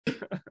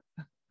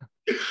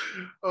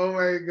Oh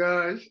my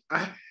gosh.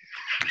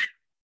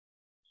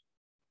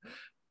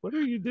 What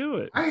are you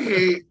doing? I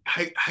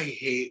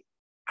hate,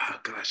 oh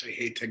gosh, I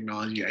hate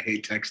technology. I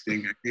hate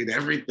texting. I hate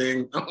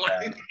everything.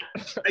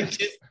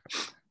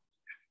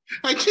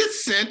 I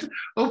just sent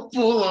a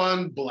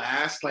full-on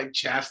blast, like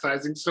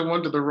chastising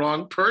someone to the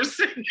wrong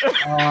person.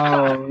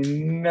 Oh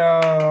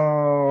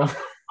no.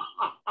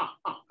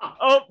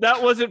 Oh,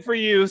 that wasn't for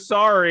you.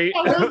 Sorry.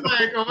 I was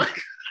like, oh my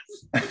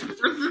god, this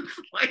person's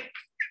like,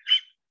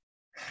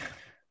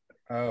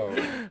 Oh.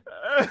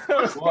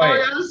 I'm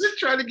sorry, I was just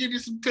trying to give you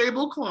some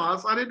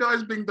tablecloths. I didn't know I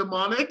was being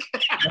demonic.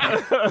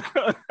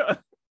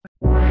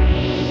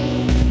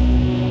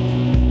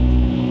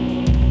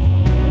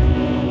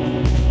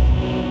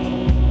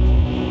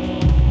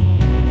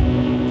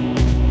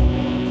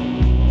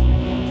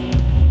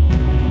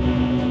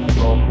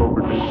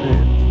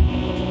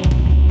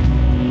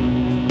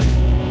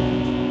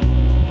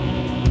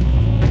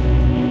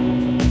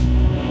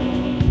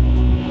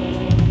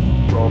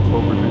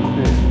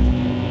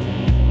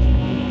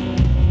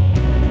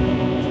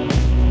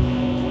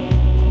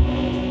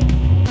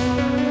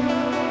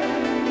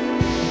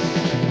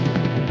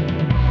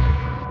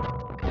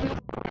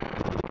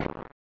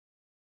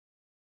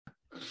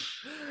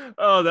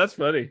 Oh, that's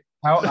funny.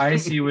 How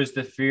icy was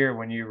the fear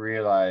when you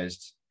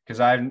realized? Because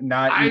I've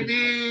not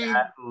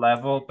that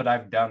level, but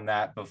I've done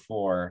that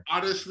before.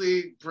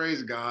 Honestly,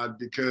 praise God,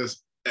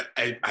 because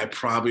I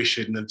probably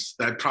shouldn't have.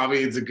 That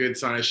probably is a good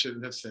sign. I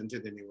shouldn't have sent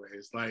it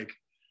anyways. Like,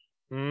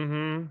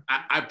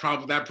 I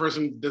probably, that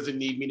person doesn't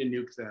need me to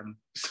nuke them.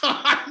 So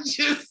I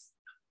just.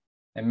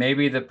 And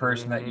maybe the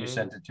person that you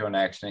sent it to an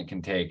accident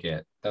can take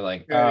it. They're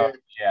like, yeah, oh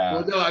yeah.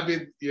 Well, no, I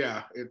mean,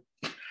 yeah.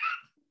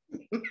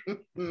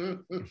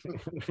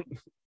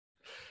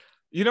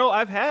 You know,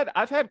 I've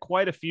had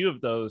quite a few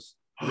of those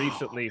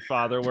recently,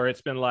 Father, where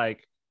it's been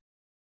like,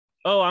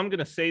 oh, I'm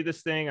gonna say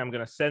this thing, I'm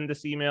gonna send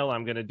this email,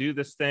 I'm gonna do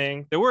this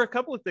thing. There were a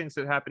couple of things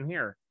that happened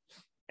here,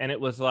 and it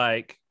was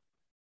like,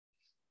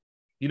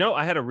 you know,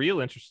 I had a real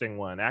interesting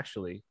one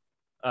actually.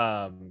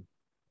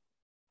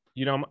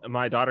 You know,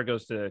 my daughter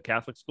goes to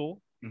Catholic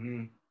school,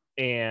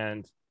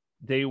 and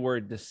they were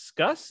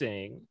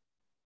discussing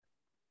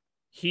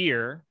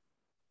here,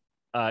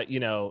 you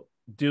know,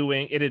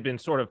 doing, it had been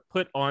sort of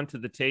put onto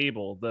the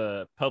table.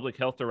 The public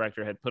health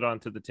director had put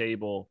onto the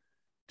table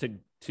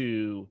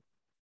to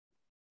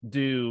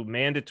do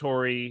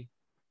mandatory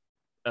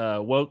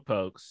woke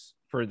pokes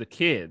for the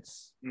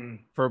kids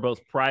for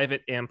both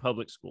private and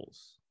public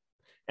schools.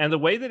 And the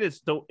way that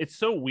it's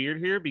so weird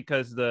here,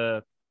 because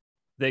the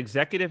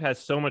executive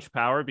has so much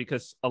power,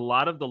 because a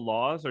lot of the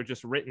laws are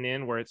just written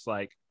in where it's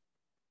like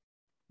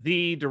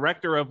the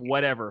director of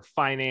whatever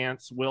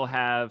finance will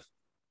have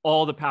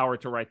all the power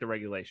to write the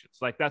regulations.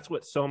 Like, that's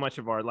what so much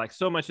of our, like,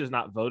 so much is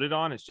not voted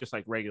on. It's just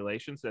like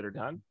regulations that are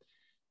done.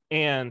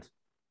 And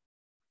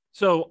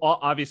so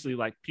obviously,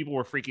 like, people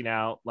were freaking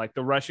out, like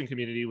the Russian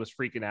community was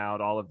freaking out,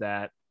 all of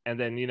that. And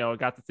then, you know, I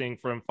got the thing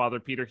from Father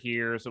Peter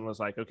Hears and was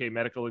like, okay,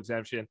 medical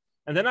exemption.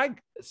 And then I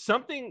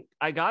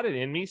got it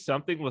in me.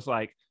 Something was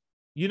like,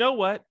 you know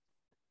what?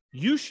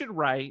 You should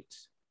write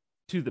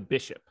to the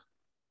bishop,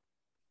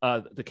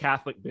 the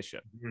Catholic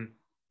bishop,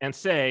 and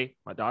say,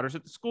 my daughter's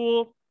at the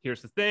school.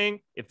 Here's the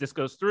thing. If this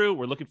goes through,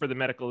 we're looking for the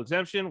medical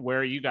exemption. Where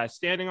are you guys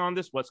standing on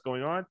this? What's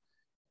going on?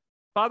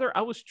 Father,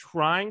 I was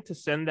trying to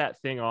send that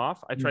thing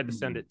off. I tried to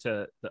send it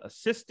to the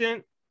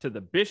assistant, to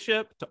the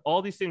bishop, to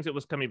all these things that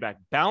was coming back,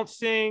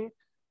 bouncing.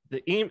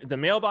 The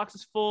mailbox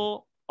is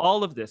full.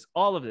 All of this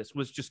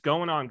was just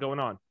going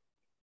on.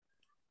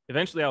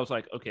 Eventually, I was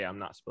like, okay, I'm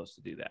not supposed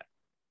to do that.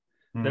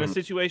 Then a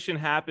situation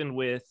happened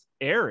with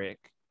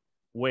Eric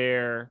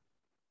where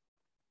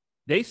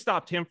they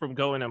stopped him from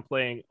going and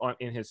playing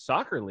in his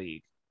soccer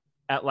league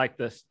at like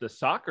the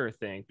soccer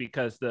thing,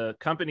 because the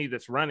company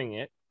that's running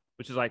it,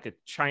 which is like a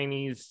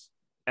Chinese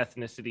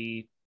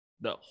ethnicity,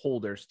 the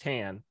holders,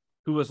 Tan,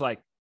 who was like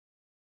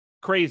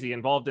crazy,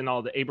 involved in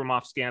all the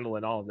Abramoff scandal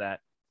and all of that.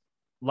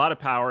 A lot of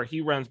power.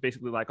 He runs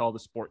basically like all the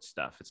sports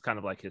stuff. It's kind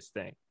of like his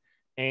thing.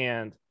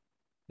 And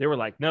they were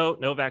like,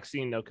 no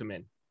vaccine, no come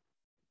in.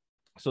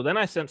 So then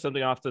I sent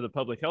something off to the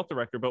public health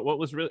director, but what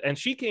was really, and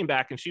she came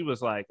back and she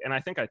was like, and I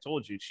think I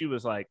told you, she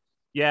was like,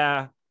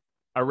 yeah,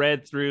 I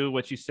read through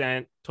what you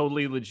sent,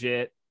 totally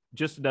legit.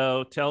 Just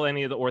know, tell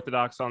any of the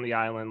Orthodox on the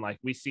island, like,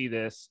 we see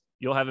this,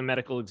 you'll have a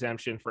medical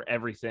exemption for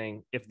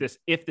everything. If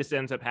this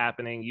ends up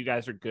happening, you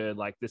guys are good.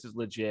 Like, this is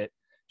legit.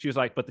 She was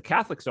like, but the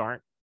Catholics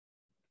aren't.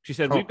 She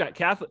said, we've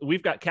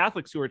got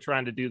Catholics who are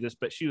trying to do this,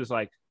 but she was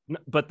like,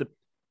 but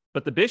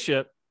the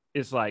bishop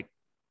is like,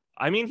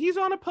 I mean, he's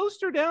on a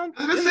poster down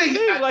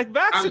like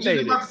vaccinated. I was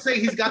just about to say,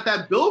 he's got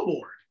that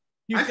billboard.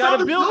 He's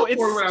got a billboard.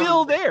 It's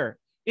still there.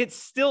 It's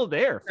still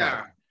there.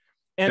 Yeah.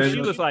 And she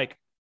was like,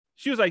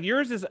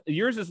 yours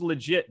is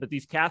legit, but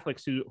these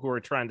Catholics who are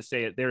trying to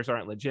say it, theirs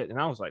aren't legit. And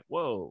I was like,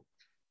 whoa.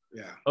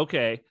 Yeah.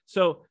 Okay.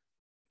 So,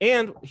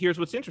 and here's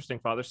what's interesting,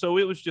 Father. So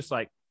it was just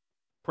like,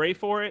 pray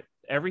for it,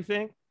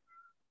 everything.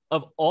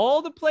 Of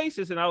all the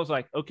places, and I was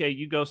like, okay,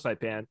 you go,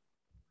 Cyprian.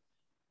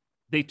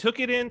 they took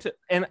it into,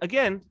 and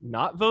again,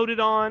 not voted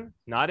on,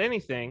 not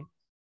anything.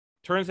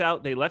 Turns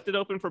out they left it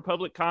open for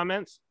public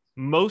comments.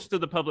 Most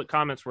of the public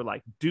comments were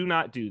like, do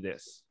not do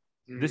this.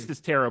 This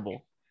is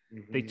terrible.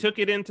 They took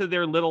it into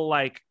their little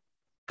like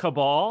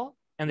cabal,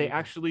 and they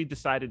actually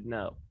decided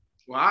no.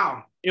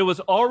 Wow. It was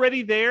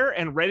already there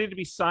and ready to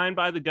be signed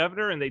by the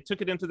governor, and they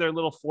took it into their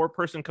little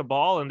 4-person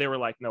cabal, and they were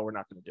like, no, we're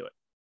not going to do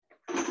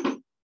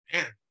it.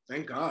 Man,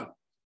 thank God.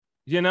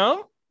 You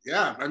know?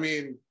 Yeah, I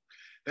mean,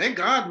 thank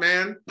God,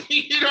 man.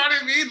 You know what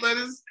I mean?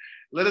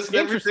 Let us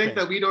never think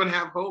that we don't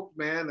have hope,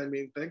 man. I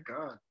mean, thank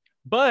God.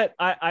 But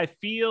I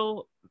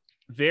feel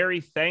very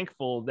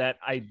thankful that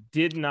I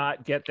did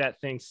not get that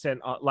thing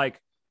sent on. Like,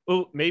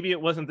 oh, maybe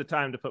it wasn't the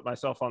time to put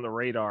myself on the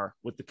radar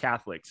with the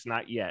Catholics.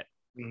 Not yet.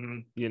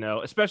 You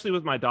know, especially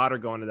with my daughter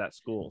going to that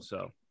school.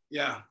 So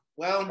yeah.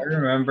 Well, I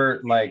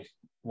remember like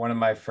one of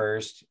my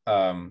first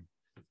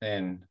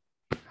and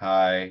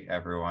hi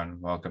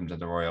everyone, welcome to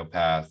the Royal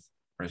Path.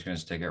 We're just gonna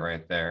stick it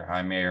right there.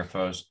 I'm your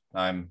host.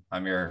 I'm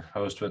your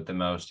host with the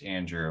most,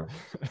 Andrew.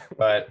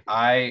 But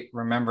I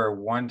remember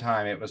one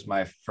time it was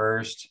my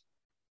first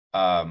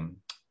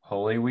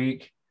Holy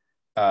Week.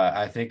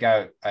 I think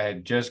I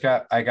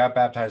got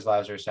baptized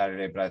last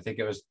Saturday, but I think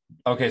it was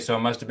okay. So it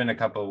must have been a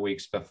couple of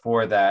weeks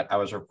before that. I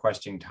was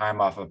requesting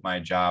time off of my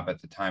job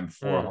at the time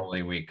for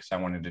Holy Week because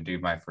I wanted to do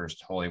my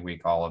first Holy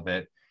Week, all of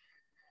it.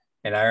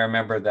 And I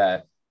remember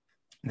that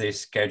they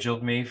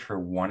scheduled me for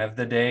one of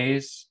the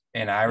days.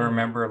 And I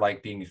remember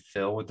like being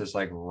filled with this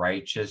like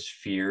righteous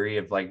fury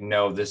of like,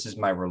 no, this is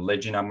my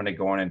religion. I'm going to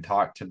go in and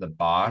talk to the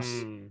boss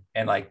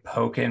and like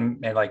poke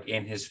him and like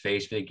in his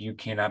face, like, you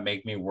cannot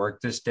make me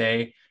work this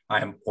day. I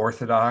am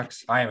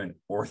Orthodox. I am an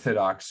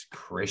Orthodox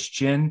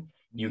Christian.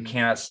 You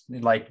cannot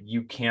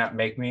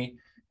make me.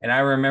 And I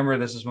remember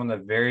this is one of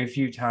the very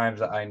few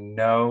times that I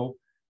know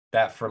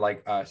that for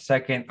like a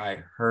second, I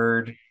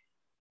heard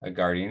a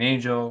guardian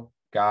angel,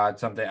 God,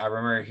 something. I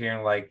remember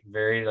hearing like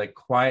very like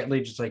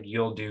quietly, just like,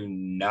 you'll do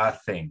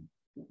nothing.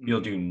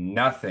 You'll do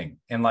nothing.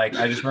 And like,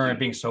 I just remember it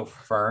being so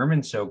firm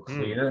and so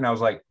clear. And I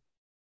was like,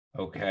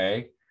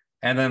 okay.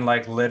 And then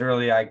like,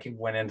 literally I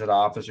went into the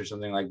office or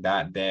something like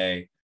that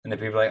day. And the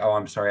people were like, oh,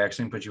 I'm sorry, I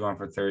actually put you on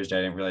for Thursday.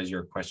 I didn't realize you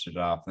requested it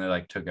off. And they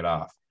like took it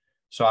off.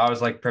 So I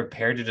was like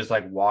prepared to just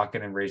like walk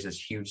in and raise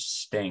this huge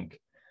stink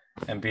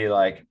and be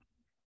like,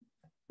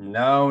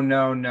 no,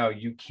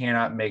 you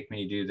cannot make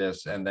me do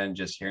this. And then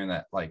just hearing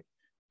that, like,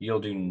 you'll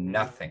do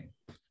nothing.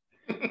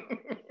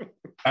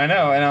 I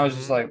know. And I was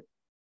just like,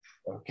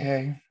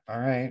 okay, all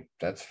right,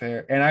 that's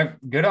fair. And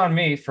good on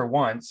me for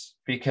once,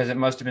 because it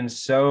must have been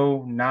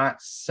so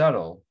not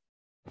subtle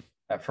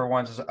that for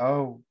once,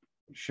 oh,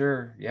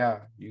 sure, yeah,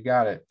 you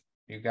got it.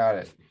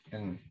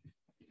 And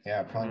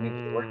yeah, I probably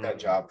need to work that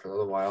job for a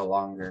little while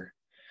longer.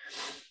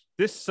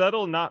 This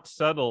subtle, not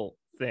subtle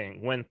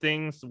thing, when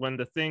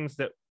the things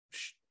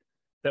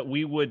that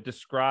we would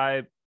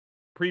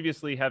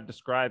previously have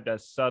described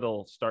as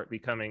subtle start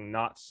becoming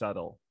not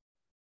subtle.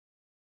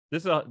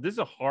 This is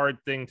a hard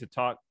thing to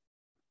talk.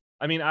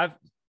 I mean,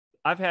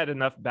 I've had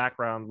enough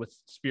background with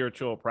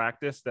spiritual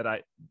practice that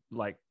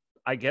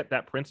I get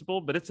that principle,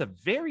 but it's a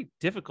very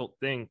difficult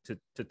thing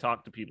to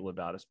talk to people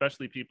about,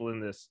 especially people in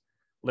this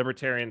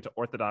libertarian to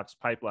Orthodox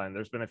pipeline.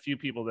 There's been a few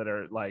people that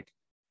are like,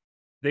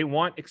 they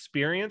want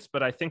experience,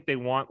 but I think they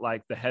want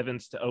like the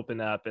heavens to open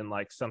up and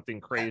like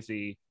something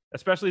crazy,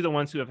 especially the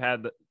ones who have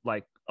had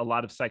like a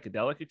lot of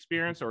psychedelic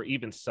experience or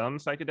even some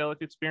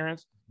psychedelic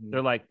experience.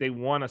 They're like, they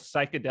want a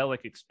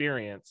psychedelic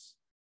experience,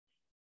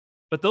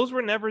 but those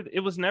were never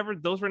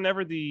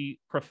the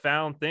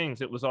profound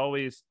things. It was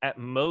always at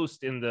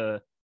most in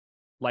the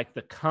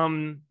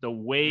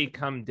way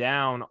come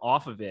down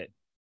off of it,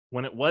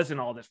 when it wasn't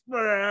all this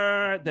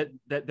that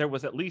there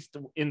was at least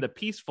in the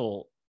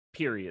peaceful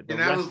period.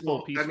 That's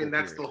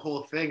the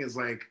whole thing, is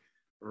like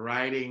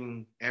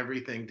riding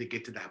everything to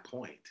get to that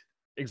point.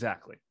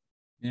 Exactly.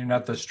 You're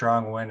not the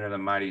strong wind or the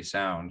mighty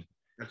sound.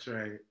 That's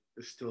right.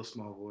 The still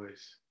small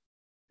voice.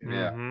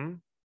 Yeah.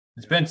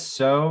 It's been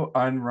so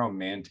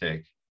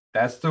unromantic.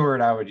 That's the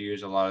word I would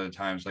use a lot of the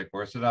times. Like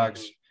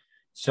Orthodox,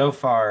 so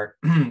far,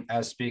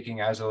 as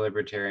speaking as a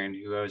libertarian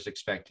who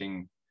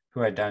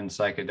had done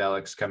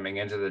psychedelics coming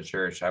into the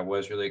church, I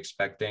was really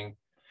expecting.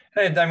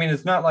 I mean,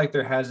 it's not like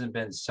there hasn't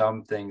been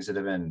some things that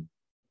have been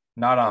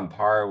not on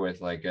par with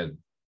like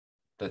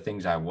the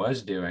things I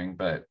was doing,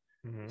 but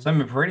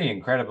some pretty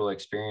incredible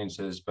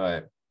experiences.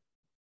 But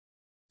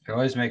it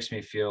always makes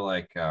me feel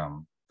like a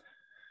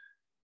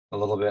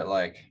little bit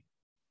like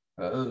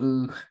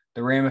the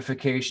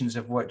ramifications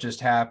of what just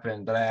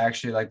happened, but I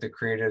actually, like, the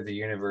creator of the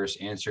universe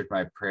answered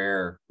my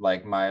prayer.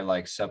 Like my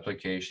like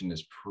supplication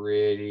is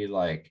pretty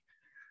like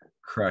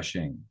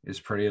crushing. It's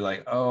pretty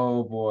like,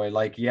 oh boy,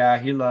 like, yeah,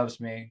 he loves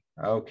me.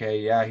 Okay,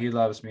 yeah, he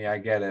loves me. I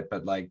get it.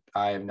 But like,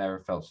 I have never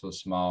felt so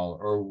small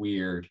or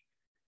weird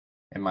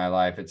in my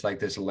life. It's like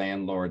this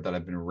landlord that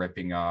I've been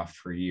ripping off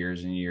for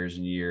years and years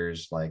and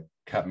years, like,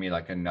 cut me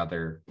like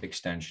another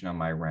extension on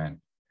my rent.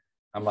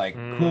 I'm like,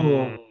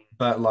 cool,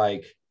 but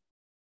like,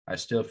 I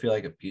still feel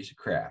like a piece of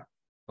crap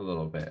a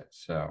little bit.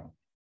 So,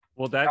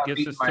 Well, that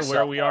gets us to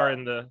where we are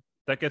in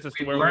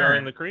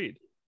the creed.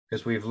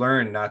 Because we've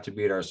learned not to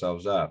beat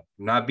ourselves up.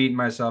 I'm not beating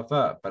myself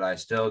up, but I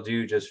still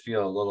do just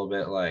feel a little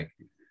bit like,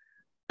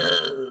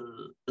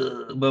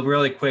 but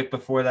really quick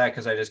before that,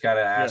 because I just got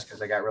to ask,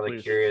 because I got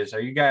really curious.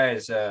 Are you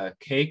guys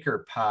cake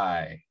or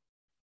pie?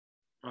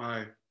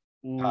 Pie.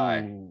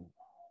 Pie.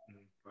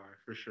 Pie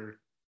for sure.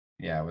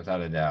 Yeah, without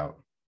a doubt.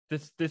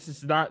 This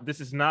is not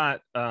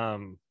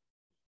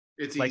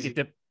it's like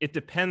easy. It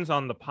depends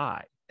on the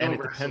pie. And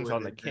it depends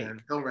on the cake.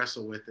 Man. Don't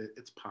wrestle with it.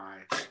 It's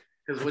pie.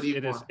 Because what do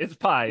you want? It's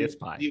pie. It's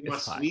pie. Do you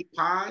want sweet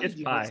pie? It's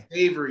do you pie. Want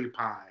savory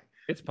pie?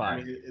 It's pie.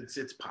 I mean,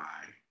 it's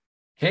pie.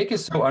 Cake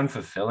is so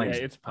unfulfilling. Yeah,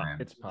 it's pie.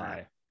 It's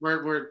pie.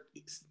 We're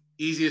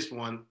easiest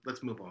one.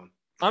 Let's move on.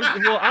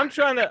 I'm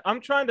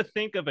trying to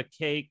think of a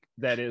cake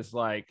that is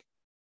like,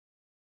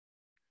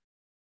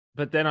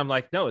 but then I'm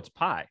like, no, it's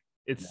pie.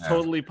 It's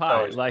totally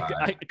pie.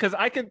 Like, because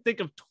I can think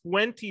of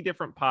 20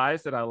 different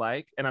pies that I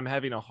like, and I'm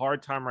having a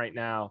hard time right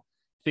now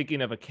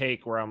thinking of a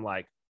cake where I'm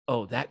like,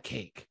 oh, that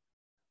cake,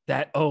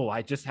 I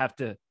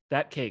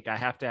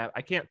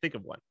can't think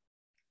of one.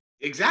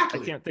 Exactly.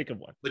 I can't think of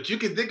one. But you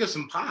can think of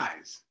some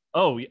pies.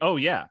 Oh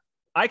yeah.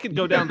 I could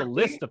go down the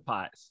list of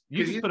pies.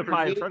 You just put a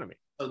pie in front of me.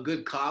 A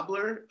good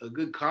cobbler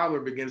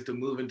begins to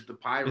move into the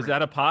pie. Is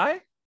that a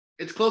pie?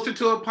 It's closer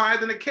to a pie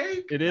than a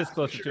cake. It is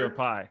closer to a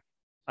pie.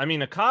 I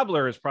mean, a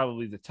cobbler is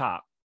probably the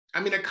top.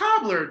 I mean, a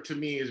cobbler to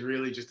me is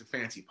really just a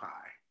fancy pie.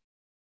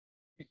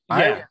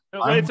 Yeah,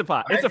 it's a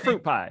pie. It's a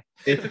fruit pie.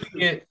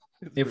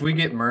 If we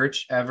get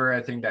merch ever,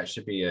 I think that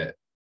should be it.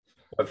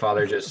 What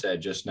Father just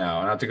said just now.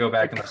 And I have to go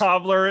back. A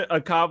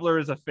cobbler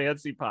is a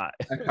fancy pie.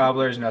 A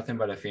cobbler is nothing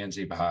but a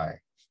fancy pie.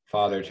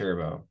 Father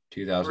Turbo,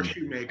 2000. Or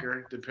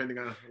shoemaker, depending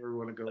on where we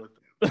want to go with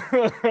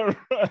them.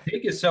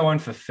 Cake is so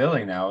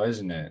unfulfilling now,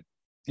 isn't it?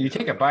 You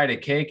take a bite of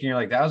cake and you're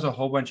like, that was a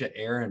whole bunch of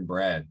air and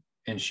bread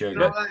and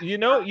sugar. But you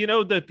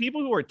know, the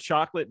people who are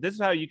chocolate, this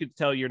is how you could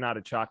tell you're not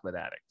a chocolate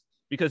addict.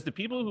 Because the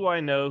people who I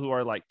know who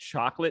are like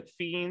chocolate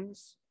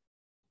fiends,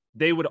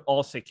 they would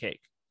all say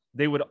cake.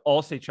 They would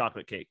all say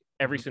chocolate cake.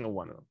 Every single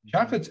one of them.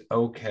 Chocolate's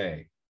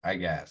okay, I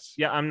guess.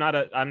 Yeah,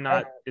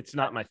 it's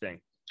not my thing.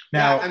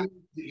 Now, yeah,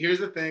 here's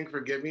the thing,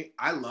 forgive me.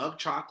 I love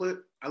chocolate.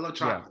 I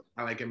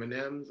like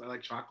M&Ms. I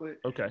like chocolate.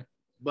 Okay.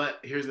 But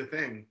here's the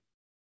thing.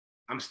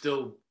 I'm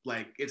still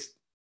like, do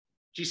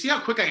you see how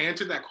quick I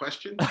answered that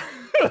question?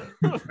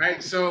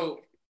 Right?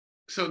 So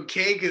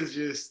cake is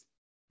just,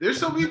 there's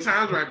so many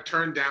times where I've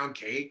turned down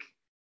cake.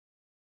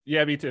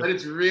 Yeah, me too. But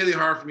it's really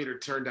hard for me to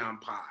turn down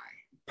pie.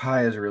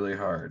 Pie is really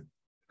hard.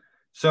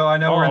 So I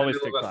know we're in the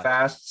middle of a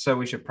fast, so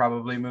we should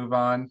probably move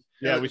on.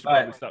 Yeah, we should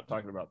probably stop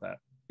talking about that.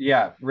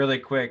 Yeah, really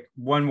quick.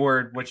 One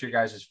word, what's your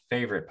guys'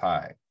 favorite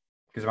pie?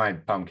 Because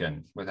mine,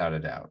 pumpkin, without a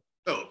doubt.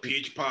 Oh,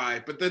 peach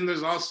pie. But then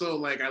there's also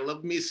like, I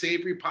love me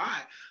savory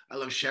pie. I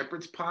love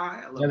shepherd's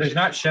pie. There's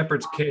not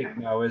shepherd's cake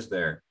now, is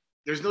there?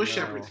 There's no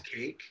shepherd's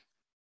cake.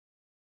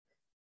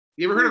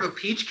 You ever heard of a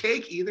peach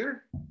cake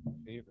either?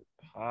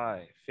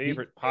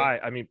 Favorite pie.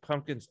 I mean,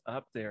 pumpkin's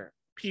up there.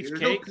 There's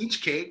no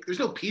peach cake. There's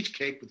no peach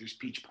cake, but there's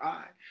peach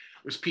pie.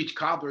 There's peach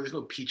cobbler. There's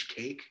no peach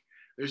cake.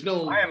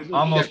 I am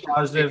almost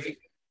positive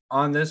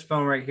on this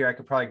phone right here. I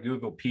could probably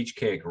Google peach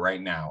cake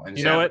right now. And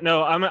you know what?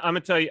 No, I'm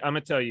gonna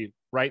tell you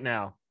right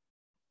now.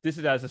 This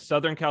is as a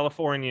Southern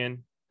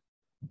Californian,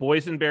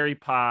 boysenberry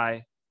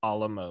pie a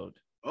la mode.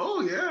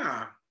 Oh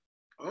yeah,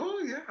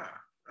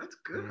 that's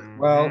good.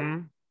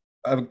 Well,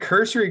 a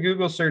cursory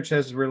Google search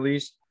has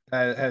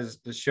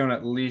shown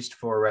at least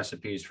 4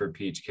 recipes for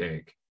peach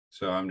cake.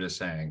 So I'm just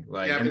saying,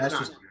 like, yeah, and that's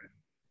just.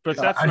 But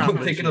that's I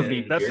don't think it'll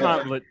be. That's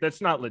not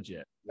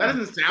legit. That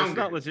doesn't sound good.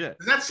 Not legit.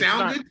 Does that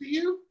sound good to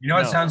you? You know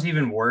what sounds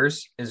even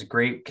worse is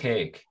grape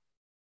cake.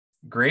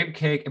 Grape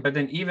cake, but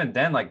then even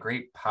then, like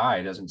grape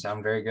pie doesn't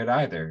sound very good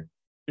either.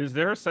 Is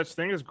there such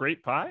thing as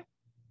grape pie?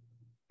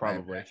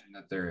 Probably. I imagine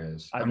that there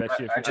is. I bet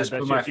you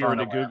if you were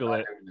to Google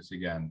it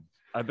again.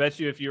 I bet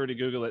you if you were to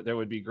Google it, there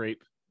would be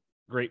grape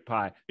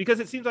pie, because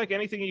it seems like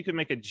anything you could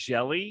make a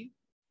jelly,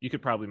 you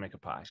could probably make a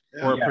pie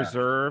or a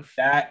preserve.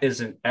 That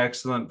is an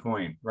excellent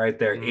point right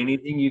there. Mm-hmm.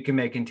 Anything you can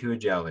make into a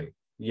jelly.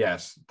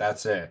 Yes,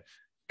 that's it.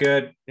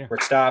 Good. Yeah.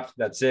 We're stopped.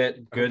 That's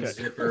it. Good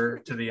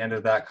zipper to the end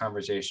of that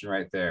conversation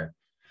right there.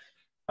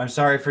 I'm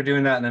sorry for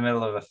doing that in the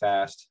middle of a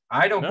fast.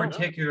 I don't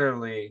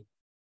particularly,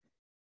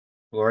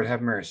 Lord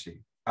have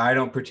mercy, I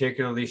don't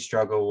particularly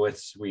struggle with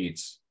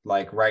sweets.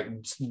 Like,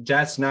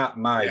 that's not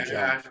my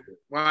job.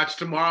 Watch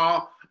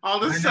tomorrow.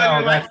 All of a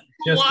sudden, like,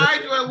 why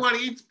do I want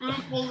to eat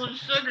spoonfuls of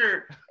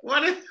sugar?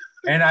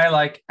 And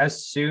I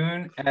as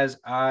soon as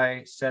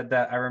I said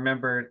that, I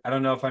remembered, I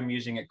don't know if I'm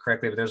using it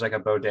correctly, but there's like a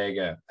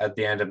bodega at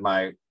the end of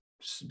my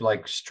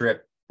like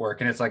strip work,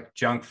 and it's like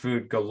junk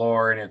food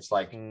galore, and it's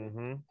like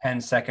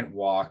 10-second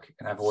walk,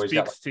 and I've always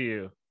speaks to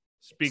you.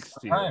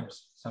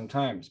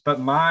 Sometimes, but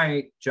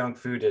my junk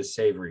food is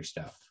savory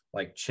stuff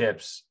like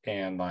chips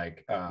and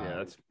like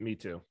that's me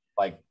too.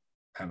 Like,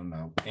 I don't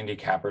know, Indy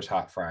Capper's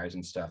hot fries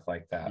and stuff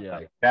like that. Yeah.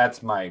 Like,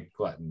 that's my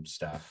glutton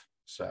stuff.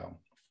 So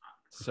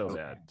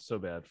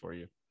bad for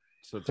you.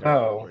 So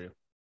terrible for you.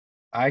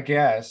 I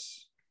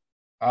guess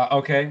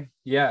Okay.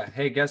 Yeah.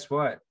 Hey, guess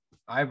what?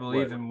 I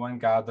believe in one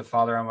God, the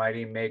Father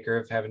Almighty, maker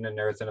of heaven and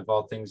earth and of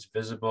all things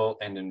visible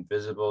and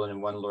invisible, and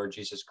in one Lord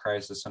Jesus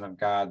Christ, the Son of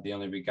God, the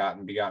only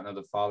begotten of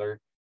the Father,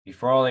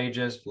 before all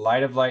ages,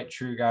 light of light,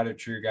 true God of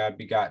true God,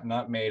 begotten,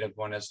 not made, of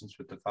one essence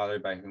with the Father,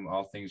 by whom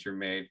all things are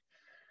made,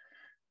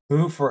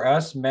 who for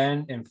us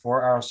men and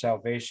for our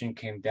salvation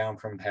came down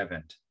from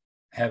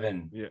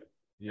heaven. Yeah.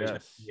 There's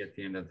Yes. no at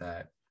the end of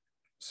that.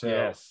 So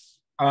yes.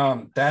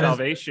 that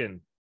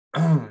Salvation.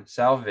 is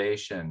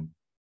salvation.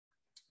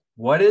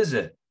 What is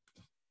it?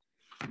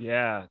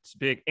 Yeah, it's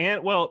big.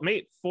 And well,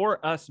 mate,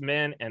 for us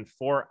men and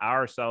for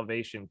our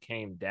salvation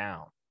came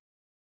down.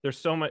 There's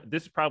so much.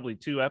 This is probably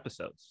 2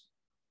 episodes.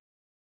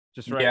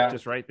 Just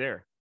right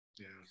there.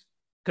 Yeah.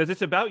 Because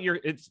it's about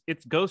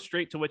it goes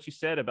straight to what you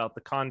said about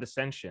the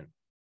condescension,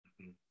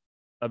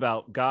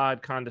 about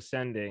God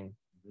condescending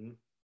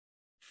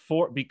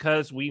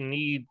because we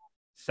need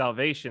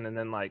salvation. And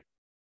then like,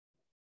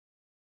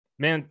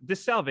 man,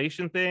 this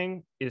salvation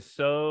thing is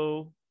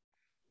so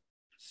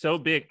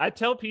big. I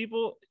tell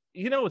people,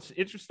 what's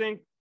interesting,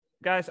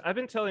 guys, I've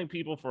been telling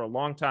people for a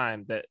long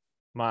time that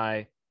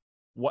my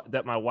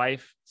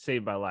wife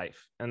saved my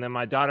life, and then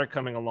my daughter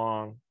coming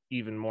along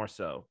even more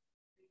so.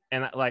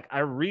 And like, I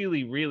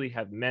really, really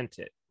have meant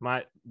it.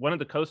 One of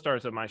the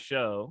co-stars of my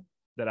show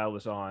that I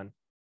was on,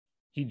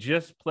 he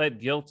just pled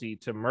guilty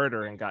to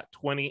murder and got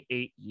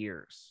 28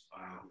 years.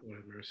 Wow, what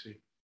a mercy.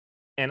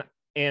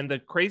 And the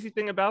crazy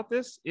thing about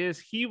this is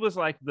he was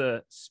like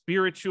the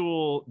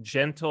spiritual,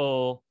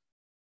 gentle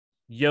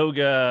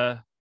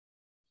yoga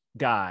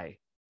guy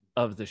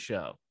of the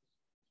show.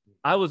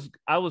 I was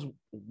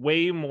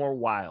way more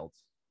wild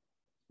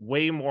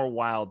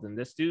than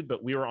this dude,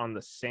 but we were on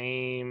the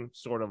same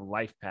sort of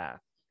life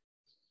path.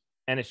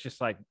 And it's just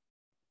like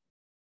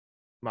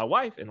my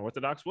wife, an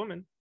Orthodox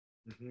woman,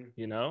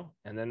 and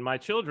then my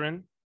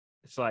children.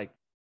 It's like,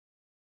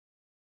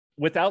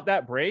 without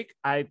that break,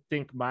 I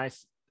think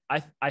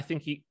I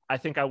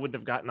think I wouldn't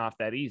have gotten off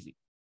that easy.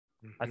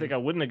 I think I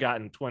wouldn't have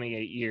gotten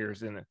 28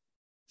 years in a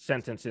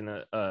sentence in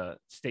a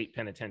state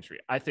penitentiary.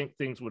 I think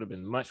things would have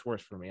been much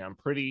worse for me. I'm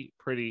pretty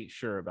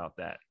sure about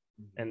that.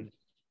 And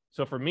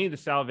so for me, the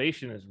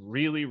salvation is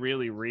really,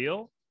 really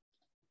real.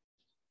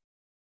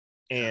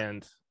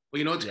 And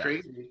well, what's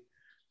crazy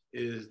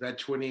is that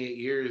 28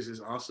 years is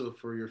also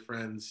for your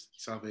friend's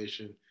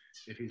salvation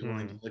if he's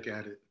willing to look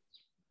at it.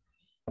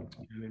 You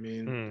know what I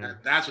mean?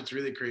 That's what's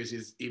really crazy,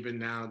 is even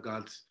now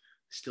God's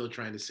still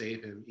trying to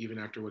save him even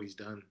after what he's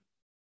done.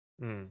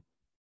 You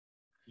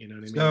know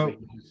what I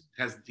mean?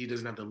 He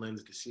doesn't have the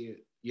lens to see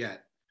it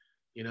yet,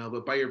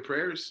 but by your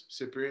prayers,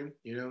 Cyprian,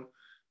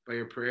 by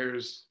your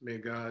prayers, may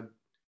God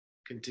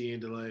continue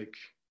to like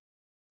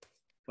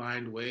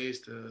find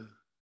ways to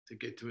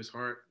get to his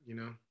heart,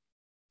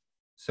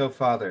 So,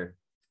 Father,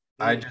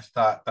 I just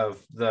thought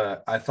of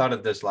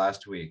this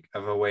last week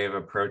of a way of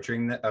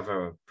approaching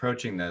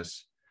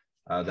this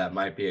that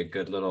might be a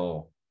good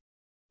little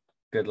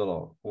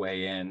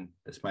way in.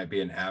 This might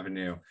be an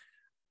avenue.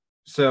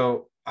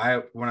 So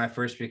when I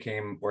first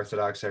became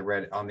Orthodox, I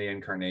read on the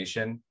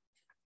Incarnation.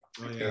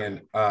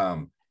 And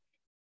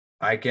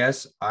I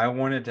guess I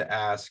wanted to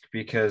ask,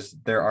 because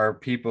there are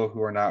people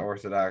who are not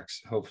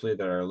Orthodox, hopefully,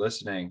 that are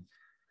listening.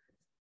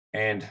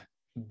 And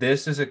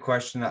this is a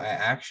question that I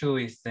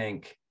actually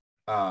think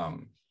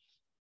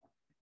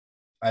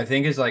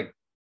is like,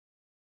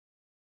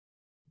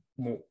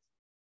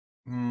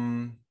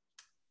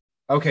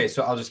 okay,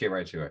 so I'll just get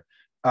right to it.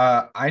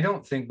 I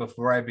don't think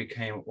before I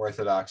became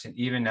Orthodox, and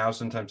even now,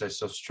 sometimes I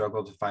still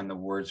struggle to find the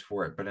words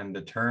for it, but in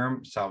the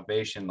term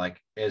salvation, like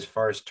as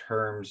far as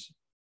terms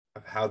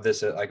of how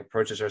this like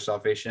approaches our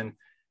salvation,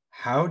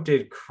 how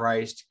did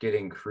Christ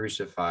getting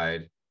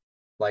crucified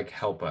like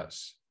help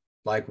us?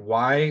 Like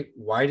why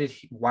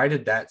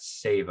did that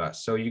save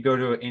us? So you go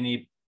to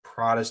any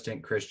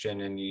Protestant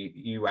Christian and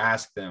you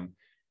ask them,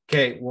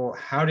 okay, well,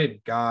 how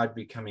did God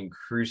becoming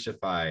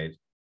crucified,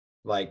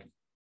 like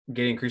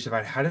getting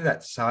crucified, how did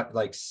that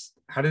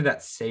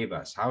save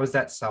us? How is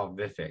that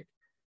salvific?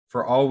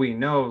 For all we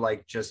know,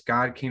 like just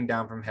God came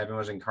down from heaven,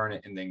 was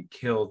incarnate, and then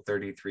killed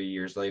 33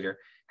 years later.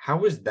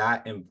 How is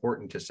that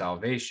important to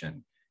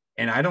salvation?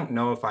 And I don't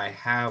know if I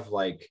have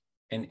like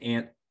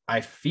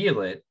I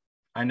feel it.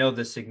 I know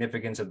the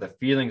significance of the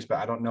feelings, but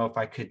I don't know if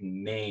I could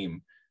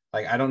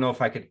I don't know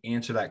if I could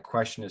answer that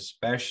question,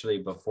 especially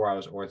before I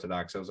was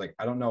Orthodox. I was like,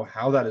 I don't know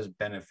how that is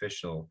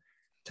beneficial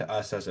to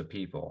us as a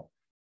people.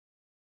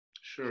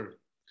 Sure.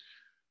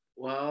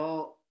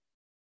 Well,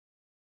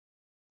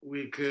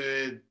 we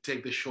could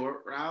take the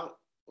short route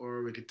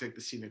or we could take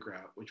the scenic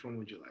route. Which one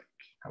would you like?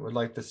 I would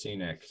like the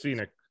scenic.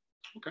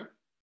 Okay.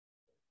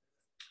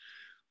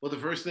 Well, the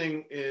first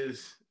thing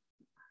is,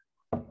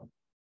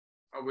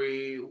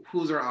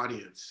 who's our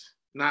audience?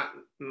 Not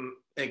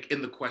like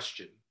in the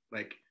question,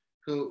 like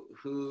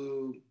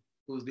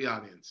who's the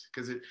audience?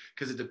 Because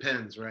it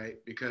depends, right?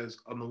 Because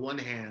on the one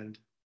hand,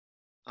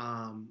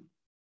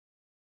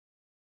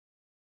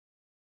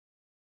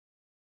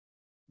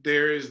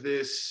 there is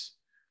this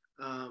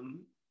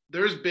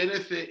there's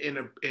benefit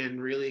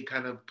in really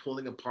kind of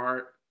pulling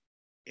apart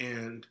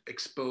and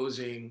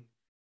exposing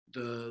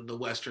the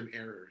Western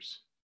errors.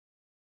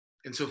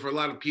 And so for a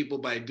lot of people,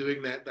 by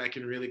doing that, that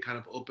can really kind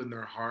of open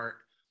their heart,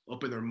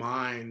 open their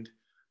mind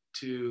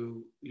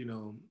to, you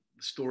know,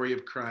 the story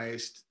of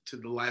Christ, to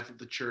the life of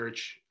the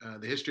church,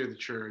 the history of the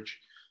church,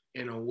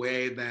 in a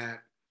way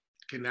that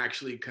can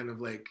actually kind of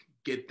like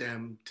get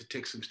them to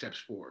take some steps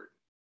forward,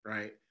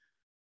 right?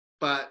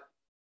 But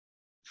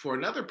for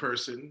another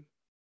person,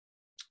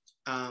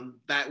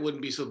 that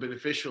wouldn't be so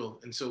beneficial.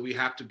 And so we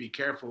have to be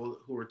careful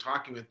who we're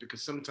talking with,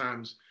 because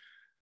sometimes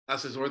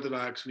us as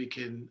Orthodox, we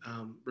can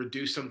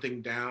reduce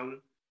something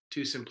down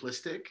too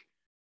simplistic,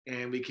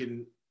 and we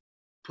can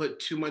put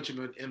too much of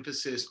an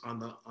emphasis on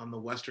the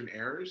Western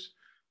errors,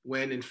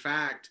 when in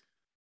fact,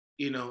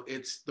 you know,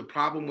 it's the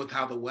problem with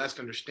how the West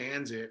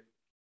understands it.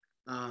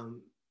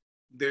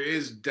 There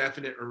is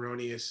definite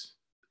erroneous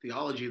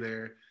theology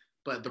there,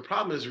 but the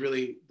problem is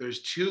really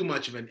there's too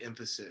much of an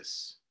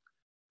emphasis,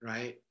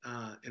 right,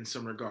 in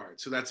some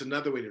regard. So that's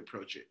another way to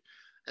approach it.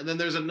 And then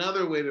there's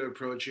another way to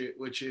approach it,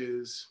 which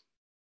is,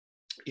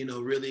 you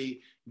know, really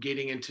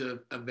getting into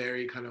a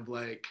very kind of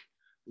like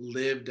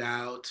lived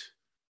out,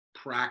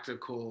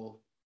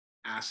 practical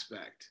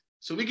aspect.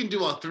 So we can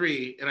do all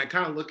three, and I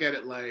kind of look at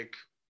it like,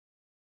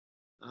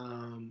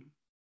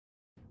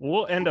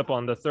 we'll end up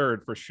on the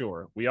third for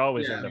sure. We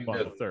always end up on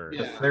the third.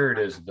 The third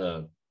is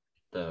the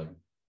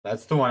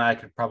that's the one I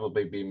could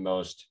probably be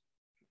most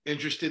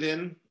interested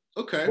in.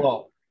 Okay.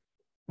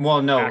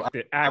 Well, no, I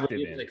would active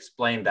even in.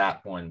 explain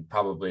that one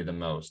probably the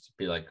most.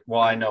 Be like,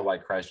 well, I know why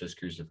Christ was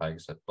crucified,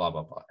 except blah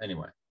blah blah.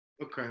 Anyway.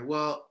 Okay.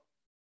 Well,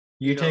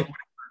 you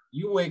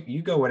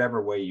go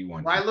whatever way you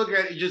want. I look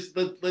at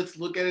it, let's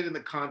look at it in the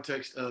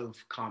context of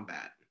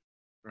combat,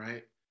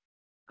 right?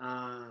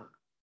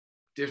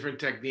 Different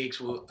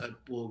techniques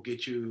will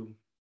get you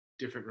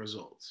different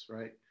results,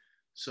 right?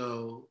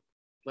 So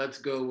let's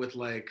go with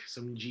like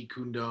some Jeet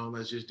Kune Do.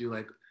 Let's just do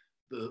like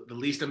the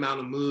least amount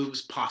of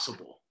moves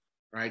possible,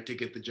 right, to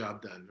get the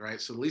job done,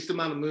 right? So the least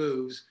amount of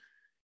moves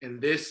in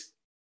this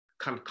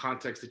kind of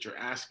context that you're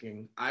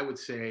asking, I would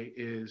say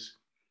is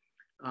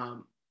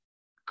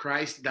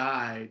Christ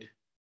died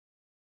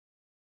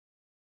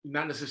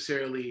not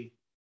necessarily,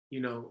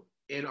 you know,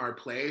 in our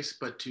place,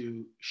 but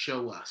to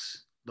show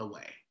us the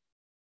way,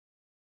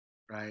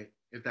 right?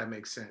 If that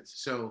makes sense.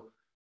 So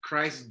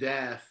Christ's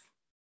death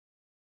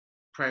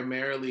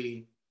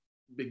primarily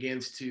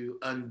begins to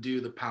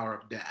undo the power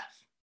of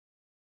death,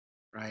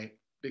 right?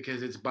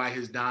 Because it's by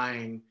his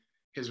dying,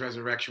 his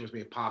resurrection was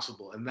made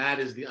possible. And that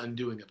is the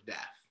undoing of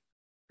death,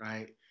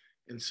 right?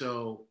 And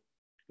so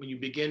when you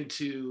begin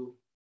to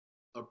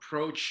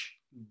approach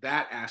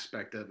that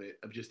aspect of it,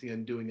 of just the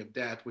undoing of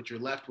death, what you're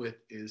left with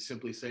is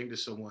simply saying to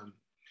someone,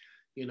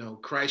 you know,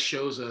 Christ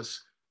shows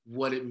us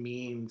what it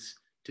means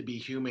to be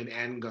human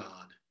and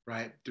God,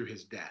 right, through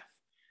his death.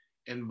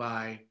 And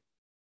by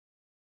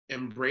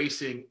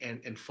embracing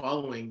and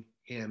following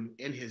him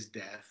in his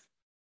death,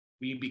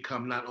 we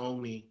become not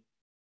only,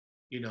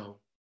 you know,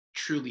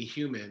 truly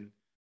human,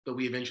 but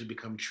we eventually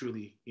become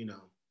truly, you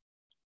know,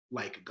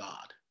 like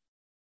God,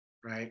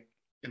 right?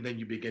 And then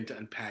you begin to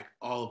unpack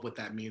all of what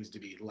that means to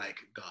be like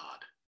God,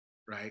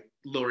 right?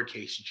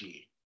 Lowercase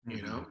g,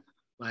 you know,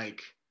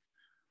 like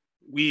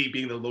we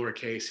being the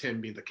lowercase, him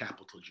being the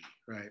capital G,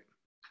 right?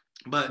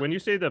 But when you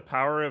say the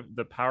power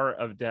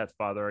of death,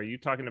 Father, are you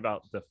talking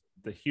about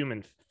the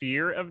human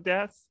fear of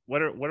death?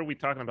 What are we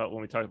talking about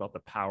when we talk about the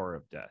power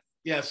of death?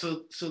 Yeah,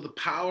 so the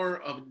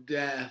power of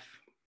death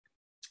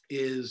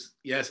is,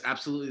 yes,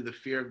 absolutely the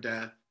fear of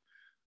death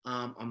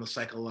on the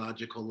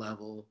psychological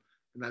level.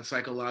 And that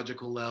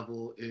psychological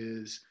level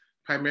is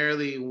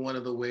primarily one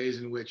of the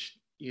ways in which,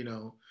 you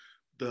know,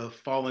 the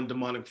fallen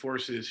demonic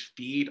forces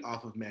feed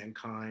off of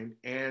mankind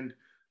and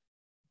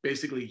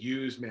basically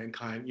use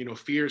mankind. You know,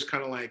 fear is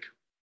kind of like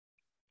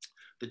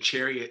the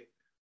chariot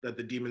that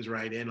the demons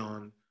ride in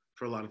on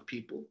for a lot of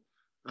people.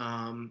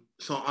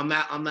 So on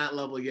that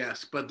level,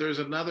 yes. But there's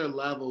another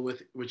level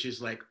which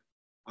is like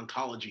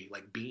ontology,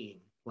 like being,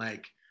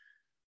 like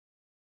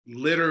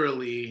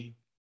literally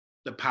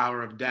the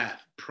power of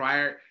death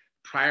prior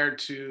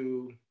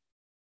to,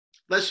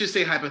 let's just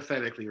say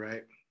hypothetically,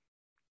 right?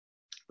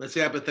 Let's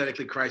say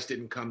hypothetically Christ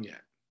didn't come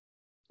yet,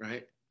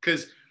 right?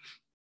 Because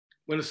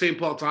when St.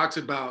 Paul talks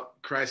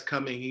about Christ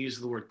coming, he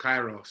uses the word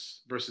kairos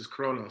versus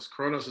chronos.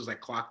 Chronos is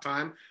like clock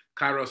time.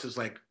 Kairos is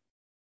like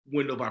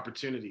window of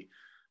opportunity.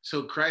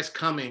 So Christ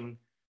coming,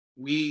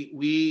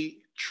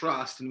 we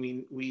trust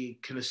and we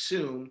can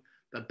assume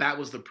that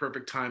was the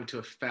perfect time to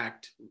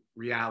affect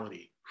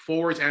reality,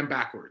 forwards and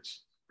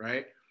backwards,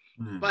 right?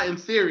 But in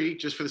theory,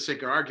 just for the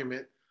sake of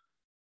argument,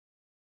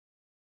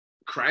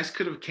 Christ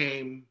could have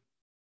came,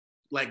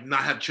 like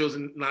not have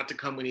chosen not to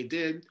come when he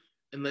did.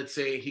 And let's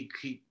say he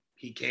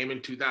came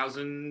in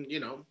 2000,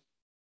 you know,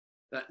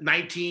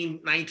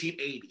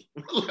 1980,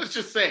 let's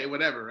just say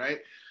whatever, right?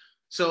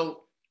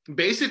 So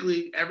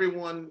basically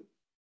everyone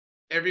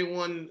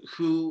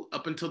who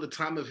up until the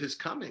time of his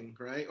coming,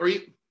 right? Or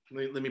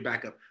let me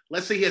back up.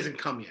 Let's say he hasn't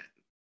come yet,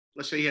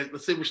 let's say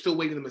we're still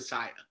waiting the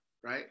Messiah,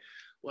 right?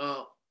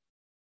 Well,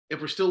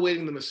 if we're still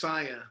waiting the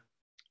Messiah,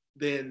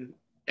 then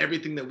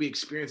everything that we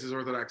experience as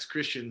Orthodox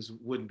Christians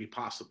wouldn't be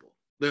possible.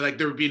 They're like,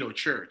 there would be no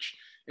church.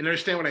 And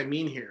understand what I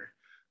mean here.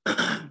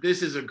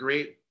 This is a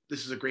great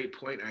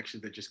point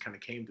actually that just kind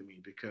of came to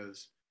me,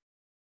 because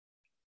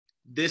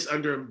this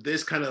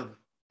kind of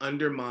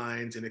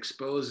undermines and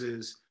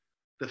exposes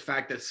the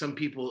fact that some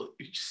people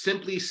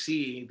simply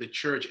see the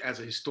church as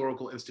a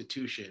historical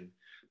institution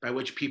by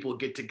which people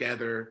get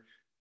together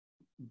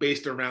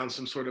based around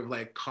some sort of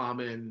like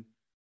common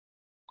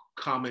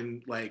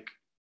like,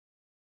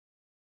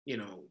 you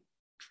know,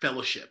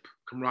 fellowship,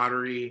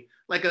 camaraderie,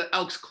 like an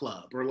Elks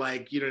Club, or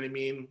like, you know what I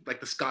mean?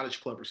 Like the Scottish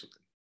Club or something.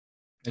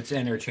 It's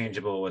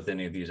interchangeable with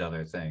any of these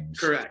other things.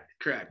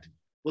 Correct.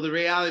 Well, the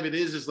reality of it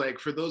is like,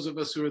 for those of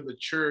us who are in the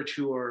church,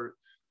 who are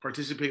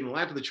participating in the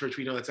life of the church,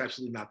 we know that's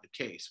absolutely not the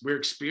case. We're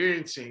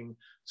experiencing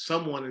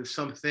someone and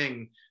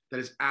something that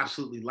is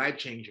absolutely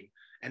life-changing,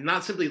 and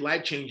not simply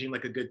life-changing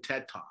like a good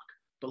TED Talk,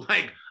 but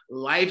like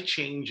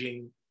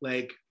life-changing,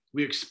 like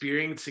we're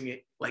experiencing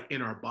it like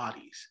in our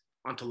bodies,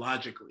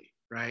 ontologically,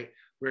 right?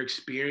 We're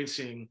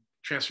experiencing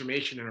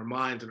transformation in our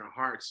minds and our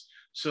hearts.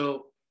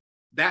 So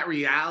that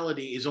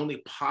reality is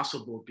only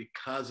possible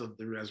because of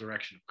the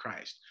resurrection of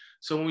Christ.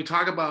 So when we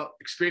talk about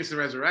experiencing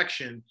the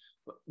resurrection,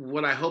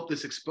 what I hope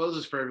this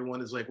exposes for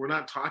everyone is like, we're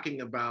not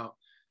talking about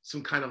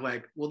some kind of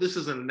like, well, this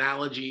is an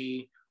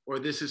analogy, or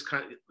this is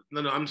kind of,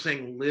 no, I'm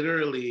saying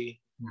literally,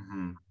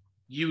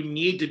 you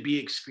need to be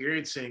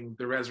experiencing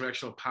the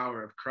resurrectional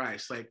power of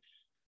Christ. Like,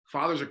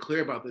 fathers are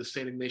clear about this.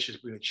 St. Ignatius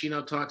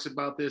Buonacino talks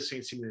about this.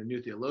 St. Simeon the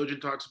New Theologian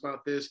talks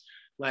about this.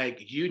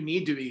 Like, you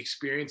need to be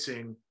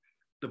experiencing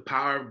the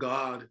power of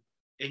God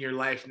in your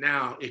life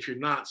now. If you're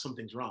not,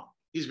 something's wrong.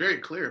 He's very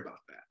clear about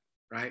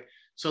that, right?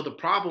 So the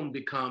problem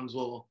becomes,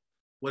 well,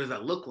 what does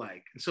that look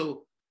like? And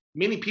so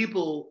many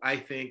people, I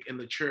think, in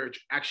the church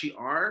actually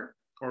are,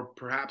 or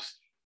perhaps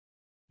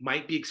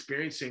might be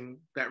experiencing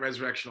that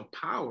resurrectional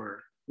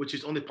power, which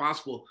is only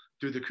possible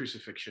through the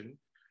crucifixion,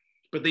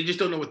 but they just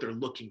don't know what they're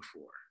looking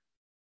for,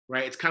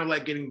 right? It's kind of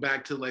like getting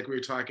back to like we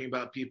were talking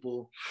about,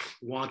 people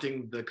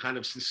wanting the kind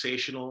of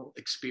sensational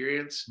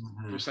experience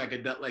for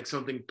psychedelic, like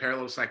something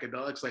parallel to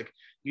psychedelics. Like,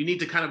 you need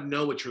to kind of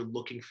know what you're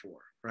looking for,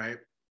 right?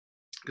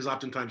 Because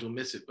oftentimes you'll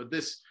miss it. But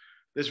this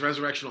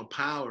resurrectional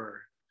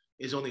power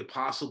is only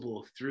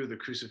possible through the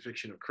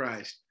crucifixion of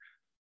Christ,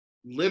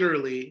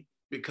 literally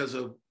because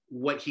of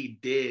what he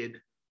did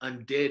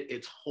undid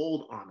its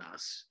hold on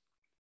us,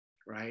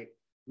 right?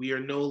 We are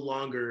no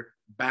longer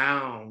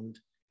bound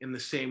in the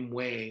same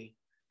way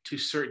to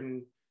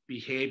certain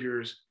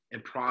behaviors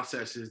and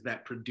processes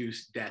that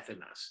produce death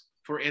in us.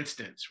 For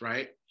instance,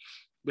 right?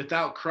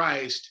 Without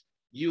Christ,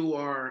 you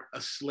are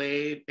a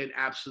slave and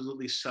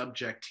absolutely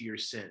subject to your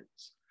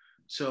sins.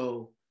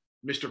 So,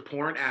 Mr.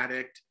 Porn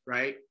Addict,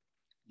 right?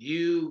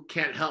 You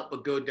can't help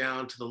but go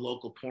down to the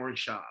local porn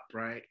shop,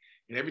 right?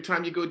 And every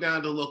time you go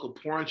down to the local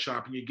porn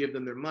shop and you give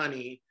them their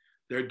money,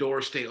 their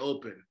doors stay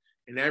open.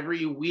 And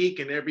every week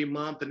and every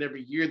month and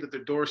every year that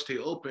their doors stay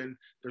open,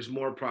 there's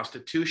more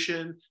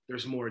prostitution,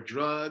 there's more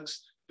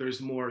drugs, there's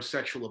more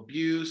sexual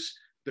abuse.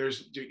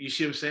 You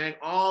see what I'm saying?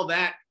 All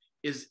that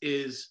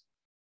is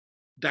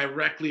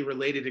directly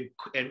related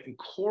and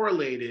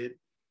correlated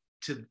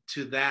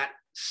to that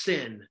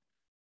sin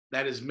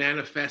that is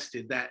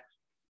manifested,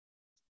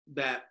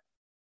 that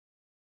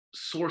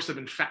source of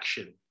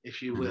infection,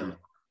 if you will,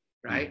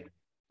 right?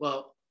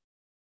 Well,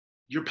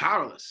 you're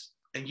powerless,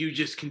 and you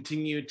just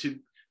continue to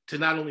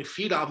not only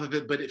feed off of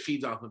it, but it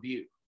feeds off of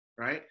you,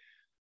 right?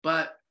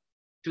 But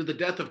through the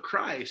death of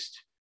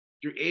Christ,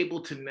 you're able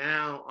to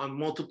now, on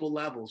multiple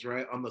levels,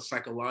 right? On the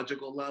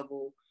psychological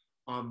level,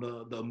 on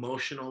the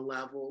emotional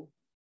level,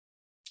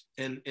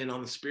 and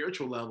on the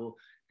spiritual level,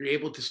 you're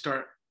able to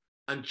start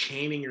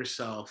unchaining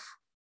yourself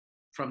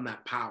from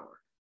that power,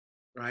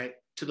 right?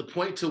 To the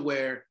point to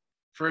where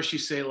first you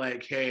say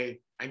like, hey,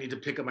 I need to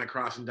pick up my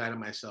cross and die to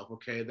myself.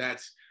 Okay,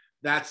 that's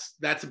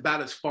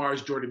about as far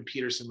as Jordan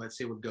Peterson, let's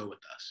say, would go with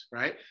us,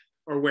 right?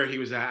 Or where he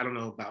was at, I don't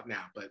know about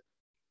now, but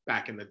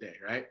back in the day,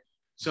 right?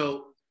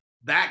 So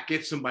that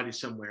gets somebody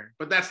somewhere,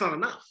 but that's not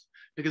enough,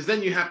 because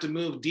then you have to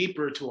move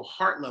deeper to a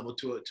heart level,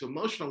 to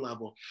emotional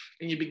level,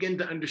 and you begin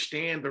to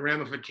understand the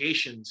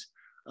ramifications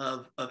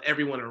of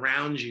everyone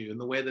around you and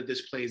the way that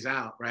this plays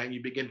out, right? And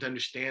you begin to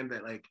understand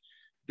that like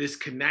this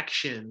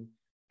connection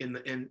in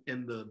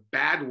the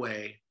bad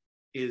way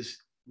is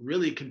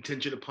really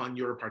contingent upon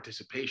your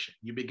participation.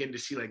 You begin to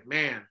see like,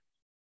 man,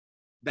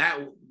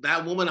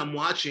 that woman I'm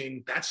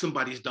watching, that's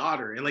somebody's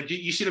daughter. And like,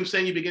 you see what I'm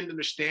saying? You begin to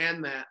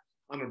understand that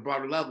on a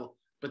broader level,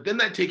 but then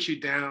that takes you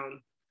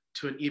down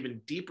to an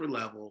even deeper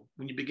level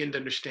when you begin to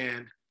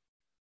understand,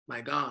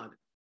 my God,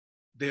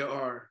 there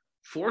are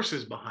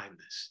forces behind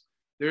this.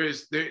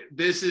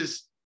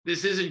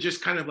 This isn't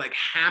just kind of like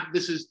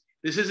this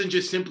isn't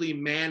just simply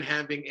man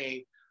having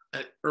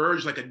an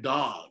urge like a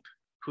dog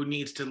who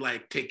needs to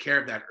like take care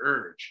of that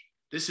urge.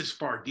 This is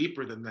far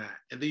deeper than that.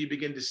 And then you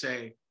begin to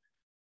say,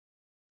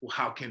 well,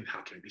 how can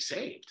I be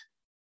saved?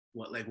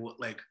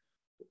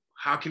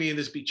 how can any of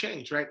this be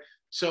changed, right?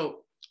 So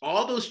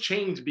all those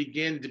chains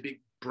begin to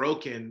be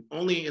broken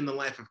only in the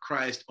life of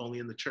Christ, only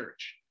in the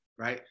church,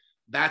 right?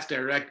 That's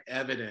direct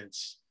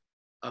evidence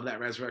of that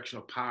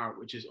resurrectional power,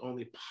 which is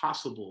only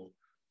possible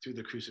through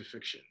the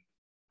crucifixion,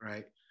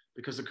 right?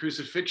 Because the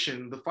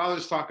crucifixion, the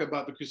fathers talk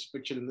about the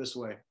crucifixion in this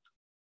way.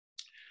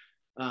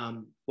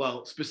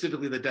 Well,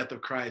 specifically the death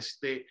of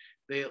Christ.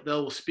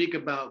 They'll speak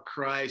about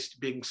Christ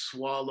being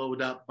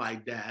swallowed up by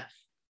death,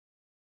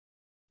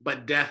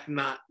 but death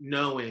not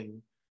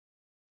knowing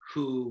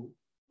who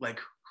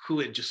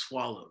it just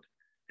swallowed.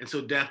 And so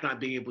death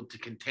not being able to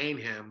contain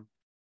him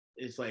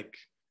is like,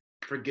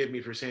 forgive me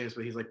for saying this,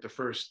 but he's like the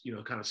first,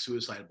 kind of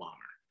suicide bomber.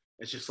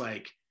 It's just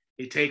like,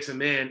 he takes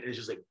him in and it's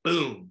just like,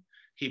 boom,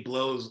 he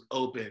blows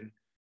open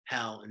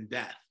hell and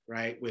death,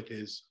 right?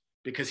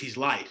 Because he's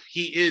life.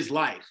 He is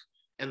life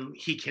and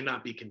he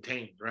cannot be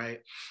contained, right?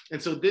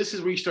 And so this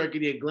is where you start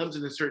getting a glimpse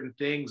into certain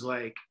things,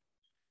 like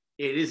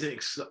it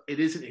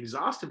isn't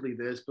exhaustively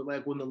this, but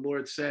like when the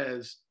Lord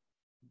says,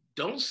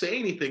 don't say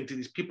anything to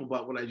these people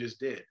about what I just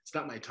did. It's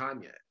not my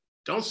time yet.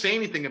 Don't say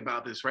anything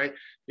about this, right?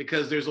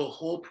 Because there's a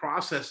whole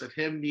process of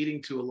him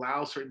needing to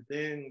allow certain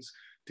things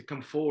to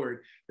come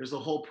forward. There's a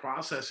whole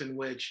process in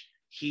which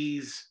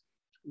he's,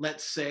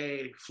 let's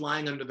say,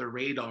 flying under the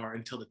radar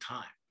until the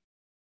time,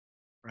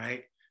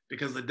 right?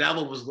 Because the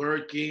devil was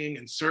lurking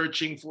and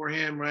searching for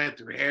him, right?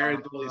 Through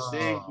Herod, through these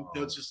things.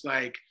 So it's just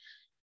like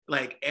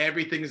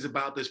everything is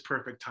about this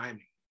perfect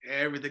timing.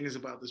 Everything is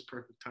about this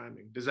perfect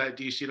timing. Do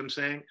you see what I'm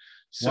saying?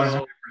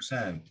 So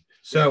 100%.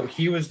 So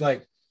he was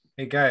like,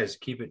 hey guys,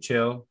 keep it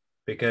chill,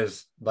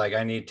 because like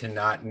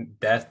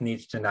death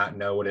needs to not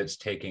know what it's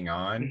taking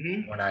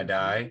on when I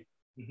die.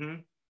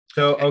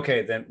 So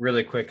okay, then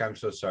really quick, I'm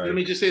so sorry. Let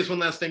me just say this one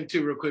last thing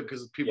too, real quick,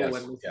 because people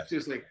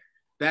just like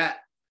that,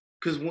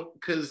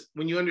 because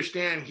when you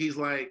understand, he's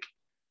like,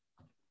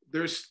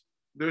 there's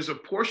a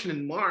portion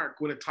in Mark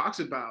when it talks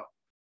about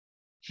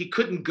he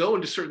couldn't go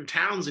into certain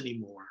towns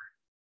anymore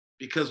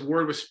because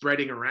word was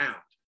spreading around,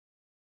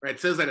 right? It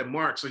says that in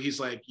Mark. So he's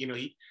like,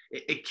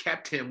 it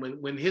kept him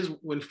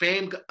when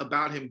fame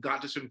about him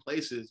got to certain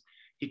places,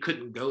 he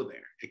couldn't go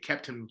there. It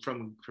kept him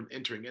from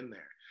entering in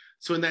there.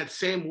 So in that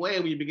same way,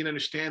 when you begin to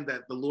understand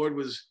that the Lord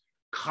was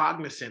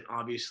cognizant,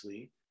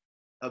 obviously,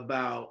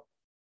 about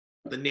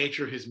the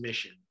nature of his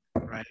mission,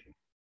 right?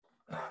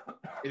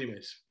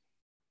 Anyways,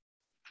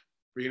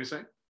 what were you gonna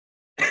say?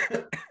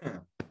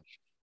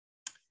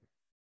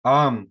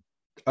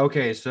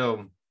 Okay,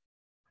 so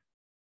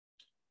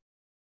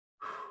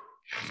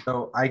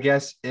I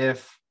guess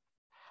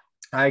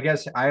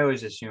I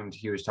always assumed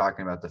he was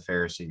talking about the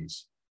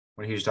Pharisees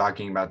when he was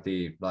talking about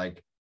the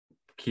like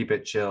keep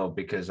it chill,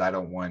 because I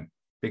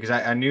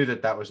knew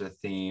that was a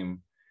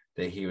theme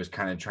that he was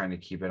kind of trying to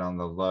keep it on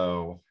the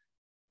low.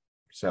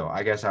 So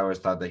I guess I always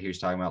thought that he was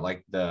talking about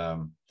like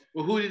the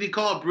well, who did he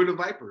call a brood of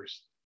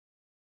vipers?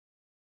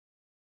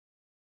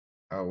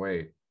 Oh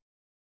wait.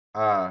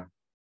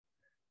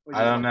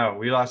 I don't know.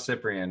 We lost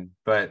Cyprian,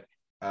 but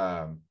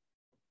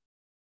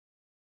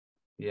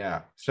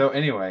yeah. So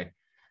anyway,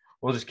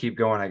 we'll just keep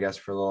going, I guess,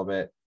 for a little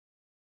bit.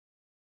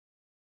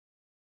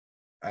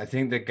 I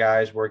think the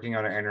guys working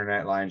on our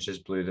internet lines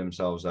just blew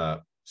themselves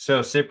up.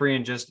 So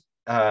Cyprian just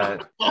yeah.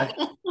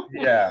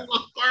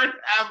 Lord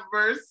have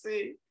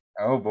mercy.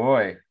 Oh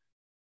boy.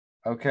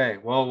 Okay.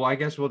 Well, I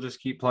guess we'll just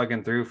keep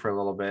plugging through for a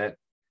little bit.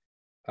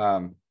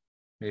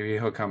 Maybe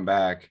he'll come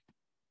back.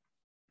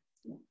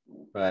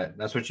 But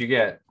that's what you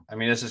get. I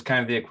mean, this is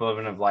kind of the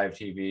equivalent of live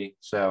TV.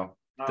 So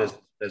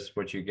that's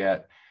what you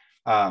get.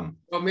 Well,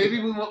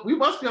 maybe we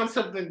must be on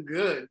something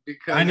good,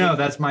 because I know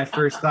that's my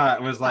first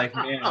thought was like,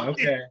 man,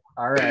 okay,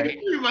 all right.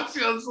 We must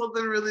be on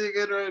something really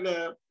good right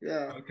now.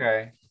 Yeah.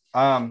 Okay.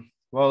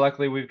 Well,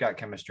 luckily we've got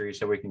chemistry,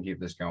 so we can keep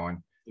this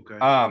going. Okay.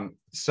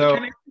 So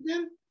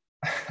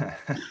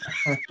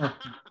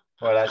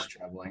well, that's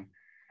troubling.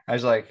 I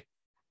was like,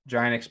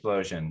 giant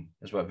explosion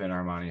is what Vin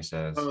Armani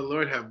says. Oh,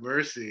 Lord have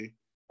mercy.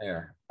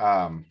 There.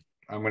 I'm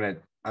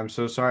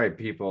so sorry,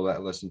 people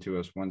that listen to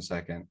us. 1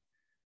 second.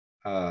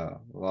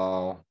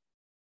 Lol.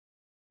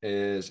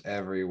 Is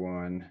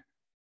everyone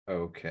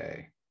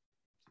okay?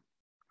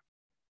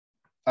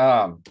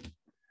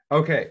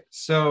 Okay,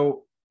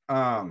 so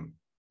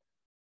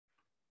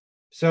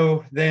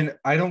then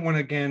I don't want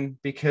to, again,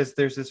 because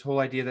there's this whole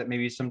idea that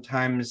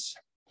sometimes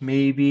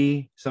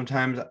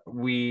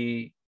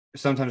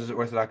as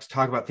Orthodox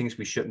talk about things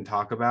we shouldn't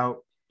talk about.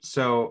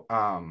 So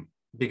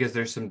because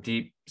there's some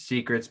deep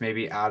secrets,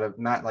 maybe out of,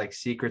 not like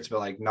secrets, but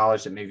like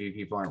knowledge that maybe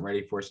people aren't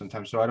ready for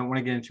sometimes. So I don't want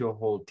to get into a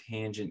whole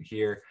tangent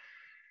here.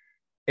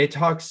 It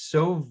talks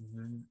so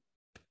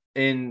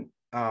in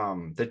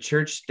the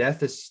church,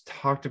 death is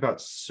talked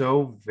about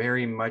so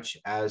very much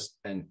as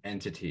an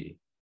entity.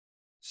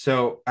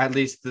 So at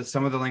least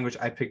some of the language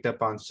I picked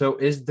up on. So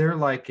is there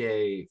like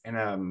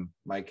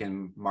like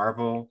in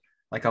Marvel,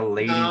 like a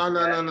lady?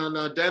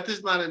 No. Death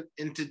is not an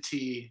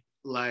entity,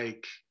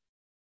 like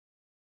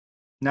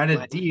not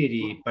a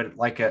deity, but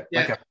like a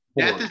death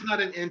is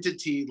not an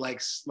entity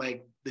like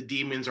the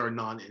demons are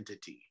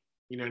non-entity.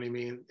 You know what I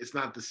mean? It's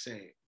not the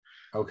same.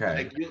 Okay.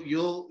 Like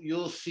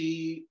you'll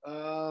see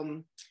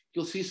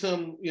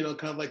some, you know,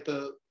 kind of like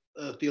the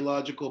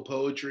theological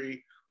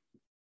poetry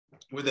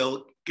where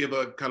they'll give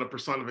a kind of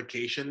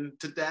personification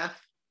to death.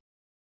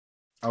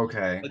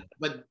 Okay.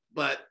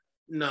 But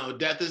no,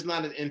 death is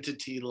not an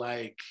entity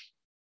like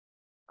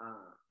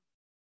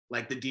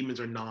the demons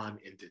are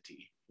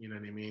non-entity. You know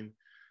what I mean?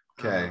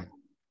 Okay.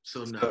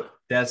 So no. So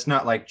that's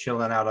not like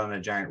chilling out on a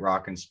giant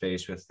rock in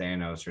space with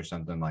Thanos or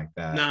something like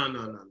that.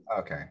 No.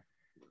 Okay.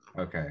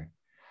 Okay.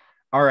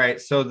 All right.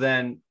 So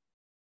then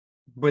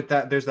with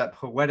that, there's that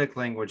poetic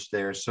language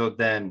there. So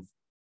then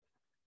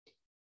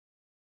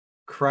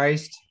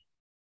Christ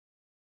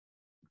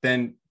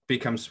then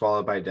becomes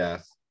swallowed by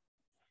death,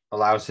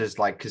 allows his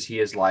like, because he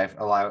is life,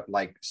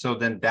 so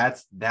then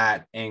that's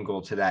that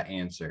angle to that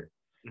answer.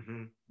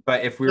 Mm-hmm.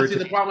 But if we were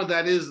the problem with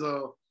that is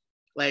though,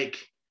 like,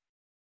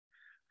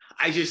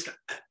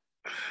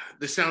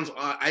 this sounds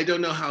odd. I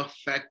don't know how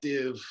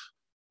effective,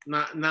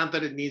 not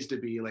that it needs to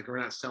be, like we're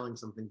not selling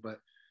something, but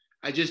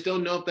I just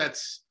don't know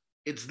if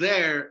it's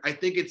there. I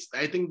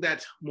think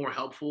that's more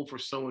helpful for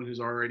someone who's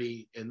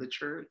already in the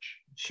church.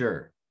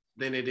 Sure.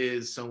 Than it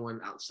is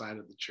someone outside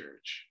of the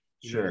church.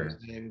 Sure.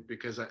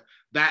 Because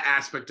that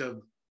aspect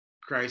of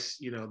Christ,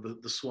 you know,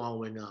 the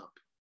swallowing up.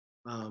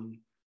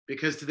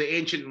 Because to the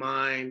ancient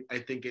mind, I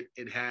think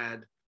it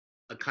had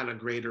a kind of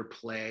greater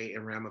play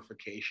and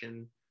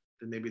ramification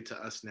than maybe to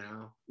us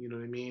now. You know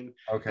what I mean?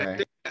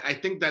 Okay. I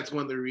think that's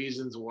one of the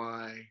reasons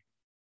why,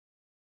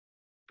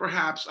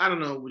 perhaps, I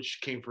don't know which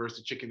came first,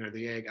 the chicken or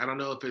the egg. I don't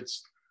know if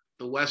it's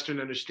the Western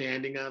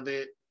understanding of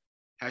it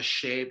has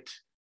shaped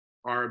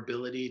our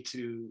ability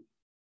to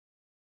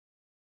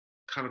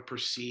kind of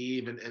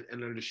perceive and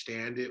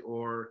understand it,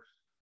 or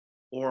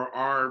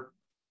our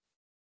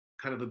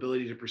kind of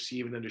ability to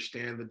perceive and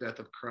understand the death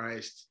of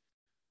Christ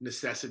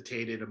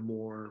necessitated a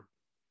more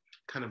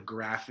kind of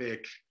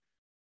graphic,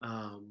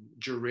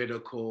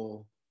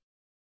 juridical,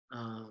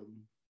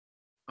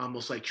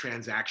 almost like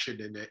transaction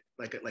in it,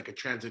 like a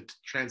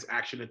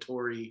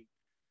transactionatory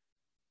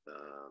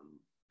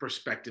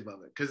perspective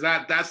of it. Because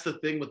that's the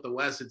thing with the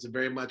West. It's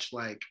very much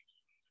like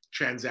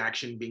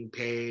transaction being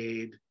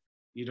paid.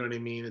 You know what I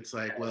mean? It's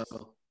like,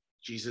 well,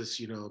 Jesus,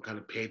 you know, kind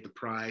of paid the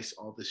price,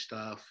 all this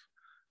stuff,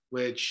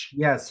 which...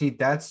 Yeah, see,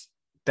 that's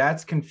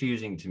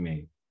confusing to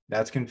me.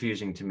 That's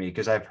confusing to me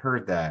because I've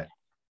heard that.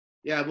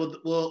 Yeah,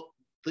 well,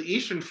 the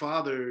Eastern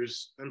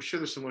Fathers, I'm sure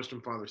there's some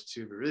Western Fathers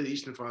too, but really the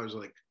Eastern Fathers are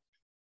like,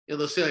 you know,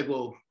 they'll say like,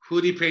 well,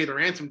 who did he pay the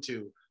ransom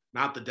to?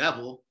 Not the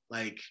devil.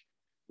 Like,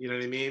 you know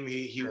what I mean?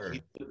 He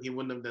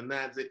wouldn't have done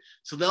that.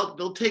 So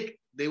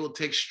they will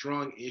take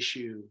strong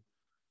issue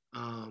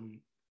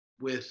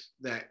with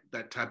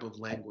that type of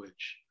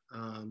language.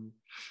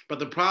 But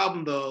the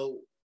problem though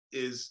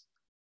is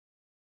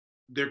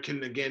there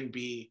can again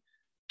be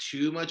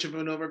too much of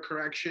an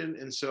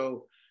overcorrection. And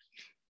so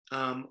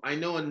I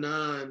know a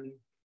nun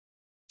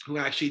who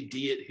actually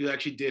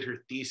did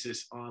her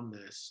thesis on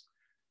this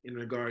in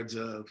regards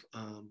of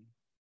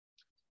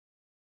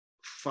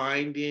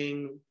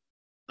finding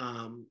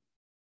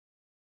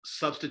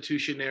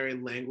substitutionary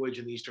language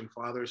in the Eastern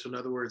Fathers. So in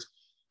other words,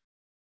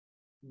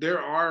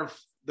 there are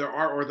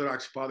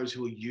Orthodox fathers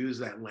who will use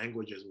that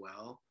language as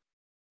well.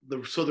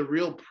 So the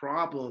real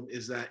problem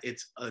is that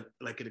it's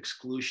like an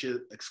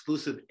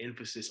exclusive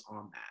emphasis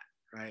on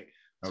that, right?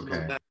 So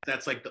Okay.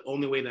 that's like the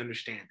only way to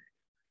understand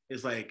it.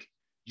 It's like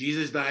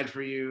Jesus died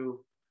for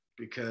you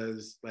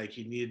because like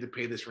he needed to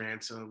pay this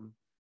ransom.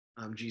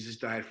 Jesus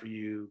died for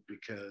you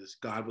because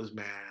God was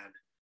mad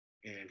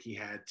and he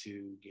had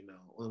to, you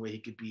know, only way he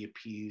could be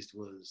appeased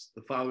was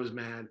the Father was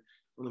mad.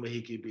 Only way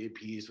he could be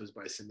appeased was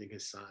by sending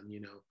his son, you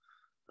know.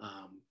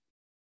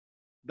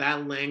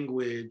 That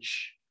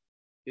language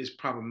is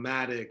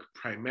problematic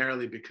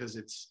primarily because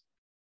it's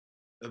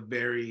a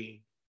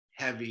very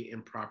heavy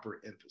improper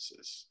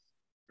emphasis,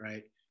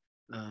 right?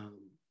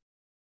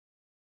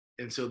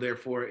 And so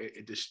therefore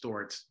it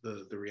distorts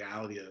the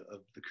reality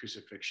of the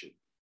crucifixion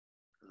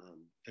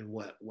and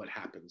what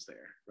happens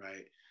there,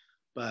 right?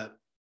 But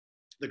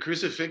the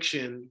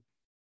crucifixion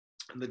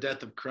and the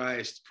death of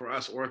Christ for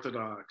us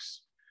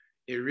Orthodox,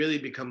 it really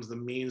becomes the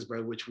means by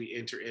which we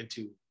enter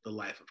into the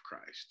life of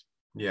Christ.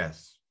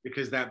 Yes.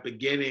 Because that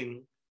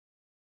beginning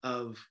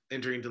of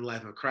entering into the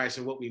life of Christ,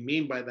 and what we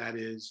mean by that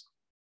is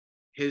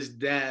his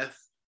death,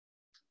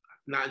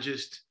 not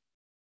just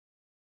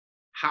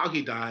how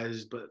he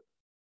dies, but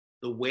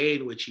the way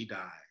in which he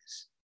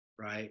dies,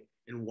 right?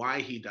 And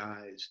why he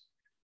dies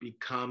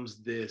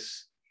becomes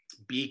this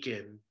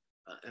beacon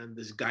and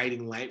this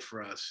guiding light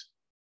for us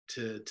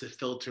to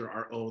filter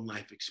our own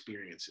life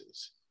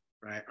experiences,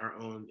 right? Our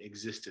own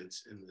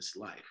existence in this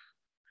life.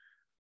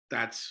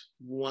 That's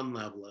one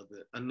level of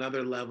it.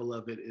 Another level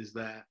of it is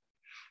that,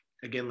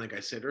 again, like I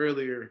said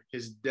earlier,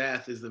 his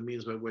death is the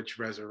means by which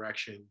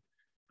resurrection,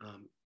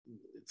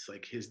 it's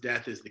like his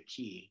death is the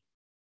key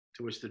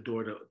to which the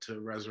door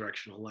to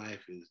resurrectional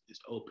life is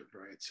opened,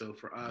 right? So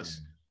for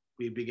us,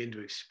 we begin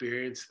to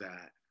experience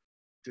that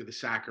through the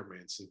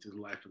sacraments and through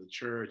the life of the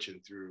church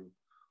and through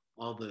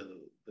all the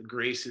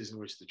graces in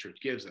which the church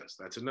gives us.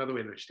 That's another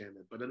way to understand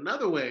it. But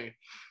another way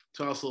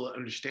to also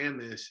understand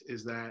this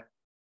is that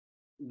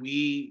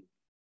we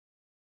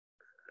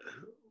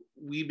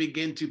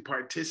begin to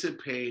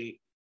participate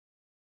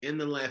in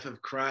the life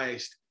of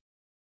Christ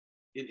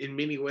in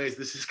many ways.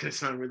 This is going to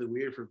sound really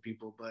weird for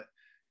people, but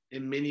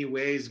in many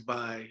ways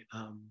by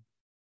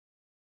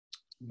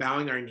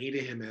bowing our knee to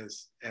him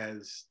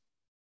as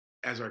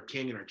our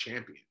king and our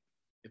champion,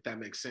 if that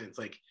makes sense.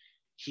 Like,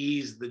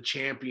 he's the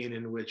champion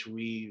in which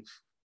we've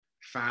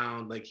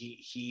found, like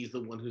he's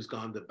the one who's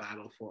gone to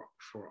battle for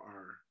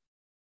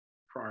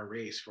our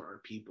race, for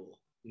our people,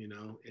 you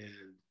know,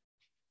 and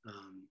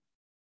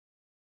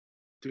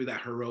through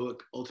that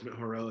ultimate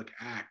heroic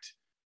act,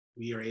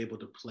 we are able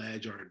to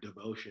pledge our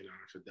devotion,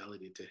 our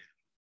fidelity to him,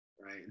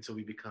 right? And so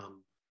we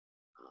become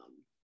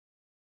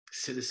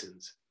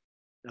citizens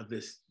of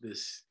this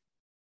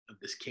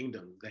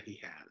kingdom that he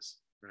has,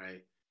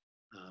 right?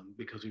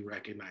 Because we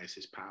recognize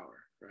his power,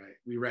 right?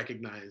 We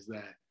recognize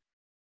that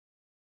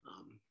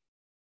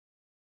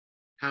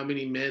how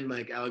many men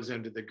like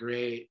Alexander the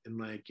Great and,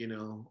 like, you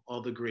know,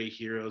 all the great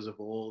heroes of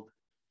old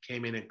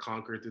came in and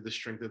conquered through the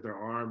strength of their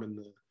arm and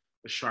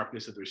the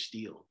sharpness of their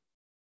steel.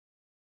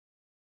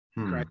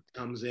 Christ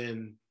comes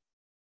in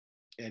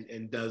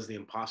and does the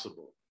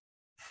impossible.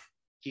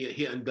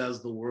 He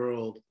undoes the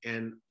world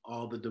and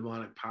all the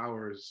demonic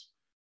powers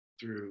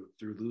through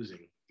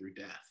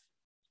death.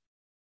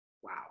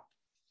 Wow.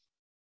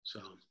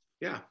 So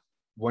yeah.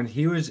 When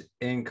he was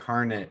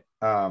incarnate,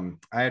 I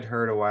had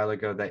heard a while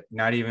ago that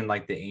not even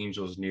like the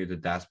angels knew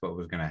that that's what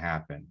was going to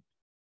happen.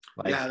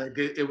 Like, yeah,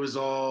 it was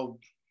all,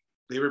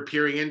 they were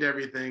peering into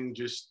everything,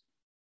 just,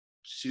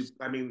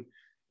 I mean,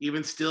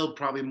 even still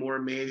probably more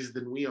amazed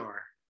than we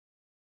are,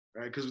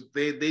 right? Because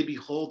they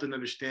behold and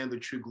understand the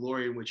true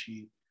glory in which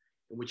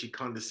he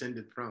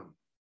condescended from.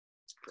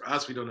 For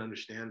us, we don't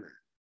understand that.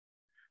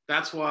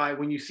 That's why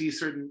when you see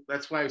certain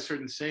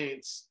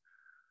saints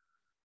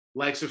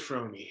like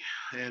Sophrony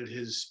and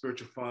his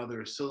spiritual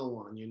father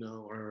Silouan, you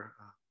know, or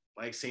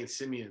like Saint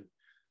Simeon,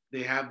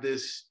 they have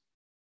this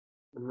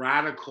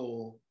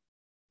radical,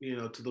 you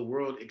know, to the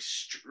world,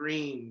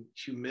 extreme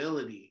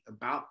humility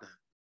about them.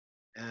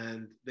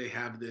 And they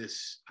have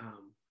this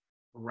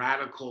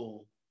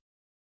radical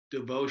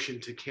devotion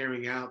to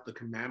carrying out the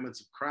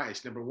commandments of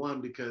Christ. Number one,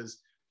 because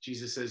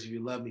Jesus says, if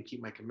you love me,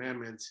 keep my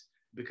commandments.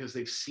 Because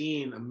they've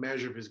seen a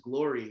measure of his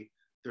glory,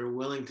 they're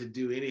willing to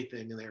do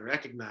anything, and they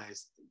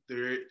recognize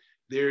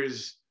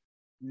there's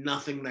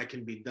nothing that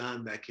can be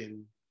done that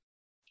can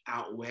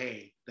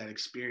outweigh that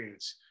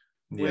experience.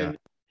 Yeah.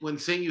 When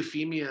Saint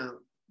Euphemia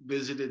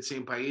visited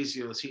Saint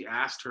Paisios, he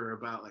asked her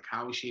about, like,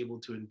 how was she able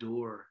to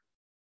endure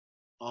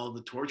all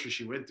the torture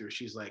she went through.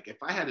 She's like, if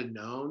I had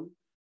known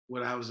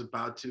what I was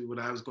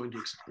going to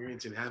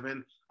experience in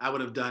heaven, I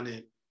would have done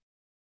it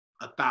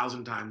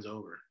 1,000 times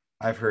over.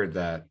 I've heard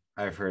that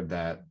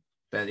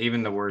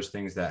even the worst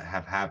things that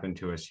have happened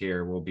to us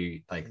here will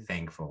be like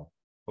thankful.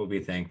 We'll be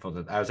thankful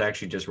that I was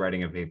actually just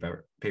writing a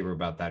paper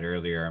about that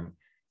earlier. I'm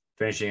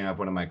finishing up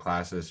one of my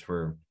classes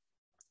for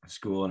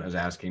school, and it was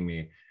asking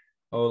me,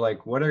 oh,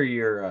 like, what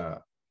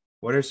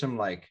are some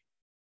like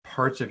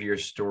parts of your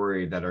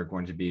story that are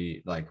going to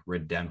be like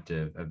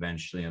redemptive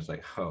eventually? And I was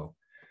like, oh,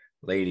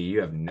 lady, you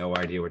have no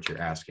idea what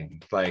you're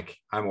asking. Like,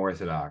 I'm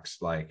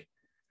Orthodox. Like,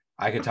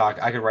 I could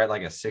write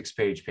like a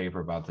 6-page paper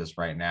about this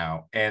right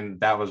now.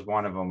 And that was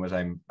one of them. Was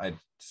I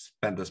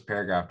spent this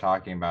paragraph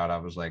talking about, I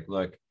was like,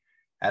 look,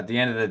 at the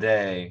end of the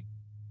day,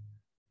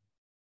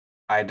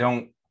 that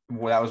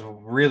was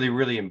really,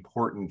 really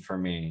important for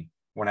me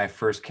when I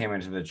first came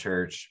into the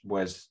church,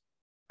 was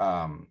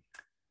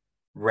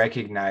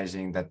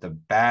recognizing that the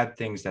bad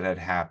things that had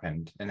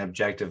happened, and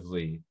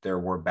objectively there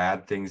were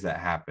bad things that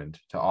happened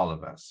to all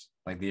of us,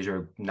 like these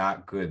are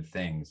not good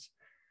things,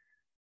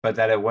 but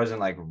that it wasn't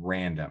like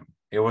random.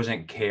 It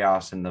wasn't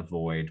chaos in the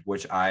void,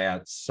 which I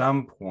at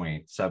some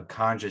point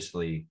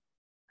subconsciously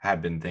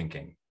had been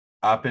thinking,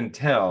 up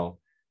until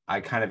I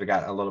kind of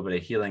got a little bit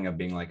of healing of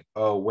being like,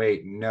 oh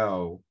wait,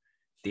 no,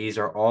 these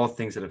are all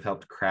things that have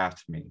helped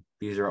craft me.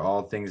 These are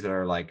all things that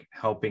are like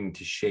helping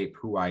to shape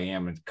who I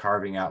am and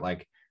carving out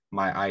like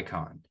my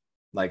icon,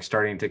 like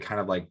starting to kind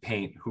of like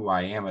paint who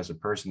I am as a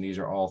person. These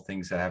are all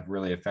things that have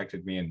really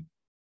affected me. And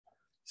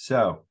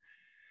so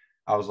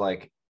I was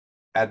like,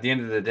 at the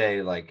end of the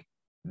day, like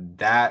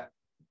that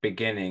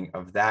beginning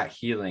of that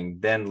healing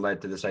then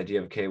led to this idea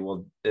of, okay,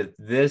 well, if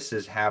this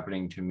is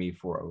happening to me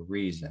for a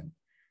reason,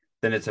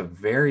 then it's a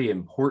very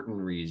important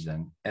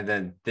reason. And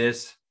then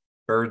this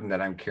burden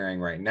that I'm carrying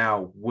right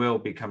now will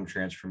become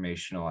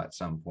transformational at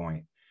some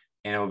point.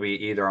 And it will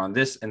be either in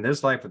this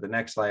life or the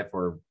next life,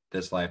 or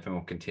this life, and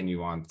will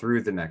continue on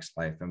through the next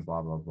life, and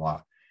blah, blah,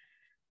 blah.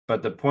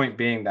 But the point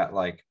being that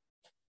like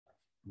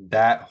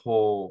that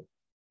whole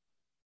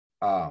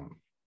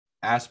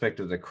aspect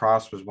of the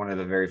cross was one of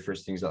the very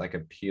first things that like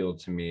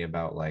appealed to me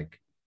about, like,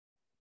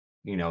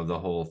 you know, the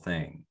whole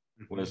thing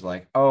was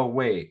like, oh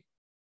wait,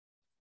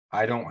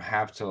 I don't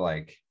have to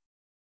like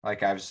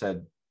I've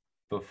said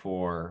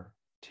before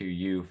to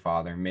you,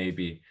 Father,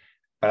 maybe,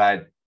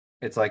 but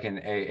it's like in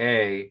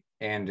AA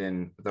and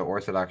in the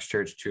Orthodox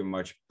Church to a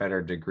much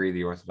better degree,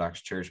 the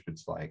Orthodox Church, but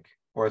it's like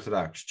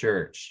Orthodox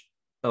Church,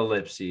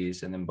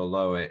 ellipses, and then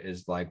below it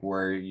is like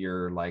where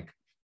your like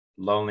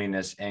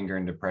loneliness, anger,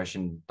 and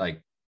depression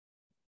like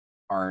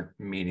aren't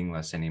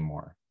meaningless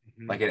anymore.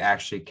 Like it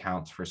actually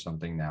counts for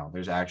something now.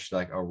 There's actually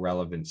like a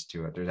relevance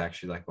to it. There's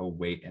actually like a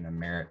weight and a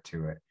merit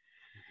to it.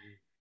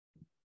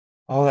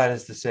 All that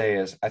is to say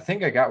is I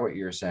think I got what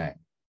you're saying.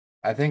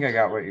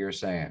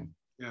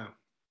 Yeah.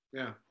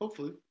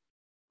 Hopefully.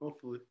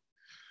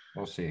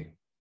 We'll see.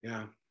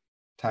 Yeah.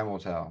 Time will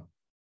tell.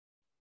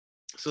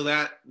 So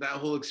that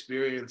whole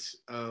experience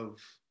of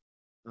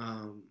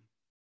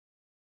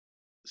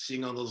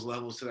seeing all those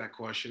levels to that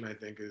question, I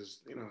think is,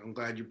 I'm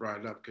glad you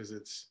brought it up, because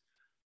it's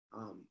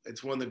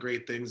one of the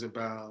great things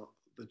about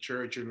the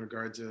church in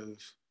regards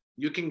of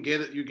you can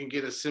get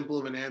as simple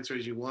of an answer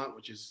as you want,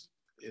 which is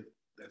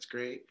that's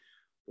great,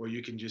 or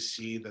you can just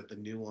see that the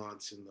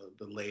nuance and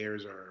the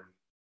layers are,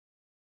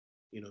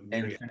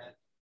 myriad. Infinite.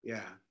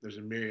 Yeah, there's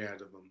a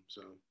myriad of them.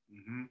 So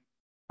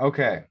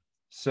Okay,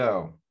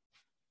 so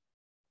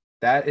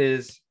that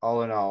is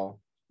all in all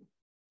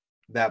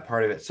that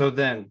part of it. So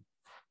then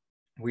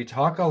we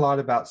talk a lot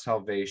about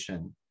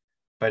salvation,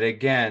 but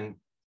again,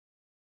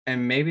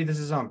 and maybe this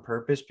is on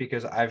purpose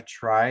because I've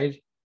tried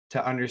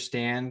to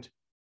understand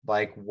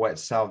like what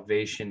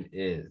salvation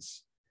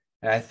is.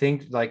 And I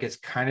think like it's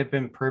kind of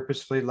been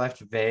purposefully left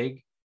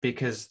vague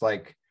because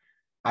like,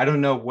 I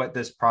don't know what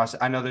this process,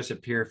 I know there's a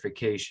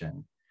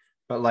purification,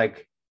 but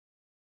like,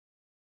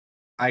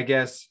 I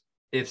guess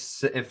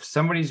if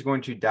somebody's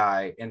going to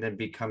die and then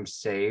become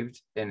saved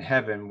in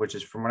heaven, which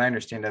is from what I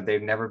understand that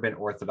they've never been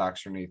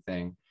Orthodox or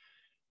anything,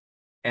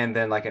 and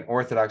then like an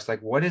Orthodox,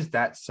 like what is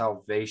that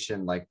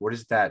salvation? Like, what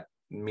does that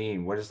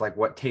mean? What is like,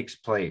 what takes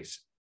place?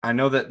 I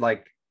know that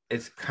like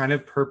it's kind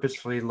of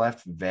purposefully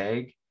left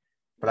vague,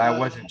 but I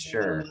wasn't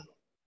sure.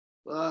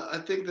 Well, I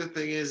think the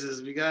thing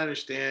is we gotta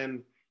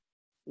understand,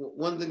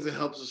 one of the things that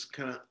helps us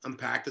kind of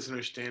unpack this and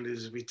understand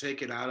is we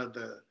take it out of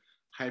the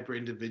hyper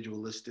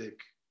individualistic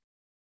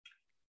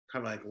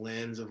kind of like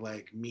lens of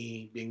like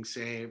me being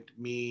saved,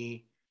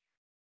 me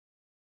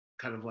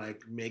kind of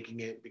like making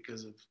it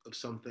because of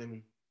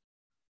something.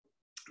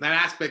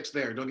 That aspect's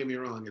there. Don't get me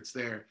wrong, it's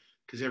there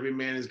because every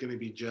man is going to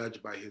be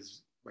judged by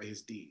his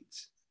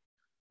deeds.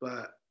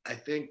 But I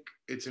think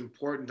it's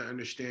important to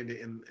understand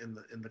it in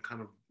the kind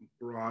of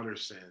broader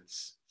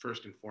sense,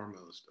 first and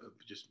foremost, of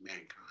just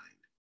mankind.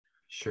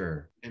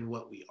 Sure. And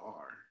what we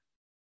are,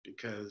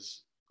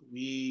 because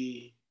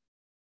we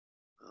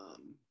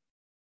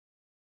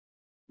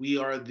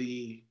are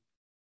the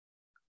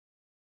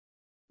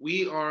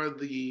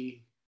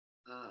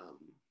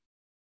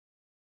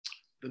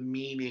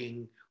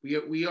meaning.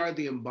 We are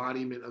the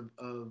embodiment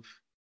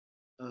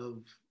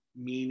of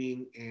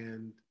meaning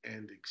and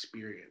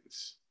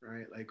experience,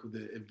 right? Like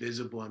the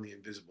invisible and the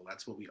invisible.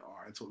 That's what we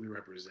are. That's what we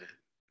represent,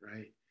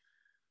 right?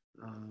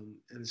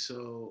 And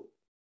so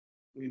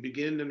we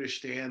begin to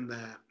understand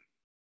that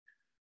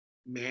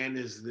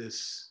man's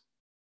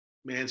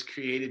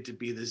created to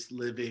be this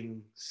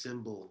living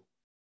symbol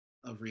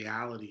of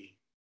reality,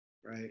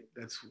 right?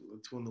 That's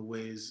one of the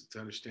ways to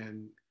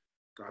understand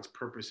God's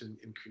purpose in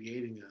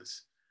creating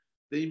us.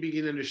 Then you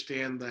begin to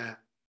understand that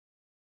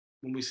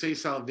when we say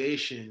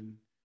salvation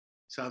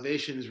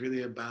is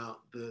really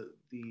about the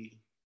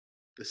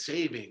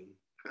saving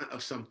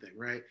of something,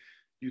 right?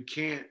 You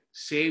can't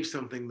save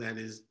something that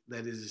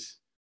is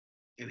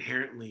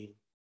inherently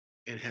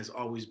and has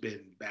always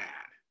been bad.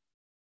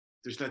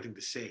 There's nothing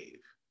to save,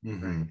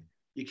 right?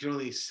 You can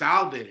only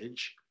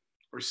salvage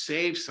or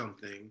save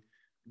something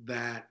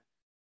that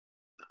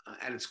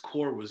at its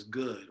core was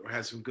good or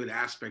has some good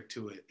aspect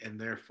to it, and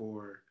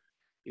therefore,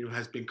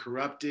 has been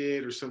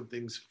corrupted or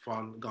something's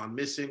gone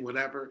missing,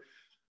 whatever.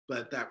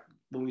 But that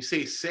when we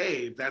say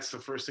save, that's the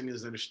first thing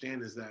is to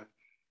understand is that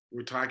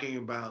we're talking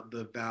about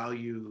the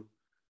value,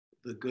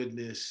 the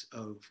goodness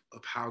of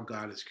how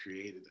God has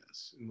created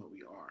us and what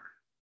we are.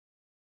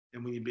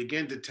 And when you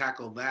begin to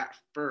tackle that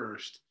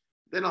first,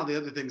 then all the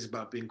other things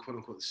about being quote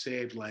unquote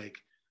saved, like,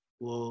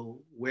 well,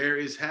 where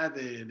is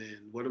heaven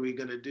and what are we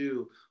going to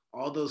do?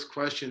 All those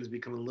questions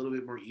become a little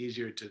bit more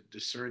easier to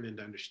discern and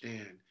to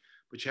understand.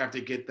 But you have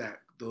to get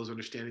those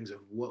understandings of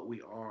what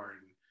we are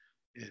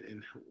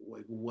and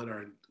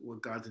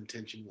what God's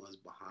intention was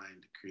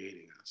behind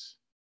creating us.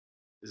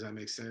 Does that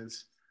make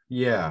sense?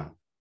 Yeah.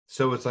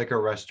 So it's like a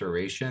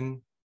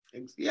restoration.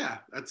 Yeah,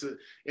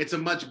 it's a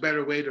much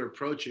better way to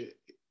approach it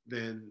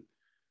than,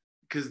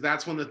 because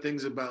that's one of the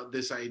things about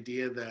this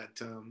idea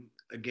that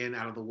again,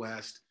 out of the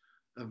West,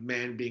 of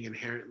man being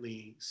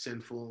inherently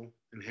sinful,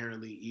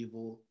 inherently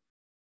evil,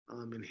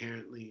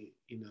 inherently,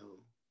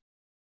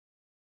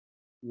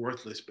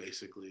 worthless,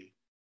 basically.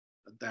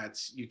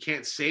 You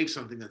can't save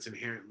something that's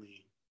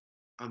inherently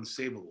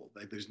unsavable.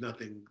 Like there's no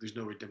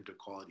redemptive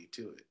quality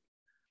to it,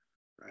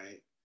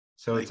 right?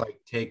 So it's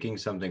like taking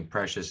something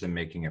precious and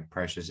making it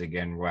precious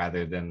again,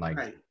 rather than like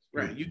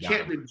right. You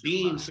can't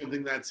redeem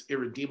something that's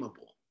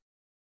irredeemable.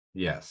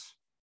 Yes.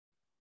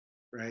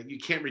 Right. You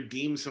can't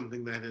redeem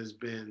something that has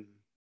been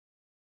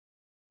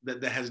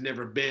that has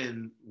never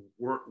been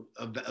work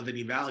of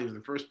any value in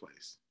the first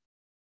place.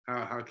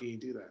 How can you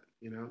do that?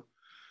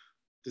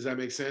 Does that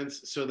make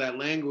sense? So that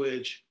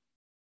language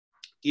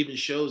even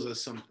shows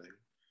us something,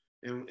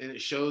 and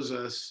it shows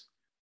us,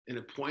 and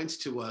it points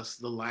to us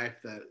the life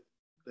that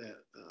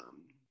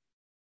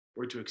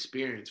we're to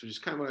experience, which is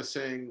kind of what I was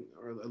saying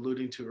or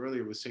alluding to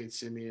earlier with Saint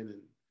Simeon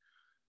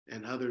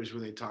and others,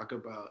 when they talk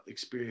about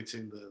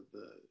experiencing the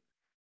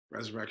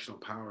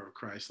resurrectional power of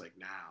Christ, like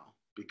now,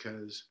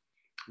 because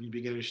you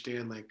begin to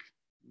understand like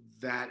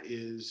that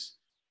is,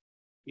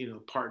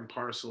 part and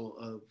parcel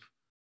of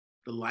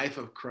the life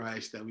of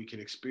Christ that we can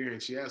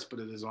experience, yes, but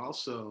it is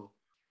also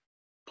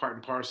part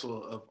and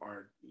parcel of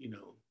our,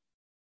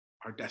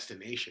 our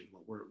destination,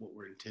 what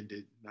we're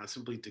intended not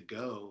simply to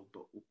go,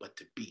 but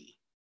to be.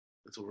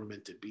 That's what we're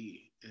meant to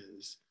be,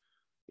 is,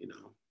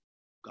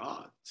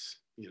 God's,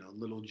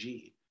 little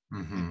G.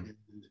 Mm-hmm.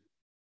 And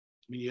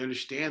when you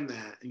understand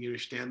that, and you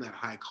understand that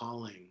high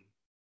calling,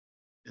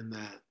 and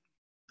that,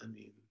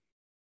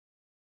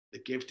 the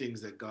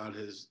giftings that God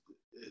has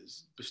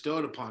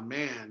bestowed upon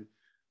man,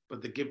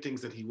 but the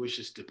giftings that he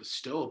wishes to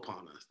bestow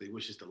upon us, they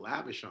wishes to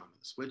lavish on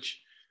us,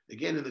 which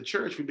again, in the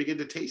church, we begin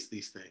to taste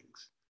these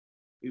things.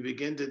 We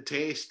begin to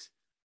taste,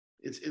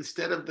 it's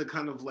instead of the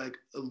kind of like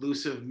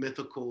elusive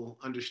mythical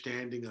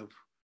understanding of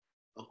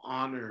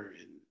honor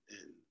and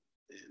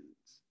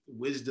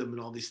wisdom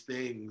and all these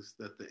things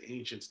that the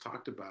ancients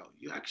talked about,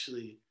 you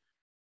actually,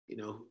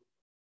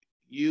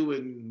 you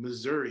in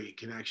Missouri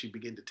can actually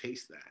begin to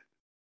taste that.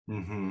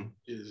 Mm-hmm.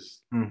 Which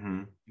is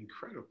mm-hmm.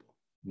 incredible.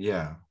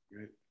 Yeah.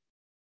 Right.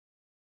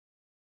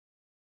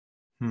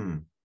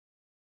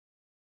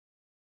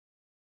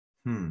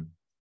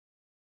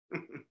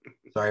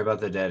 Sorry about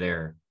the dead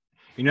air.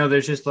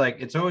 There's just like,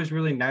 it's always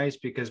really nice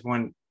because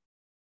one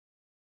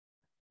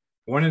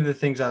of the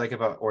things I like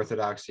about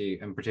Orthodoxy,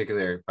 in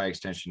particular, by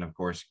extension, of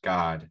course,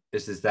 God,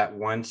 is that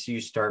once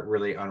you start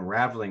really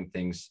unraveling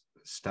things,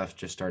 stuff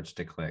just starts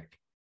to click.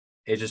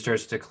 It just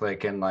starts to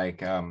click. And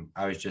like,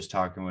 I was just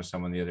talking with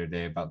someone the other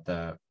day about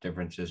the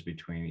differences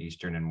between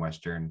Eastern and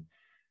Western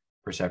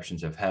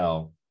perceptions of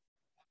hell.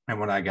 And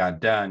when I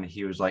got done,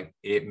 he was like,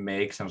 I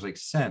was like,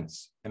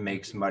 sense. It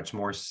makes much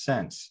more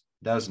sense,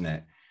 doesn't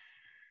it?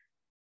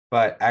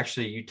 But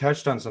actually, you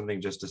touched on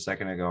something just a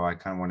second ago. I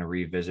kind of want to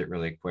revisit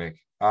really quick.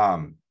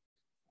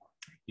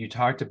 You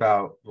talked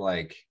about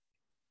like,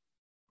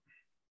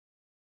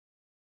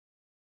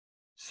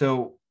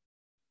 so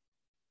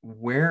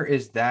where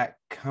is that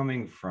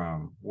coming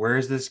from? Where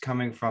is this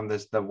coming from?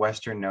 The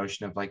Western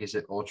notion of like, is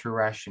it ultra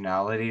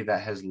rationality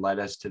that has led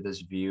us to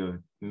this view of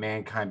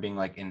mankind being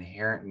like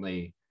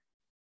inherently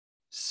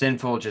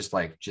sinful, just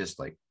like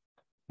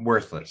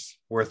worthless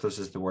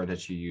is the word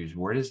that you use?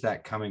 Where is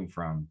that coming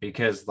from?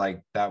 Because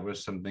like, that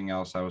was something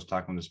else. I was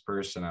talking to this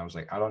person, I was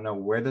like, I don't know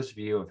where this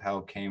view of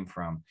hell came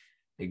from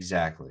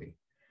exactly,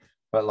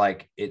 but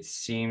like, it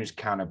seems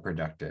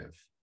counterproductive.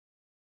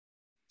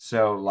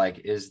 So like,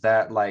 is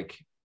that like,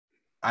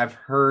 I've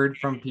heard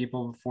from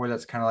people before,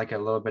 that's kind of like a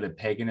little bit of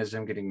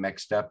paganism getting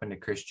mixed up into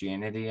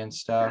Christianity and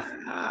stuff.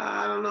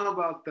 I don't know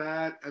about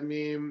that.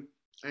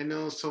 I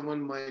know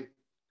someone might,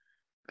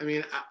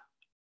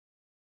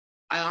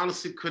 I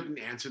honestly couldn't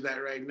answer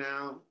that right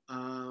now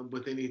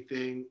with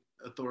anything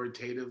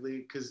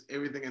authoritatively, because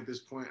everything at this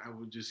point I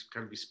would just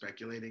kind of be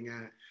speculating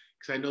at,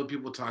 because I know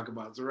people talk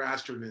about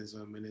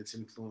Zoroastrianism and its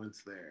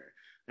influence there.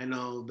 I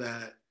know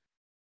that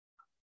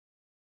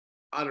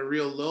on a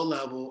real low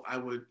level, I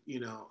would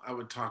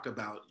talk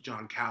about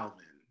John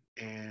Calvin,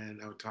 and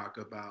I would talk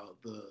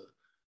about the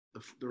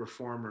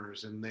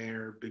reformers and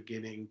their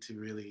beginning to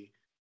really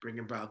bring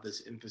about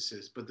this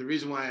emphasis. But the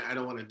reason why I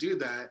don't want to do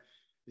that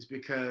is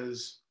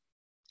because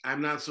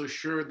I'm not so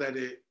sure that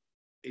it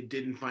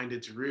didn't find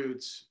its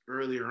roots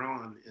earlier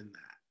on in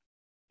that,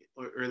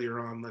 or earlier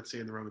on, let's say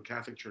in the Roman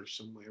Catholic Church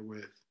somewhere,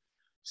 with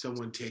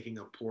someone taking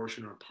a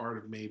portion or part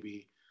of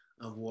maybe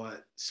of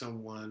what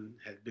someone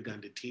had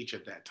begun to teach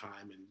at that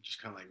time and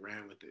just kind of like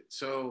ran with it.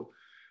 So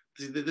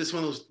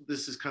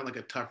this is kind of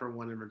like a tougher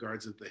one in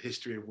regards of the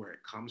history of where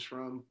it comes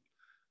from.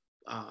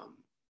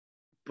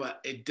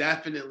 But it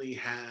definitely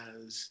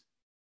has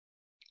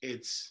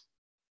its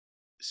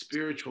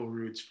spiritual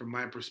roots from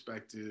my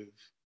perspective,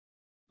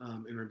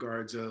 in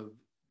regards of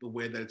the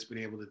way that it's been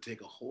able to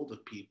take a hold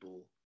of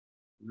people,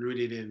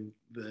 rooted in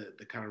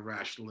the kind of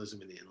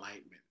rationalism and the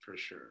Enlightenment, for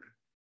sure.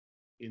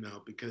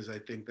 Because I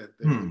think that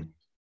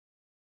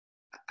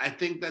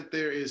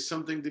there is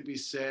something to be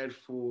said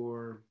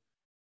for,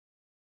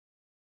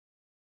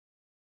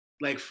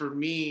 like, for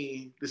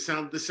me, this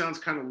sounds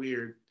kind of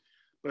weird,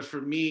 but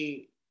for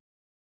me,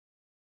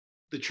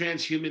 the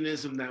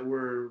transhumanism that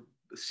we're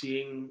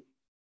seeing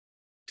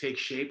take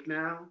shape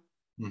now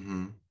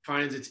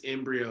finds its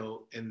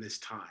embryo in this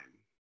time,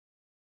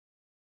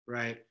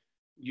 right?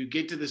 You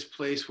get to this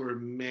place where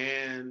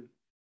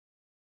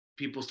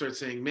people start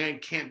saying man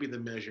can't be the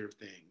measure of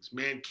things.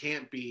 Man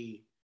can't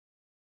be,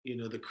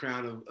 the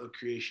crown of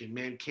creation.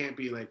 Man can't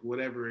be like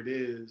whatever it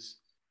is.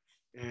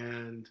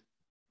 And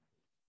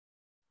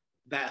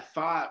that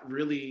thought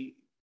really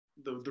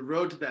the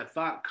road to that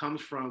thought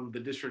comes from the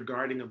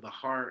disregarding of the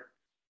heart,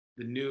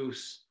 the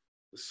nous,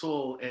 the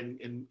soul,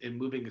 and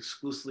moving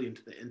exclusively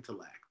into the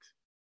intellect.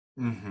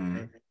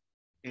 Mm-hmm.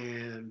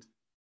 And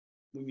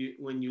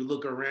when you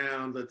look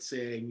around, let's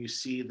say, and you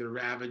see the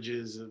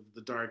ravages of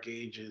the Dark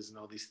Ages and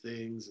all these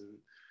things, and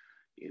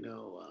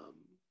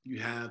you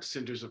have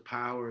centers of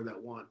power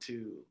that want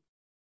to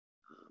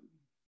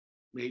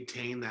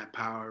maintain that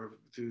power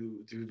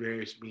through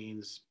various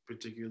means,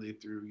 particularly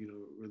through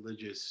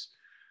religious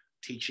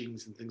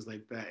teachings and things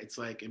like that. It's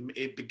like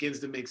it begins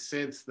to make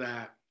sense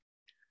that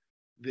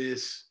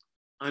this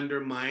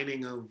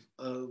undermining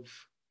of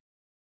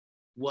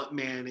what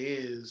man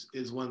is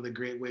one of the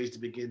great ways to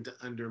begin to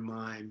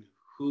undermine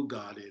who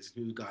God is,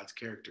 who God's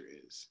character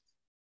is.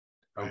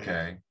 Right?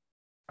 Okay.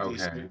 Do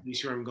you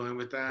see where I'm going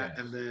with that?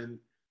 Yes.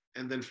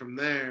 And then from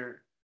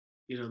there,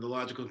 the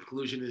logical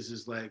conclusion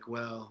is like,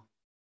 well,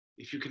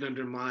 if you can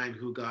undermine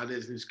who God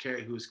is and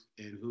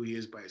who he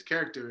is by his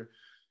character,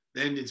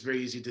 then it's very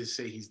easy to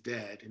say he's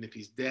dead. And if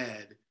he's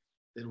dead,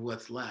 then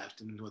what's left?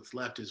 And what's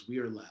left is we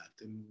are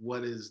left. And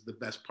what is the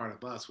best part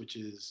of us, which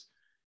is,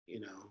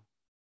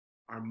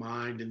 our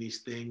mind and these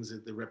things,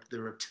 the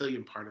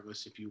reptilian part of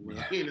us, if you will,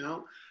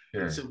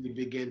 Sure. And so we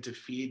begin to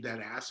feed that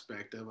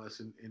aspect of us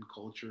in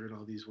culture in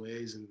all these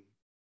ways. And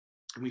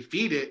we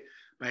feed it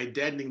by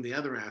deadening the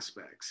other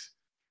aspects.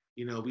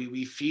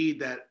 We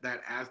feed that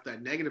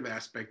negative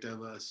aspect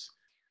of us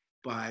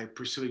by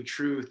pursuing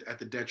truth at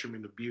the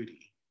detriment of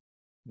beauty.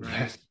 Right.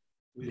 Yes.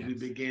 We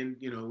begin,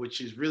 which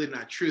is really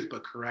not truth,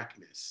 but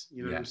correctness.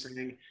 You know what I'm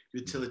saying?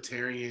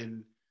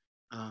 Utilitarian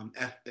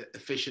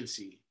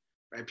efficiency.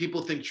 Right?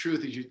 People think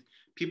truth is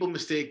people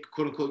mistake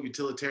quote unquote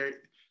utilitarian,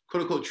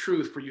 quote unquote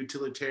truth for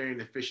utilitarian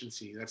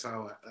efficiency. That's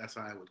how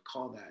I would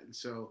call that. And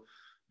so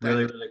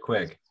really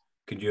quick,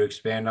 could you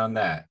expand on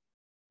that?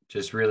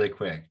 Just really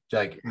quick.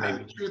 Like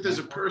maybe truth is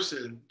a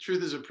person.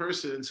 Truth is a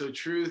person. And so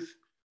truth,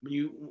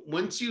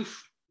 once you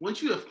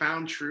have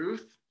found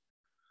truth,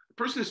 a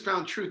person who's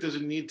found truth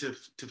doesn't need to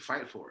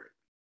fight for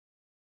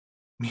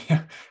it.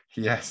 Yeah.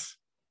 Yes.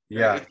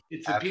 Yeah. Right?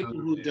 It's the people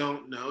who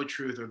don't know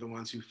truth are the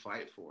ones who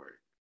fight for it.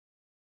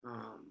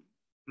 I'm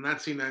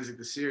not St. Isaac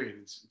the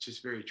Syrian. It's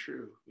just very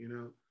true,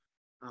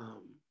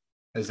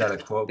 Is that a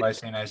quote by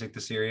St. Isaac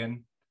the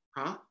Syrian?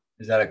 Huh?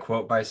 Is that a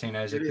quote by St.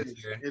 Isaac the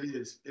Syrian? It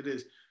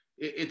is.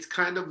 It's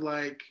kind of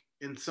like,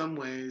 in some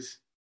ways,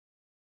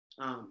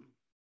 I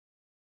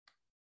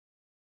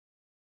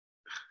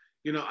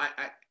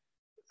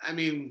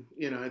mean,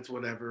 it's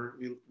whatever.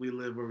 We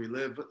live where we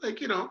live, but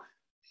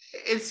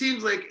it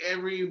seems like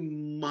every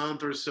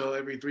month or so,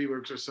 every 3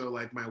 weeks or so,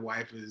 like my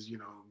wife is,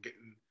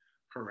 getting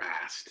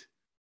harassed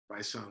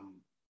by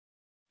some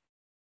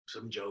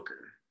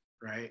joker,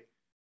 right?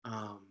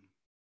 And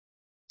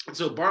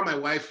so bar my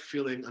wife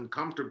feeling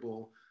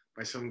uncomfortable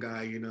by some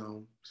guy,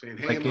 saying,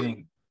 hey, like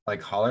getting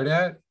hollered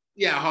at?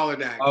 Yeah,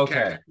 hollered at.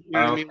 Okay. You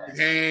know what I mean? Like,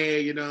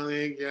 hey,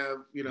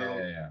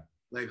 yeah.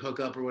 Like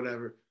hook up or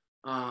whatever.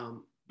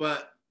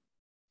 But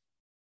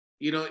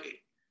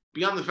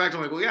beyond the fact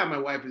I'm like, well, yeah, my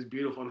wife is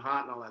beautiful and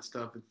hot and all that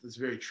stuff. It's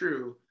very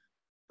true.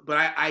 But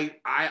I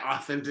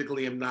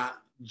authentically am not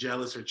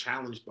jealous or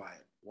challenged by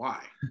it. Why?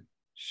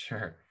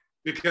 Sure.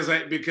 Because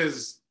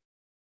there's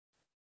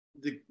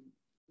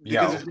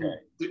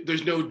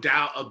no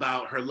doubt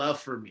about her love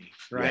for me,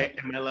 right?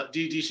 Yeah. And my love.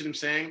 Do you see what I'm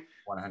saying?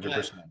 100%.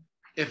 But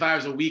if I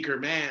was a weaker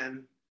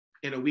man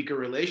in a weaker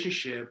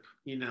relationship,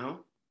 I'd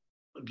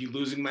be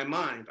losing my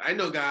mind. I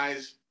know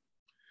guys.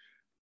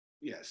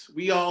 Yes,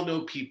 we all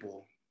know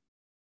people.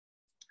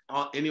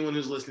 Anyone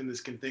who's listening to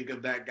this can think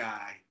of that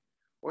guy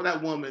or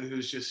that woman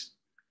who's just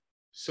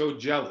so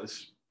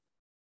jealous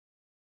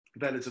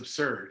that it's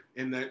absurd,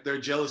 and that their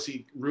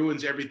jealousy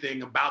ruins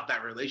everything about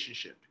that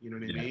relationship. You know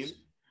what I mean?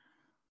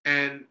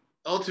 And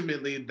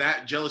ultimately,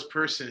 that jealous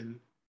person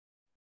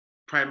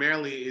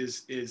primarily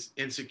is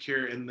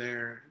insecure in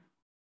their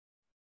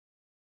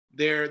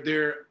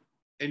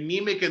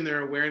anemic in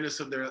their awareness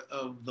of the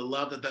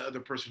love that the other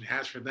person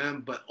has for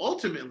them. But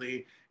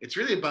ultimately, it's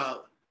really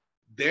about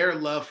their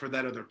love for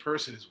that other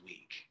person is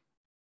weak.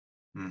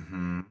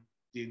 Mm-hmm.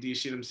 Do you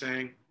see what I'm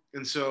saying?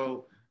 And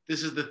so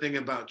this is the thing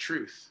about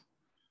truth.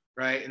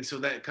 Right. And so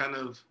that kind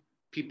of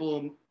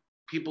people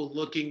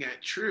looking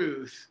at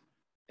truth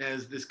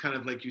as this kind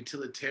of like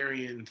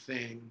utilitarian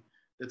thing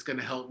that's going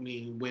to help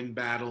me win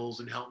battles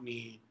and help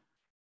me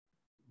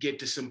get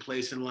to some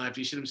place in life.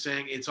 You see what I'm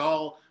saying? It's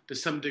all to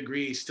some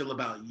degree still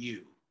about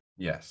you.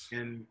 Yes.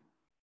 And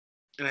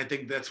I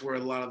think that's where a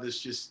lot of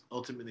this just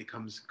ultimately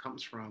comes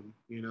from,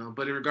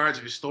 But in regards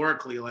to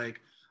historically,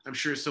 like, I'm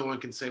sure someone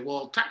can say,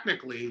 well,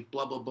 technically,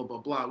 blah, blah, blah, blah,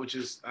 blah, which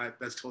is,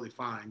 that's totally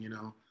fine,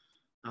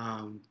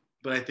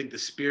 But I think the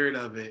spirit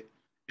of it,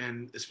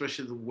 and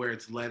especially where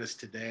it's led us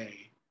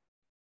today,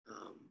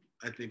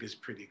 I think is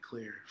pretty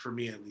clear, for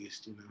me at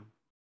least,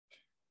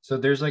 So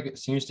there's it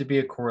seems to be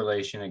a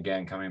correlation,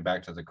 again, coming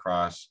back to the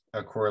cross,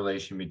 a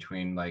correlation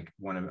between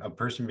when a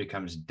person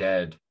becomes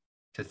dead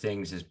to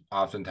things is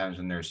oftentimes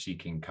when they're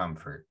seeking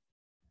comfort.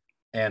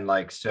 And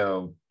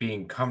so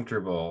being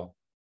comfortable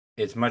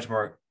it's much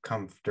more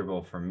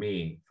comfortable for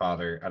me,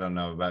 Father. I don't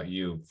know about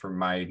you, for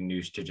my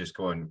noose to just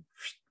go and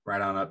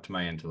right on up to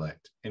my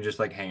intellect and just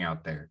like hang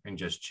out there and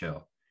just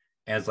chill.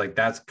 And it's like,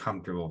 that's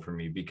comfortable for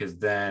me, because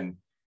then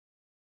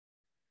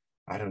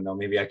I don't know,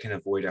 maybe I can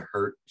avoid a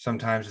hurt.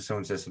 Sometimes if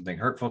someone says something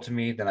hurtful to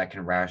me, then I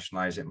can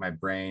rationalize it in my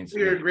brain. So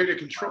you're in greater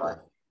control.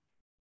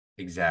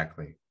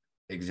 Exactly.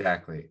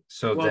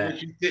 So well, then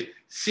you did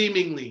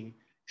seemingly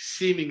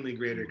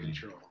greater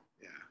control.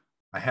 Yeah.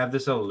 I have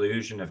this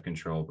illusion of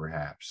control,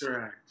 perhaps.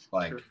 Correct.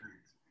 Like, Correct.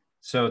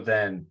 so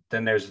then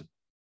there's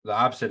the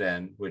opposite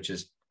end, which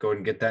is go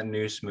and get that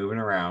noose moving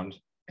around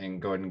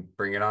and go ahead and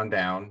bring it on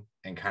down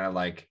and kind of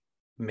like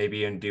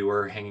maybe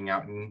endure hanging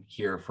out in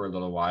here for a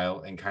little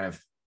while and kind of,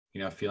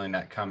 feeling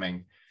that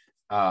coming.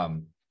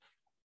 And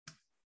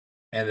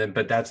then,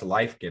 but that's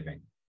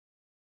life-giving,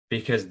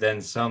 because then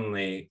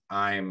suddenly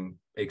I'm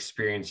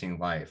experiencing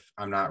life.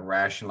 I'm not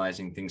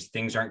rationalizing things.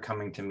 Things aren't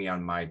coming to me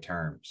on my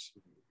terms.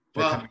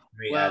 They're coming to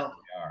me as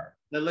they are.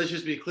 Now let's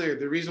just be clear.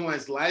 The reason why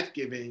it's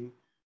life-giving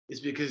is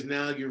because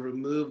now you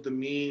remove the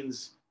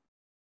means,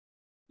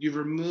 you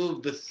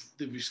remove the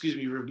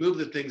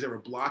things that were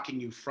blocking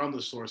you from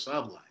the source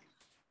of life.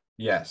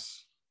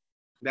 Yes.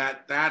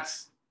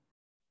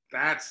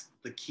 That's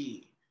the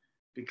key,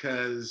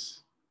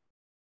 because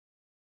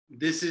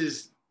this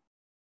is,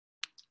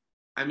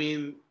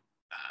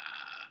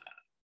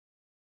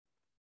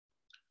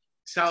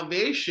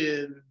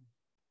 salvation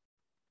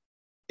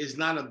is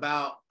not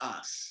about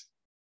us.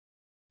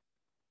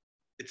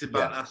 It's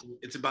about us.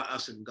 It's about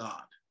us and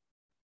God,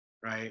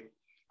 right?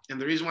 And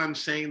the reason why I'm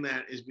saying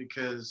that is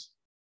because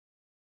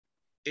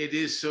it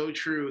is so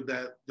true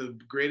that the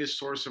greatest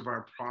source of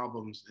our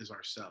problems is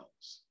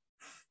ourselves.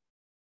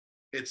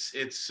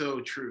 It's so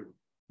true.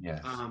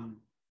 Yes.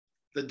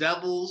 The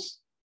devils,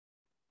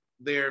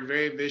 they're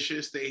very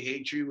vicious. They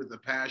hate you with a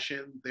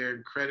passion. They're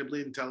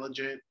incredibly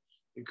intelligent,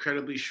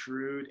 incredibly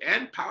shrewd,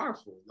 and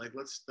powerful. Like,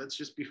 let's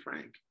just be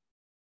frank.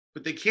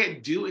 But they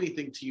can't do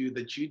anything to you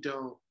that you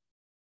don't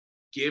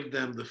give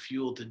them the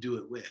fuel to do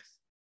it with.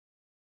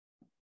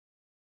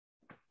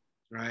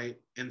 Right?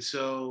 And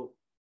so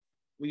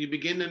when you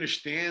begin to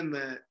understand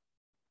that,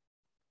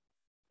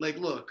 like,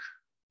 look,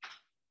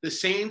 the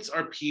saints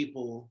are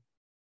people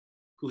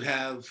who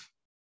have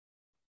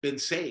been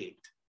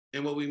saved.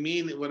 And what I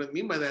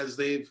mean by that is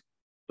they've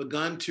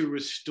begun to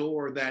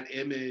restore that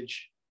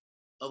image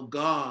of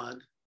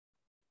God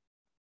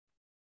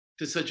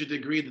to such a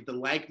degree that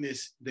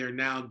they're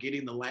now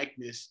getting the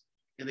likeness,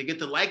 and they get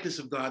the likeness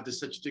of God to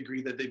such a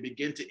degree that they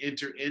begin to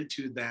enter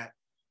into that,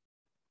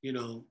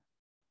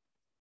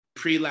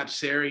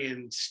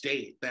 pre-lapsarian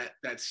state,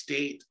 that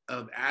state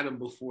of Adam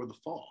before the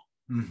fall.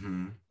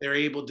 Mm-hmm. They're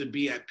able to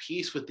be at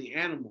peace with the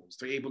animals.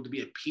 They're able to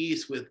be at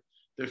peace with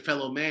their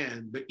fellow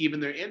man, but even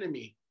their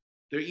enemy.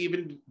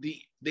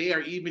 They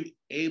are even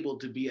able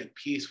to be at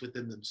peace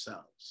within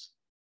themselves,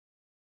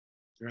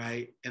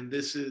 right? And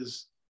this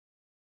is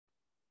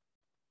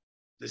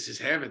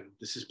heaven.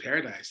 This is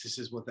paradise. This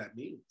is what that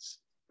means,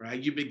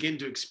 right? You begin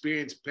to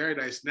experience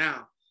paradise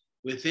now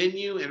within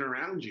you and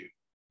around you.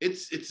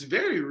 It's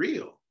very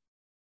real.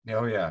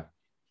 Oh yeah,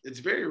 it's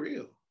very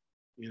real.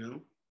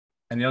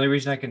 And the only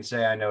reason I can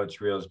say I know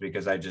it's real is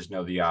because I just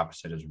know the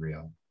opposite is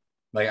real.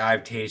 Like,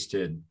 I've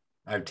tasted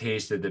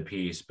the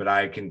peace, but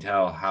I can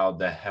tell how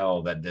the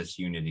hell that this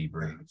unity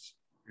brings.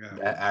 Yeah.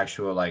 That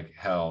actual like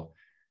hell.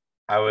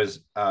 I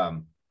was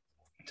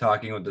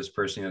talking with this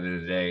person the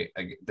other day,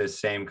 the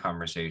same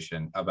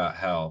conversation about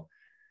hell.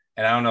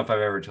 And I don't know if I've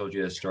ever told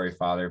you this story,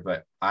 Father,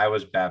 but I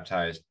was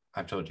baptized.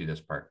 I've told you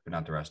this part, but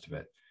not the rest of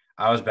it.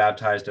 I was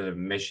baptized at a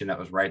mission that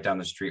was right down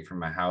the street from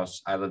my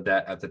house I lived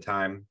at the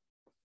time.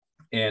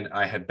 And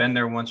I had been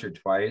there once or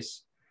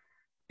twice.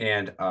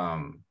 And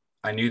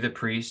I knew the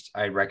priest.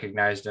 I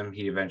recognized him.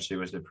 He eventually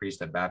was the priest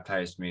that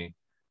baptized me.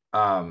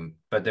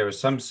 But there was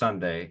some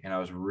Sunday and I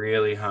was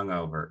really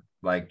hungover,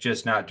 like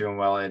just not doing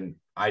well. And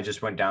I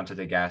just went down to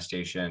the gas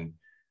station.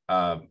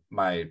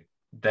 My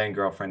then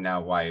girlfriend,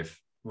 now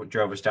wife,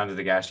 drove us down to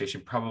the gas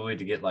station, probably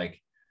to get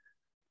like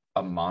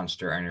a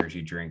Monster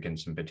energy drink and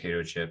some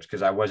potato chips,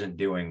 because I wasn't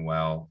doing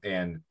well.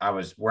 And I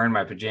was wearing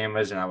my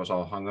pajamas and I was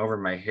all hungover.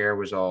 My hair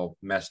was all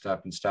messed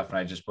up and stuff. And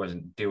I just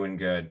wasn't doing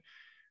good.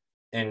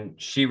 And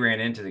she ran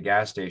into the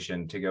gas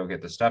station to go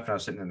get the stuff. And I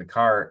was sitting in the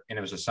car, and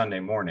it was a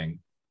Sunday morning.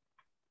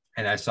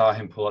 And I saw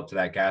him pull up to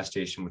that gas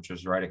station, which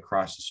was right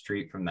across the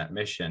street from that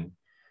mission.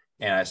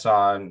 And I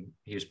saw him,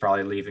 he was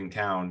probably leaving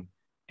town,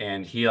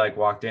 and he like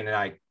walked in, and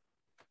I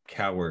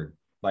cowered.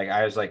 Like,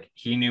 I was like,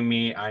 he knew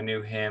me, I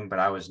knew him, but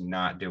I was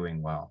not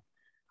doing well.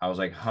 I was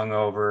like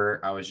hungover.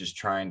 I was just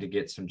trying to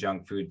get some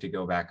junk food to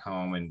go back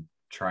home and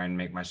try and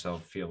make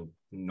myself feel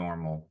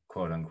normal,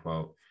 quote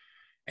unquote.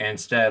 And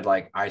instead,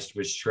 like, I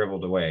was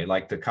shriveled away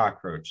like the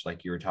cockroach,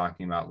 like you were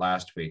talking about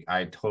last week.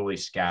 I totally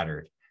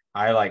scattered.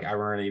 I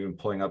weren't even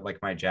pulling up like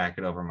my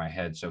jacket over my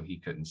head so he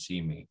couldn't see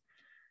me.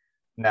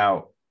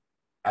 Now,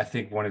 I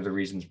think one of the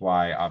reasons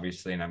why,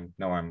 obviously, and I'm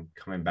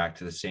coming back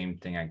to the same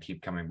thing I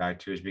keep coming back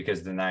to, is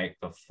because the night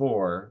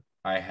before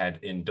I had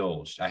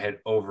indulged. I had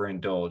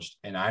overindulged.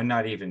 And I'm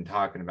not even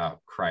talking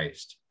about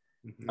Christ.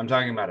 I'm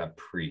talking about a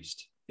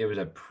priest. It was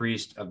a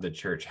priest of the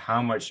church.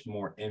 How much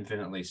more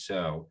infinitely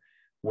so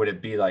would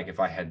it be like if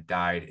I had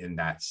died in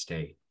that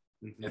state?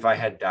 If I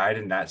had died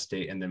in that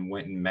state and then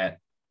went and met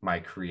my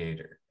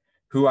creator,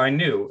 who I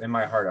knew in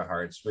my heart of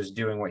hearts was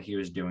doing what he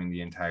was doing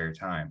the entire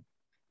time.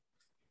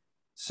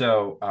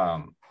 So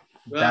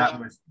that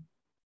was.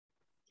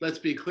 Let's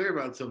be clear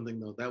about something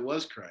though. That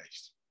was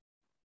Christ.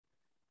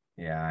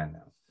 Yeah, I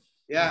know.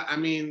 Yeah, I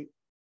mean,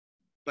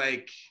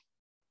 like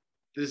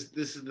this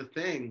is the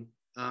thing.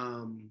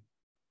 You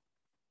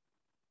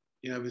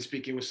know, I've been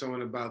speaking with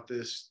someone about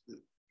this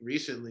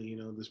recently. You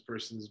know, this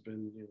person's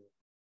been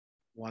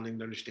wanting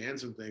to understand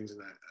some things, and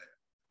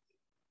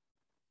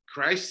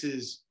Christ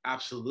is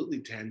absolutely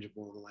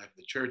tangible in the life of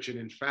the church, and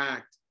in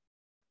fact,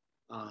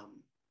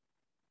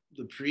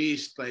 the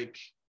priest, like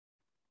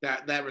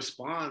that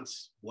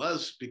response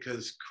was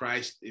because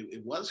Christ.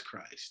 It was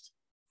Christ.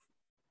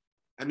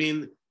 I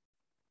mean,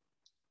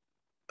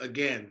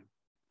 again,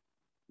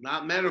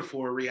 not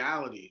metaphor,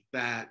 reality.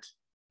 That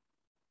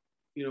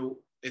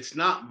it's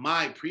not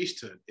my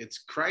priesthood; it's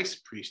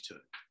Christ's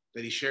priesthood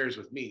that He shares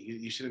with me.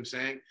 You see what I'm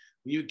saying?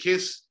 When you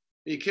kiss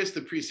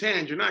the priest's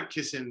hand, you're not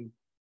kissing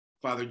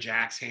Father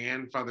Jack's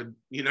hand, Father.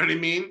 You know what I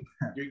mean?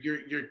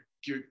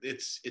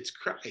 It's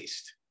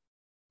Christ,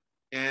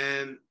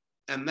 and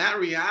that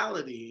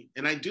reality,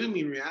 and I do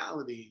mean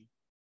reality.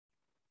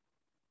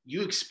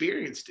 You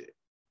experienced it.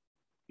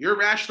 Your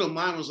rational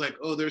mind was like,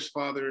 oh, there's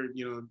Father,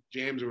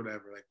 James or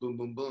whatever, like boom,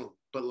 boom, boom.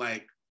 But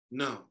like,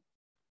 no,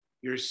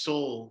 your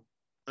soul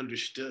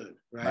understood,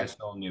 right? My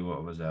soul knew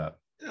what was up.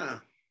 Yeah.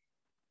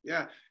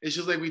 Yeah. It's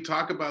just like we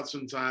talk about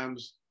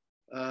sometimes,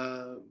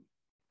 when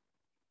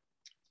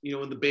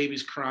the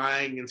baby's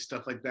crying and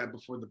stuff like that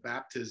before the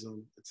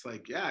baptism, it's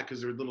like, yeah,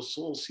 because their little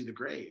souls see the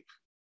grave.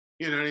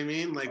 You know what I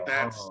mean? Like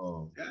that's,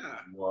 yeah.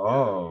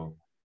 Whoa.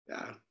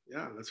 Yeah.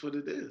 Yeah. That's what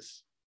it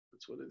is.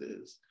 That's what it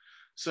is.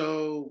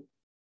 So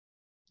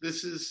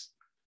this is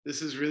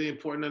really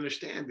important to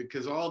understand,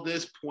 because all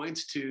this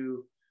points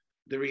to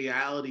the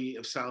reality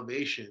of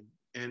salvation,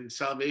 and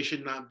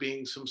salvation not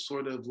being some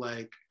sort of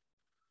like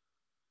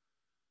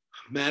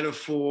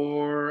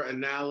metaphor,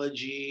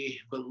 analogy,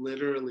 but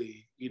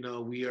literally,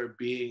 we are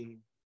being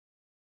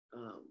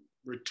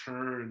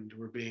returned.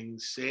 We're being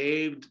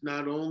saved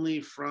not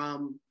only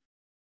from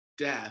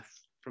death,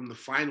 from the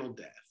final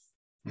death,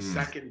 the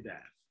second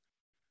death.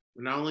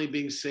 We're not only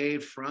being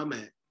saved from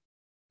it,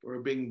 we're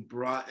being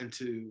brought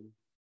into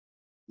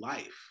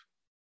life,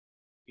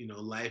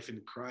 life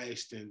in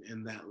Christ,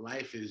 and that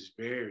life is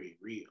very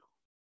real,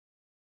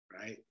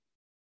 right?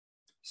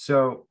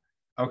 So,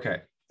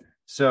 okay.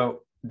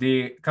 So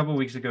a couple of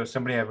weeks ago,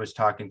 somebody I was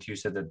talking to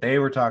said that they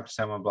were talking to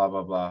someone, blah,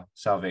 blah, blah,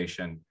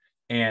 salvation.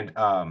 And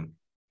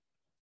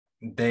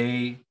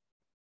they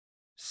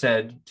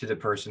said to the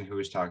person who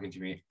was talking to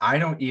me, I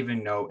don't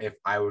even know if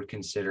I would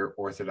consider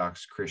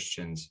Orthodox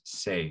Christians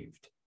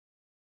saved.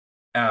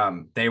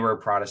 They were a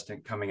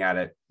Protestant coming at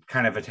it,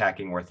 kind of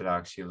attacking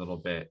Orthodoxy a little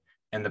bit.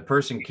 And the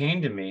person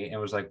came to me and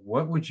was like,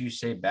 what would you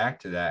say back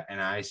to that?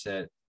 And I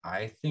said,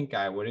 I think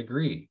I would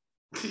agree.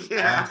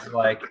 Yeah.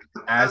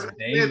 As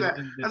they say that.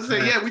 I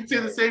say, yeah, we'd say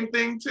the same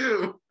thing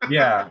too.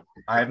 Yeah.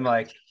 I'm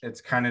like,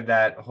 it's kind of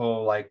that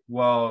whole like,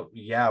 well,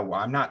 yeah, well,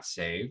 I'm not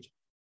saved.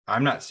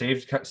 I'm not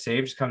saved.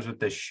 Saved comes with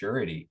this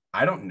surety.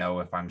 I don't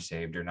know if I'm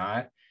saved or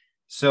not.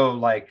 So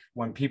like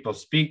when people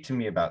speak to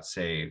me about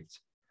saved,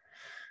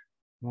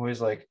 I'm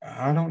always like,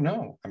 I don't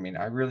know. I mean,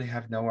 I really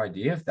have no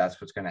idea if that's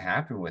what's going to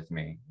happen with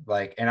me.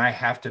 Like, and I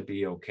have to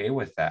be okay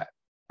with that.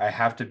 I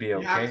have to be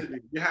okay.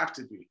 You have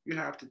to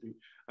be.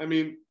 I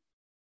mean,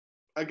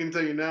 I can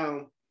tell you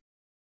now,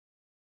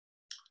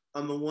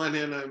 on the one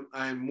hand,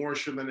 I'm more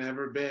sure than I've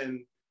ever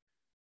been.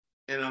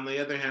 And on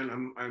the other hand,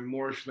 I'm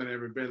more sure than I've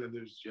ever been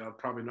that I'll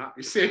probably not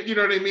be saved. You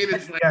know what I mean?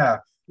 It's like, yeah,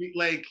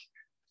 like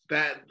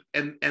that.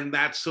 And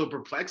that's so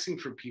perplexing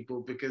for people,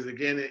 because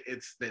again,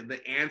 it's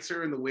the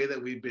answer and the way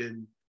that we've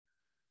been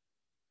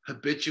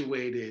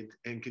habituated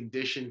and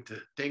conditioned to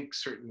think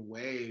certain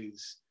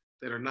ways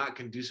that are not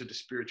conducive to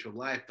spiritual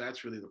life.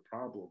 That's really the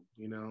problem,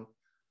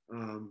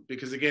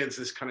 because again, it's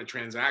this kind of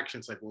transaction.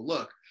 It's like, well,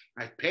 look,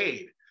 I've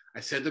paid.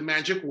 I said the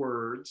magic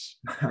words.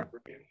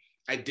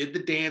 I did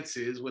the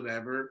dances,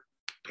 whatever.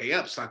 Pay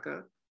up,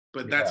 sucker.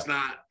 But that's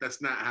not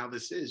how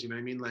this is. You know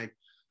what I mean? Like,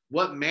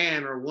 what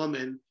man or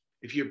woman,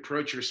 if you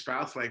approach your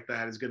spouse like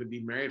that, is going to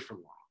be married for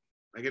long?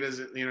 Like, it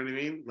doesn't. You know what I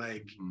mean?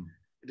 Like,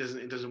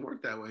 it doesn't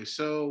work that way.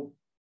 So,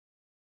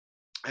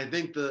 I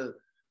think the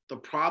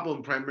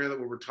problem primarily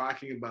what we're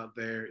talking about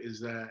there is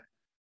that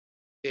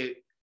it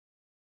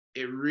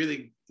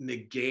really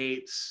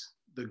negates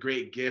the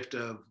great gift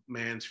of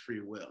man's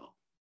free will,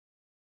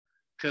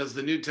 because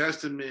the New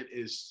Testament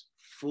is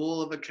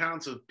full of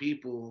accounts of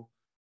people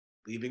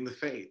leaving the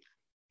faith,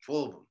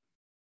 full of them.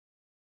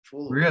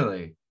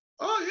 Really?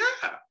 Oh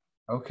yeah.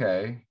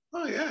 Okay.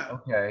 Oh yeah.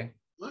 Okay.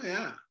 Oh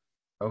yeah.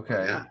 Okay.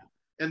 Oh, yeah.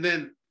 And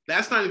then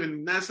that's not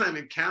even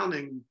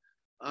counting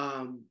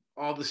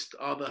all the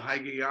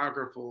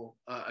hagiographical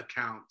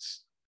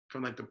accounts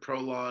from like the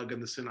prologue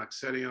and the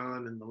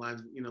Synoxerion and the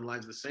lives,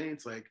 lives of the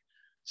saints, like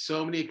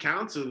so many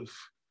accounts of,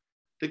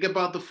 think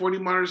about the 40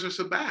 martyrs of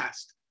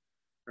Sebast,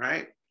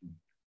 right?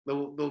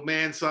 The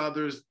man saw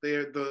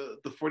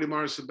the 40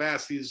 martyrs of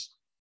Sebast,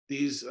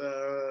 these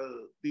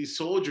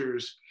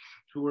soldiers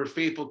who were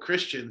faithful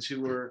Christians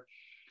who were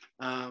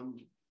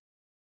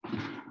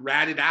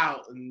ratted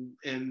out,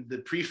 and the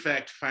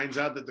prefect finds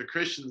out that they're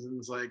Christians and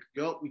is like,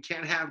 yo, we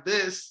can't have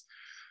this.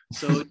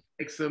 So he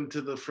takes them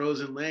to the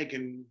frozen lake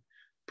and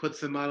puts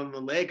them out on the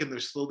lake, and they're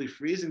slowly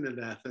freezing to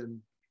death,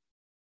 and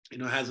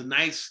has a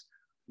nice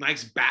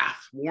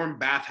bath, warm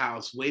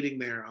bathhouse waiting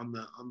there on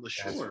the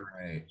shore.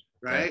 That's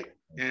right.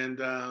 And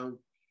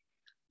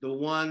the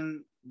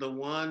one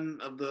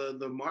of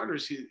the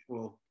martyrs,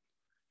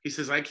 he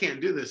says, I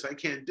can't do this, I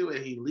can't do it,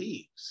 and he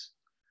leaves.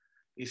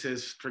 He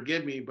says,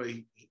 forgive me, but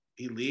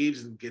he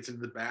leaves and gets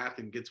into the bath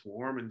and gets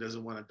warm and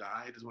doesn't want to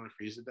die, doesn't want to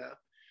freeze to death.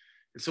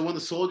 And so one of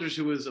the soldiers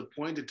who was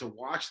appointed to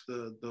watch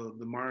the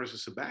martyrs of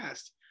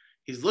Sebast,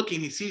 he's looking,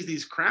 he sees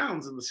these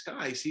crowns in the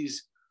sky, he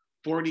sees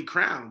 40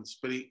 crowns,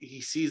 but he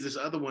sees this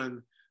other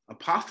one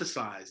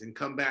apostatize and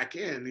come back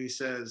in, and he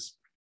says,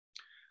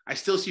 I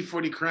still see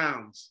 40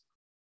 crowns.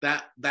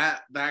 That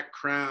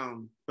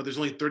crown, but there's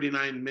only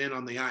 39 men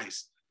on the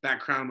ice.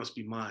 That crown must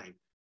be mine.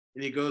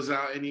 And he goes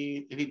out and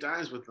he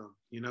dies with them,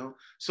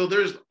 So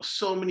there's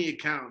so many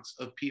accounts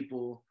of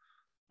people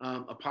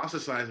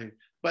apostatizing.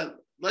 But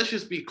let's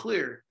just be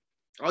clear.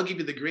 I'll give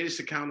you the greatest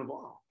account of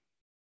all,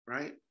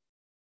 right?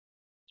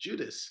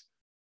 Judas.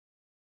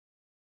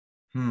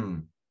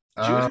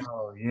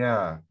 Oh,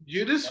 yeah.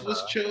 Judas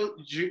was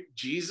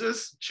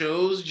Jesus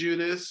chose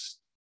Judas.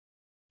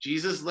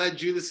 Jesus led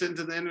Judas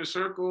into the inner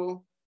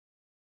circle.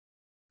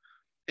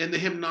 In the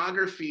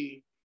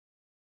hymnography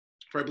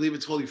for, I believe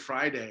it's Holy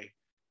Friday,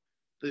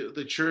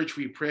 the church,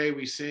 we pray,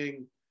 we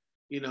sing,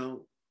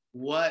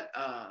 what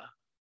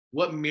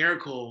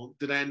miracle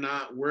did I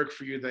not work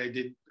for you that I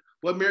did?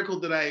 What miracle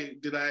did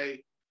I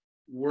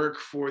work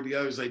for the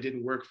others I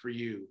didn't work for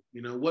you?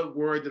 What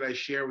word did I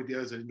share with the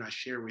others I did not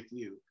share with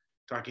you?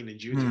 Talking to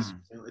Judas.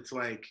 It's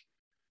like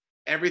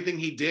everything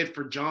he did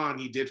for John,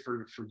 he did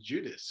for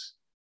Judas.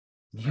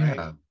 Yeah.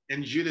 Right?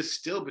 And Judas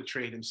still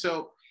betrayed him.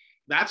 So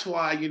that's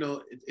why,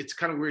 it's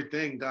kind of a weird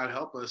thing. God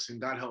help us and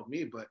God help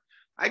me. But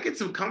I get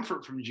some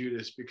comfort from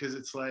Judas, because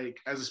it's like,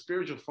 as a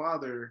spiritual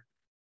father,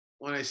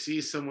 when I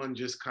see someone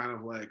just kind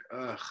of like,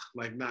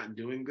 like not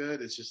doing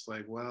good, it's just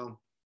like,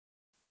 well,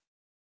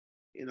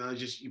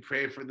 just you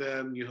pray for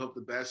them, you hope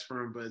the best for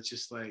them. But it's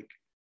just like,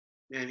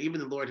 man, even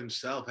the Lord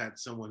himself had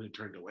someone who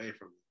turned away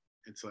from him.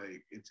 It's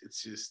like,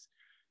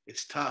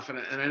 it's tough. And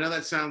I know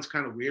that sounds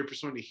kind of weird for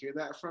someone to hear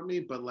that from me,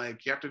 but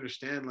like, you have to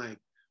understand, like,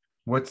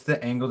 what's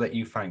the angle that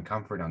you find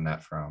comfort on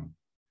that from?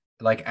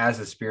 Like, as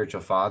a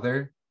spiritual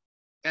father?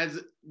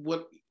 As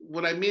what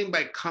I mean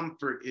by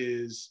comfort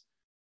is,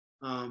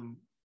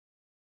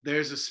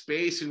 there's a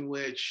space in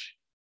which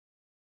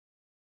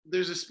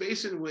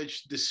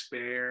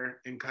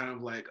despair and kind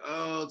of like,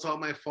 oh, it's all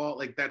my fault.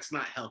 Like, that's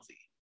not healthy.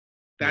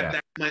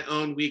 That's my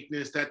own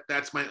weakness.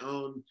 That's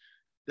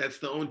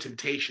the own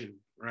temptation,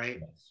 right?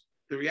 Yes.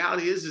 The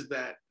reality is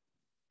that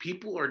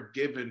people are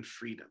given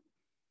freedom.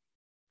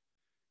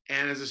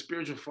 And as a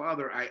spiritual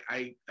father,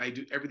 I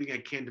do everything I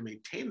can to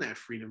maintain that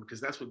freedom,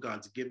 because that's what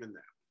God's given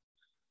them.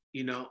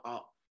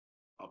 I'll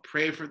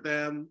pray for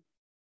them.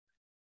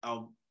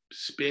 I'll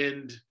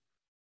spend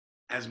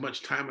as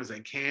much time as I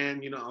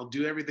can. I'll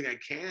do everything I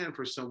can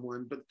for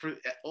someone. But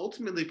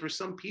ultimately, for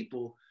some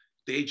people,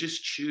 they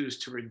just choose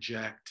to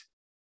reject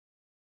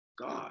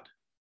God.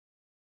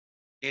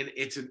 And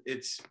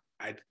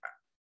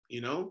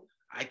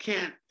I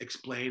can't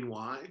explain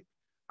why.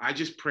 I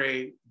just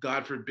pray,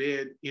 God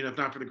forbid, if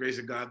not for the grace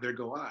of God, there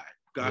go I.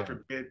 God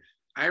forbid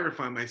I ever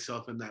find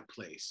myself in that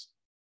place,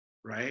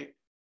 right?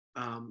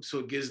 So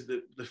it gives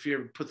the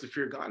fear, puts the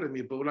fear of God in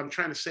me. But what I'm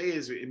trying to say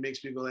is, it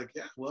makes me go like,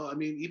 yeah, well, I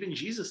mean, even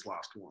Jesus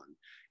lost one.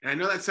 And I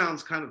know that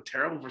sounds kind of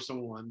terrible for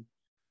someone.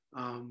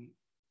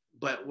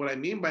 But what I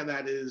mean by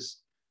that is,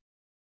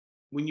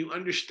 when you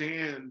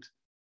understand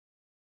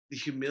the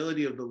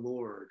humility of the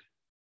Lord,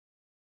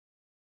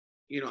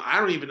 I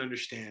don't even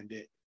understand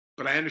it,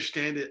 but I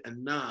understand it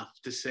enough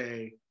to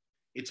say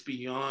it's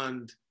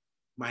beyond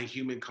my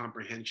human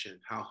comprehension,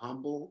 how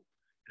humble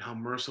and how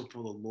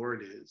merciful the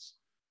Lord is.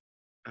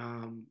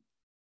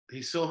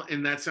 He's so,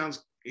 and that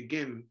sounds,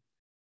 again,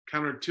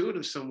 counterintuitive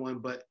to someone,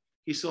 but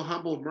he's so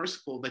humble and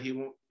merciful that he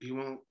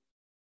won't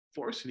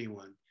force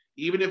anyone,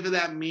 even if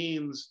that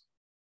means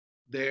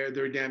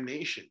their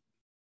damnation.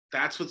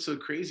 That's what's so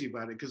crazy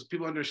about it, because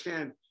people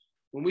understand,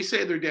 when we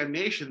say their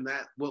damnation,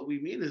 that what we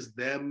mean is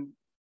them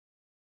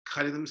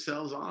cutting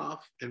themselves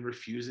off and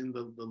refusing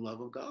the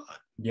love of God.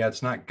 Yeah,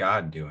 it's not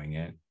God doing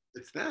it.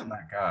 It's them. It's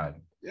not God.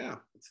 Yeah,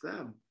 it's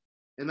them.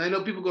 And I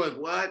know people go like,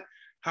 what?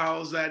 How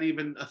is that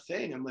even a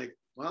thing? I'm like,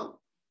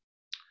 well,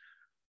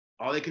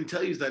 all I can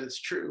tell you is that it's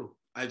true.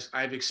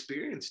 I've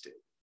experienced it.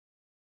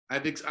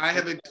 I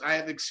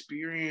have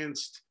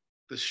experienced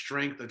the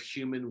strength of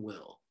human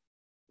will,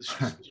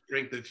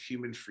 strength of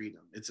human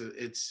freedom. It's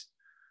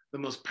the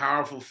most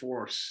powerful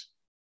force,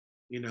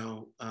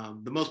 the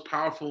most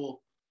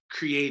powerful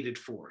created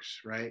force,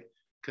 right?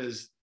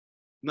 Because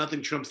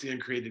nothing trumps the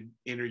uncreated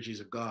energies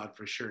of God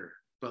for sure.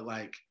 But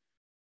like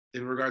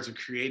in regards to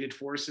created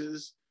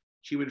forces,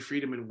 human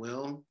freedom and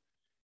will,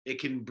 it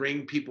can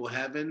bring people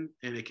heaven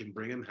and it can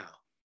bring them hell.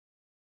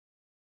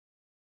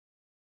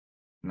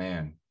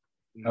 Man.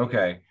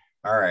 Okay.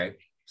 All right.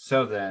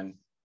 So then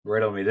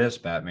riddle me this,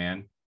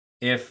 Batman.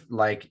 If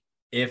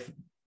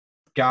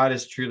God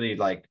is truly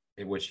like,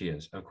 which he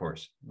is, of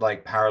course,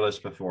 like powerless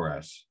before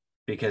us,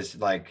 because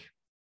like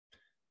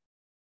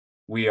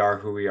we are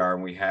who we are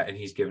and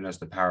he's given us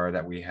the power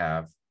that we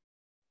have,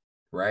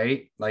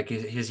 right? Like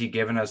has he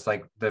given us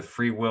like the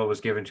free will was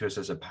given to us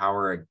as a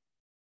power?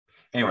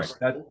 Anyways,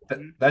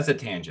 that's a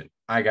tangent.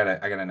 I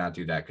gotta not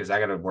do that because I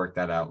gotta work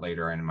that out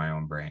later in my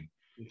own brain.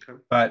 Okay.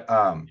 But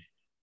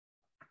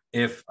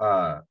if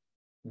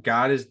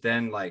God is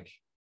then like,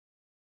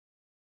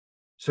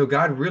 so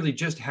God really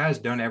just has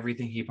done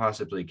everything he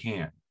possibly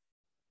can.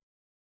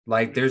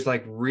 Like there's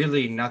like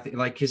really nothing,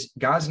 like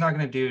God's not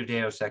going to do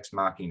Deus Ex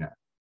Machina.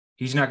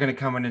 He's not going to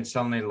come in and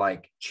suddenly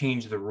like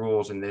change the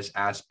rules in this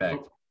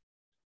aspect.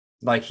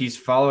 Like he's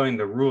following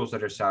the rules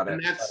that are set up.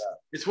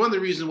 It's one of the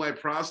reasons why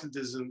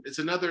Protestantism, it's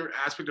another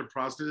aspect of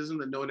Protestantism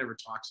that no one ever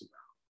talks about.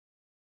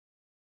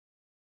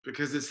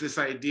 Because it's this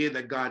idea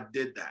that God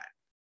did that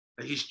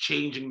he's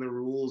changing the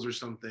rules or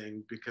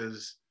something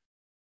because,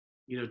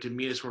 to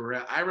meet us where we're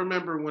at. I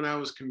remember when I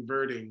was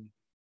converting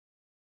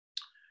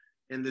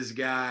and this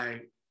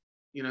guy,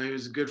 he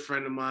was a good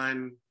friend of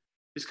mine.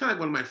 It's kind of like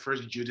one of my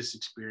first Judas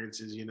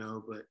experiences,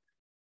 but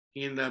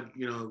he ended up,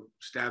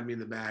 stabbing me in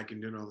the back and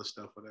doing all this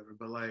stuff, whatever.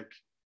 But like,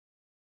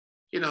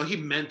 he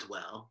meant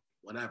well,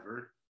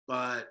 whatever.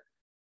 But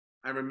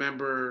I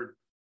remember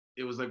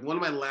it was like one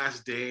of my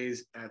last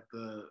days at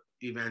the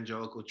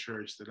evangelical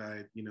church that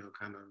I,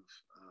 kind of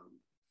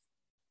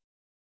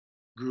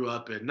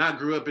not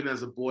grew up in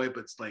as a boy,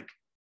 but it's like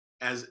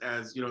as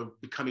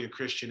becoming a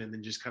Christian and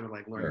then just kind of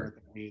like learning what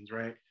that means,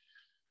 right?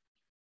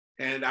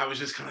 And I was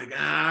just kind of like,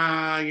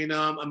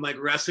 I'm like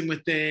wrestling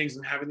with things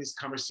and having these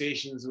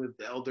conversations with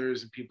the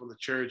elders and people in the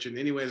church. And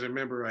anyways, I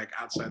remember like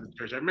outside the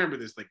church, I remember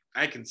this, like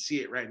I can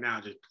see it right now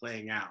just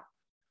playing out.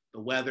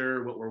 The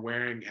weather, what we're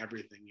wearing,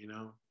 everything,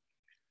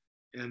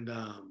 And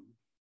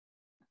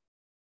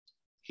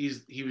he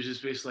was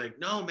just basically like,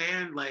 no,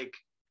 man, like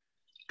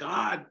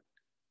God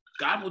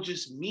will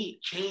just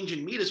change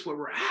and meet us where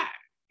we're at,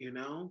 And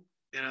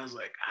I was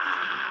like,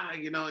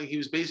 and he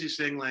was basically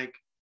saying like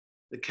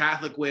the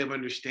Catholic way of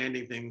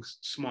understanding things,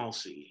 small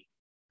c,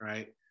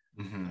 right?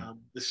 Mm-hmm.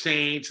 The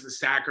saints, the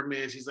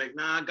sacraments. He's like,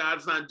 nah,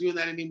 God's not doing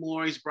that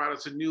anymore. He's brought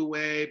us a new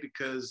way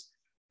because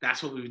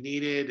that's what we've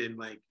needed. And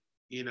like,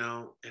 and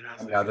I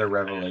was another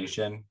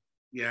revelation.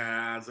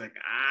 Yeah, I was like,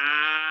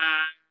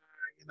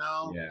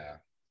 yeah.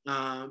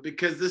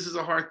 Because this is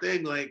a hard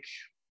thing. Like,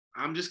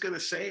 I'm just gonna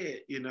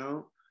say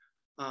it,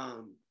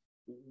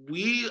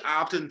 we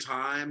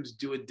oftentimes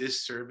do a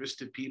disservice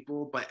to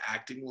people by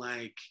acting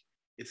like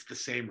it's the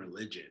same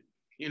religion.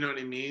 You know what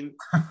I mean?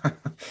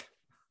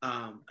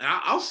 And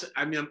I'll say,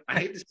 I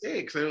hate to say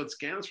it because I know it's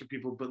scandalous for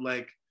people, but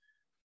like,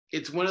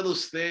 it's one of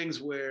those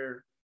things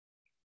where,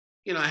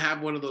 I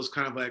have one of those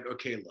kind of like,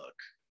 okay, look,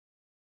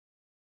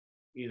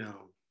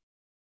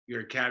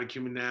 you're a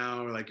catechumen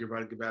now, or like you're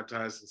about to get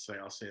baptized, and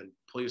I'll say,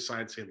 pull you aside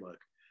and say, look,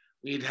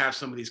 we need to have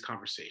some of these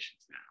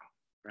conversations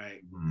now,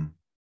 right? Mm-hmm.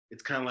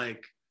 It's kind of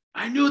like,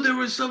 I knew there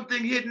was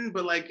something hidden,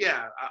 but like,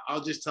 yeah,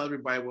 I'll just tell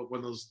everybody what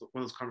one of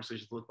those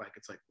conversations look like.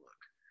 It's like, look,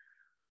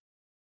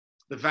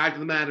 the fact of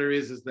the matter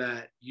is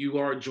that you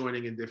are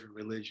joining a different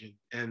religion,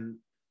 and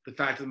the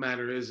fact of the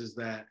matter is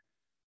that,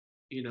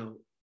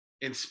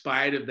 in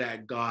spite of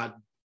that, God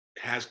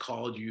has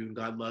called you, and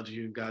God loves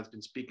you, and God's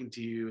been speaking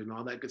to you, and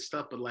all that good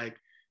stuff. But like,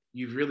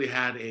 you've really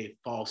had a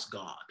false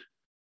God.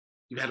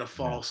 You've had a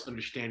false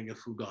understanding of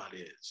who God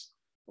is,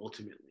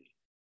 ultimately,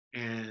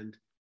 and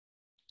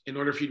in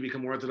order for you to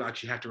become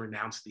Orthodox, you have to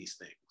renounce these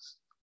things,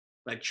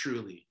 like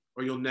truly,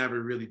 or you'll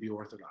never really be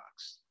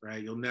Orthodox,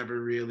 right? You'll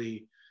never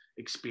really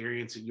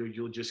experience it.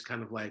 You'll just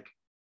kind of like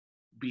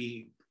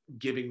be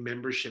giving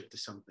membership to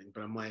something.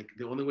 But I'm like,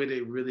 the only way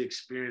to really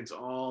experience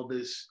all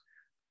this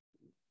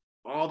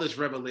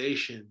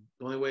revelation,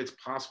 the only way it's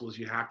possible is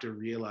you have to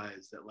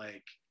realize that,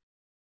 like,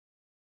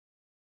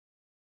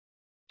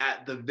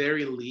 at the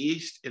very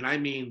least, and I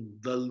mean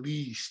the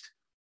least,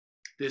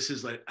 this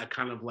is like a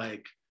kind of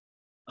like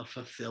a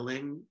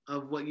fulfilling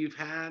of what you've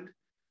had.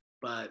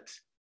 But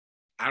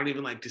I don't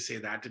even like to say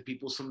that to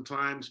people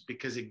sometimes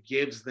because it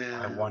gives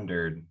them, I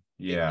wondered.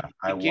 Yeah.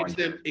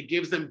 It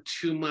gives them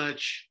too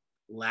much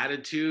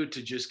latitude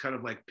to just kind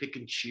of like pick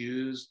and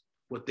choose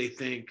what they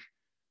think,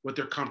 what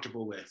they're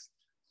comfortable with.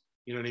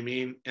 You know what I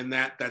mean? And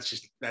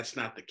that's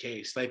not the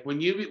case. Like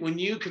when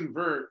you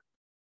convert,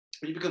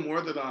 when you become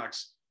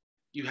Orthodox,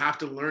 you have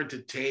to learn to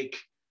take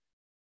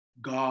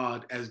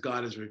God as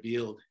God has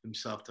revealed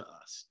himself to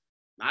us.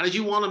 Not as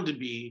you want him to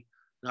be,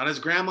 not as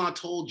grandma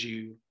told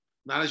you,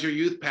 not as your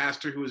youth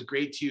pastor who was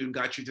great to you and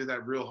got you through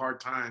that real hard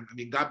time. I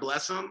mean, God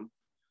bless him,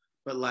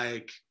 but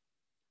like,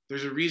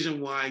 there's a reason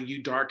why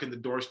you darkened the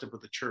doorstep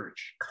of the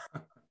church,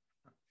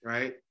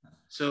 right?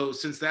 So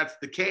since that's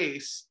the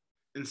case,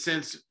 and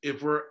since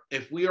if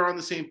we are on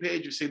the same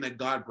page of saying that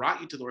God brought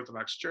you to the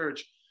Orthodox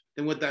Church,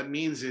 then what that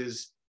means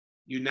is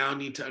you now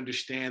need to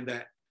understand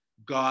that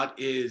God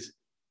is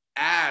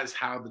as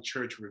how the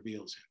church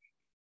reveals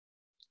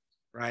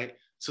him, right?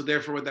 So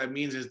therefore what that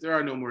means is there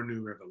are no more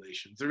new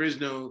revelations. There is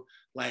no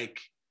like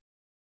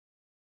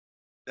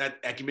that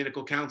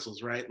ecumenical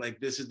councils, right? Like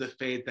this is the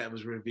faith that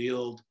was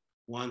revealed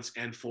once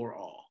and for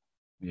all.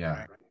 Yeah.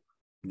 Right?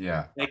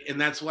 Yeah. Like,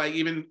 and that's why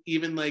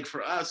even like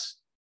for us,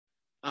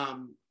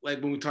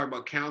 like when we talk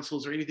about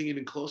councils or anything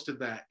even close to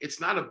that,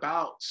 it's not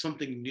about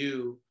something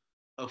new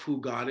of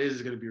who God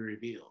is going to be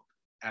revealed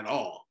at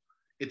all.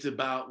 It's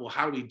about, well,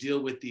 how do we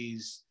deal with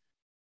these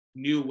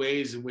new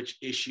ways in which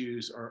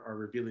issues are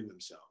revealing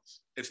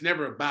themselves? It's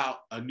never about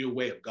a new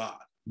way of God.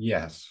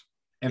 Yes.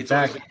 In It's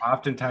fact,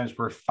 oftentimes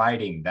we're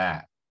fighting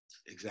that.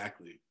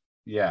 Exactly.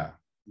 Yeah.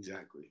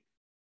 Exactly.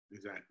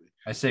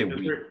 I say we,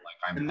 like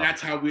I'm, and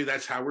that's how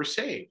we're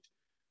saved,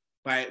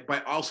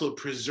 by also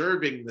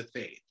preserving the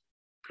faith,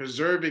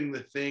 preserving the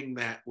thing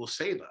that will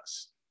save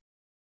us,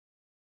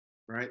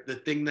 right? The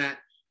thing that,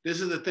 this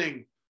is the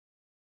thing,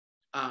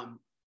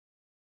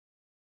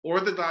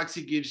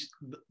 orthodoxy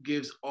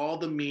gives all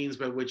the means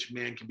by which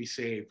man can be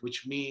saved,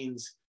 which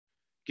means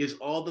gives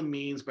all the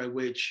means by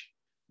which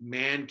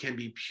man can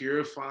be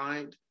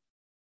purified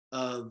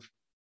of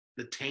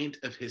the taint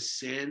of his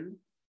sin.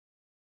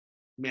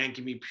 Man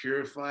can be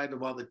purified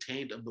of all the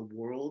taint of the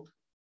world.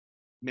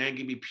 Man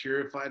can be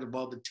purified of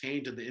all the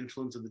taint of the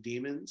influence of the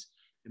demons.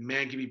 And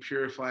man can be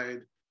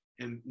purified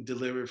and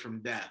delivered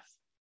from death.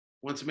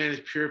 Once a man is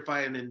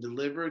purified and then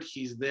delivered,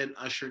 he's then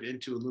ushered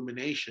into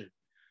illumination,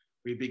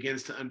 where he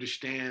begins to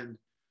understand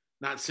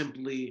not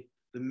simply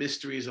the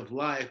mysteries of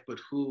life, but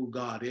who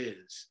God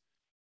is.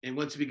 And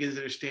once he begins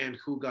to understand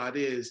who God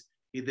is,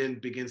 he then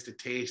begins to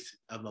taste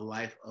of the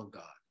life of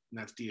God. And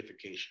that's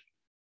deification,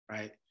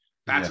 right?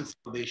 That's what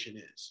salvation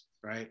is,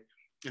 right?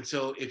 And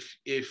so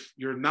if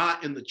you're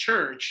not in the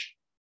church,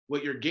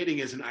 what you're getting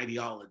is an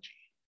ideology.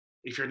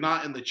 If you're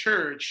not in the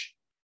church,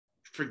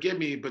 forgive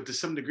me, but to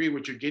some degree,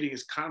 what you're getting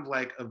is kind of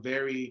like a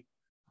very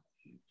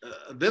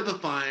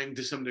vivifying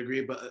to some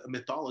degree, but a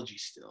mythology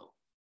still.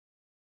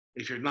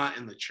 If you're not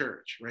in the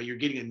church, right? You're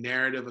getting a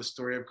narrative, a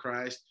story of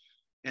Christ.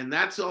 And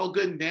that's all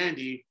good and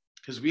dandy,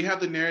 because we have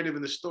the narrative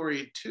and the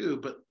story too,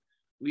 but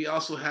we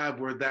also have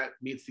where that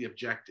meets the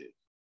objective,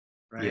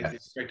 right? Yes.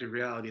 The objective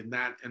reality. And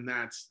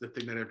that's the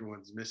thing that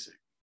everyone's missing.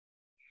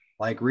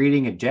 Like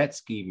reading a jet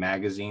ski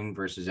magazine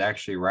versus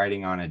actually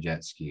riding on a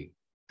jet ski.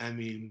 I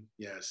mean,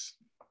 yes.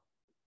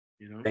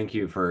 You know? Thank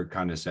you for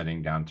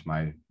condescending down to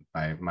my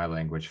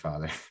language,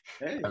 Father.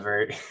 Hey.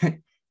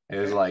 It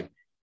was like,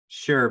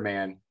 sure,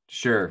 man.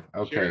 Sure.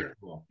 Okay. Sure.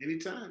 Cool.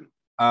 Anytime.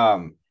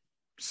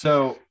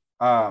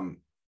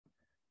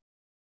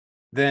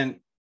 Then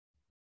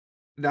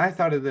I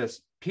thought of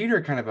this.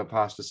 Peter kind of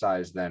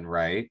apostatized then,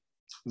 right?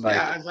 Like,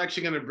 yeah, I was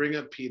actually going to bring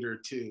up Peter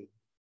too.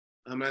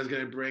 I was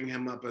going to bring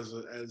him up as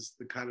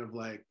the kind of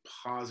like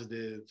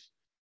positive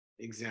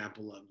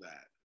example of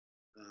that.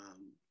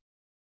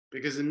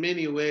 Because in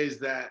many ways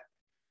that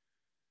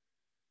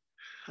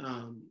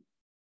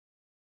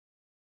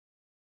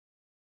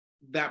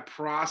that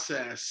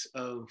process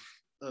of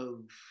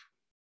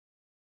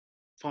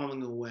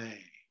falling away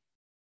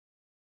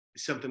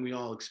is something we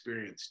all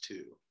experience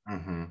too.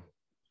 Mm-hmm.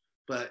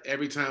 But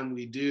every time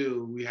we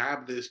do, we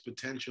have this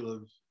potential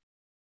of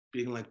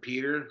being like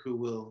Peter, who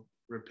will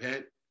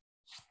repent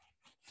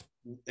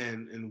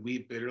and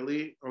weep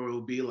bitterly, or it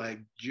will be like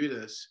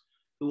Judas,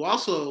 who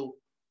also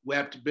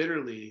wept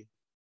bitterly,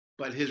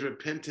 but his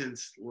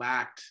repentance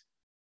lacked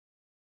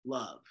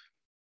love.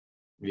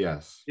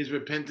 Yes. His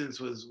repentance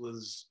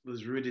was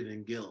rooted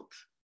in guilt,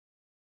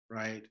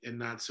 right? And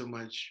not so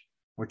much,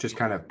 which is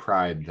kind of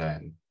pride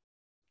then.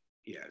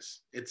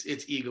 Yes. It's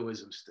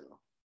egoism still.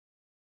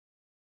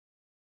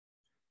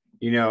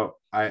 You know,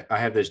 I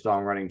have this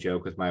long running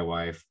joke with my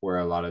wife where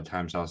a lot of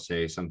times I'll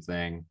say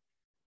something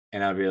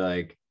and I'll be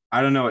like,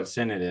 I don't know what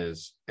sin it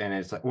is. And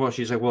it's like, well,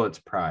 she's like, well, it's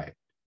pride.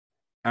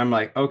 I'm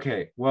like,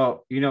 okay,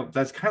 well, you know,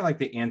 that's kind of like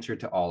the answer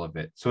to all of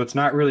it. So it's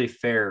not really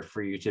fair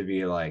for you to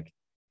be like,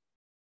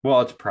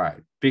 well, it's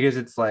pride, because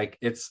it's like,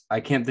 I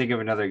can't think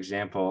of another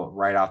example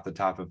right off the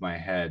top of my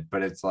head,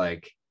 but it's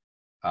like,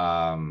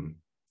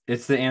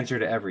 it's the answer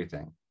to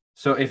everything.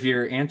 So if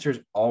your answer is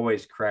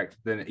always correct,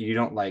 then you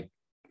don't like,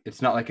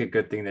 it's not like a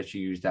good thing that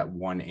you use that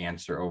one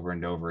answer over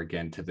and over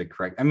again to the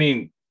correct. I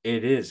mean,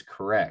 it is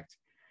correct,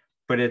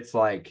 but it's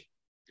like,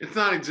 it's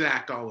not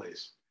exact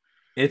always.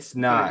 It's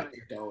not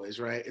always,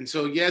 right? And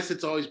so, yes,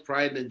 it's always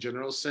pride in a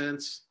general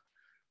sense,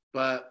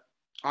 but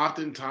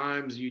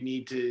oftentimes you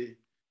need to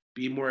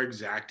be more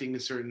exacting in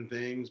certain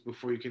things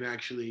before you can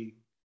actually,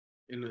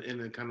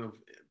 in a kind of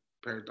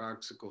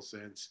paradoxical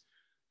sense,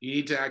 you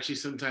need to actually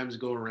sometimes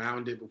go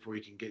around it before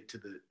you can get to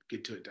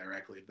it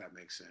directly, if that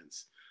makes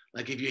sense.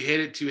 Like if you hit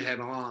it too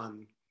head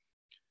on,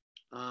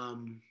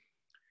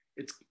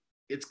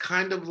 It's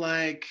kind of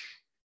like,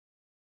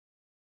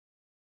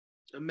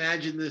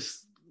 imagine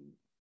this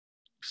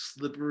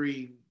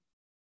slippery,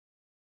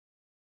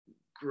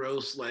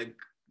 gross, like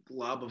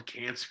glob of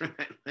cancer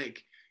that,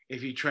 like,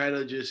 if you try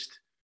to just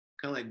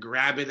kind of like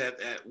grab it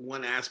at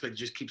one aspect,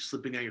 just keep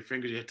slipping out your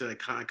fingers. You have to like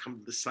kind of come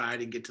to the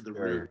side and get to the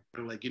root.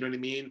 Or like, you know what I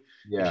mean?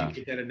 Yeah. If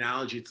you get that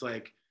analogy, it's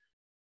like,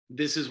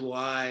 this is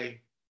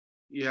why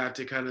you have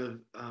to kind of,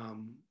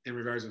 in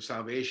regards of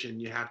salvation,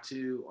 you have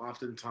to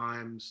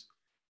oftentimes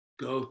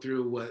go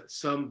through what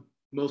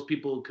most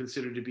people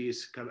consider to be a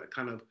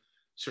kind of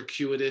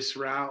circuitous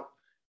route,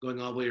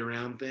 going all the way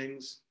around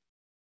things,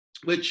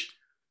 which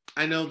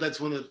I know that's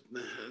one of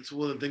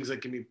the things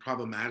that can be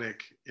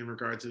problematic in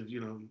regards of,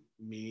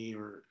 me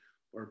or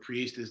a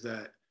priest, is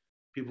that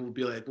people will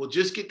be like, well,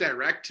 just get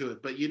direct to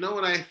it. But you know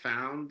what I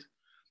found?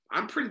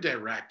 I'm pretty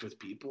direct with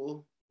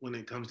people when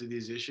it comes to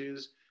these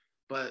issues,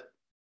 but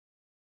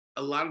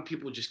a lot of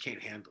people just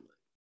can't handle it.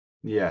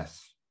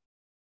 Yes.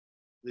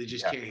 They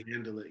just can't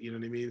handle it. You know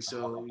what I mean?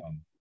 So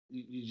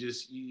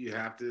you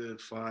have to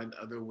find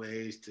other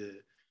ways to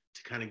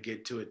kind of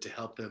get to it, to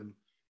help them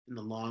in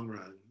the long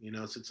run.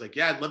 So it's like,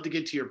 yeah, I'd love to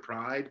get to your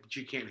pride, but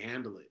you can't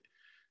handle it.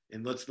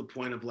 And what's the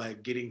point of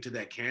like getting to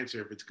that cancer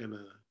if it's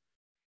gonna,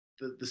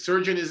 the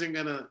surgeon isn't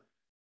gonna,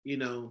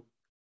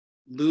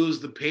 lose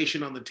the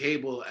patient on the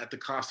table at the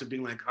cost of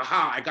being like,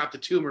 aha, I got the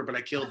tumor, but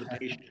I killed the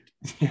patient.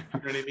 You know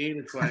what I mean?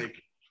 It's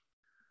like,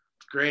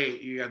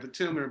 great, you got the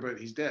tumor, but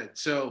he's dead.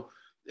 So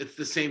it's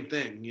the same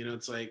thing.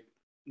 It's like,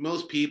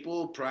 most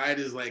people, pride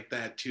is like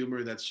that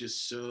tumor that's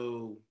just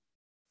so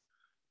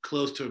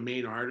close to a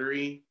main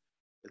artery.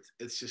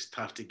 It's just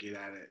tough to get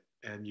at it.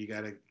 And you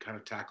got to kind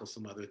of tackle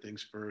some other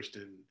things first.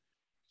 And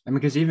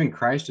because even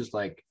Christ is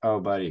like, oh,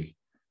 buddy,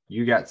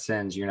 you got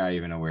sins you're not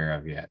even aware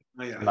of yet.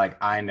 Oh, yeah. Like,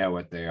 I know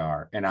what they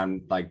are, and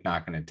I'm like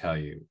not going to tell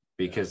you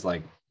because,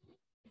 like,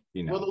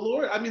 Well,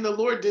 the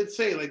Lord did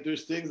say, like,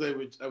 there's things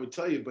I would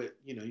tell you, but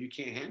you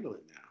can't handle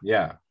it now.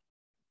 Yeah.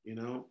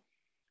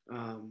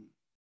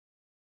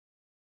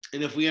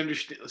 And if we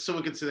understand,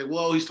 someone could say,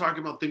 well, he's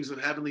talking about things of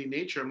heavenly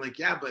nature. I'm like,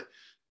 yeah, but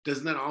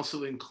doesn't that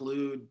also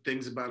include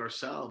things about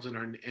ourselves and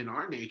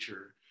our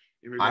nature?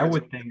 I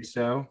would think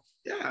so.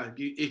 Yeah.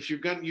 If you're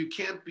gonna, you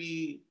can't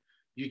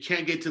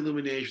get to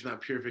illumination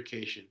without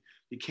purification.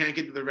 You can't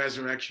get to the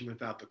resurrection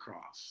without the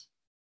cross.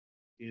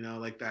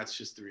 Like, that's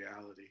just the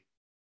reality.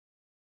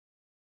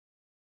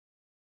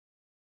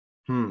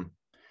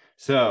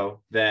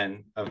 So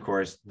then, of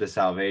course, the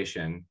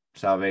salvation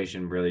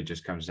really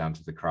just comes down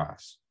to the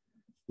cross,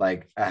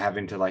 like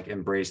having to like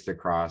embrace the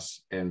cross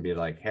and be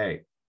like,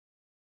 hey,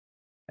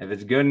 if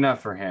it's good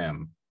enough for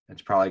him,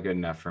 it's probably good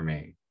enough for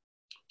me.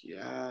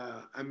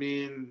 Yeah. I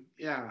mean,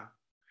 yeah.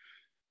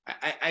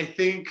 I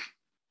think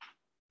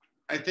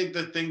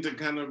the thing to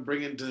kind of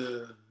bring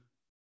into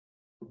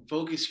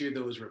focus here,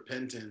 though, is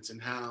repentance,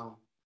 and how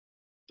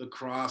the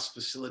cross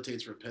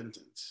facilitates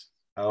repentance.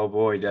 Oh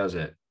boy, does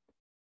it.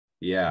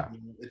 Yeah.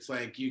 It's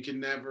like, you can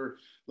never,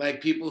 like,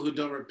 people who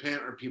don't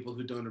repent are people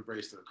who don't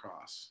embrace the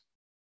cross.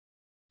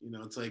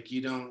 It's like,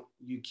 you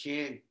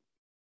can't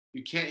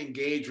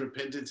engage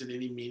repentance in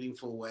any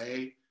meaningful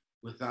way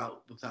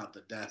without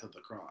the death of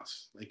the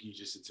cross. Like,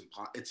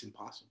 it's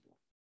impossible,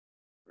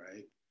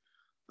 right?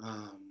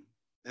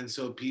 And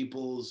so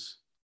people's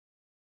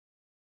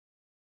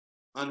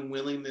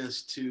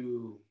unwillingness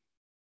to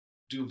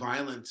do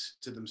violence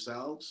to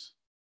themselves,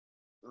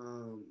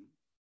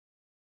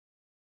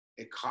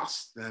 it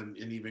costs them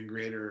an even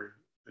greater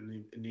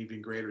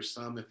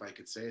sum, if I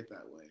could say it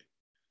that way.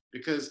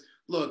 Because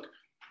look,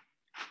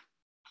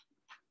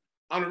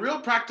 on a real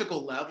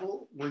practical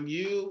level, when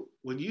you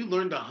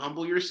learn to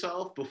humble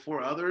yourself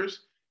before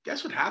others,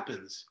 guess what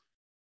happens?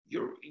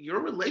 Your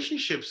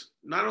relationships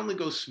not only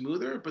go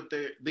smoother, but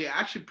they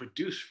actually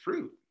produce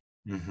fruit.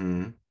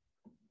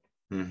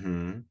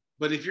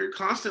 But if you're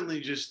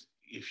constantly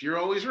if you're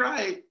always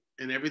right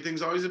and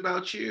everything's always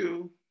about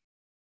you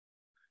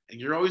and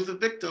you're always the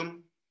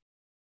victim,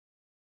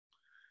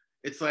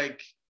 it's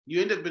like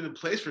you end up in a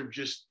place where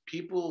just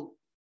people's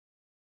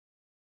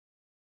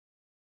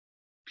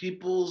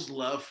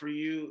love for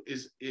you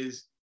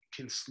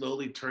can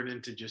slowly turn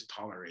into just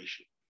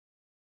toleration.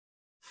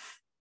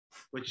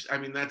 Which, I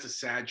mean, that's a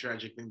sad,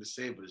 tragic thing to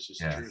say, but it's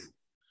just true.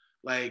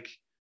 Like,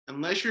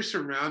 unless you're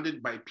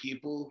surrounded by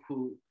people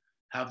who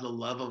have the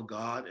love of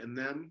God in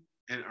them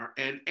and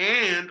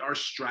are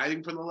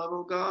striving for the love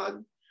of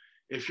God,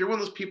 if you're one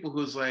of those people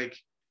who's like,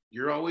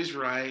 you're always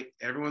right,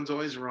 everyone's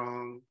always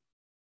wrong,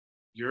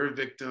 you're a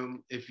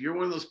victim. If you're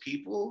one of those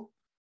people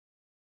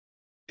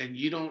and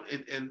you don't,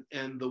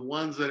 and the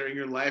ones that are in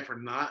your life are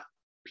not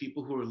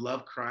people who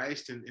love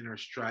Christ and are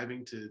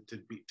striving to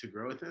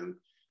grow with him,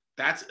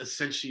 that's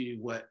essentially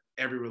what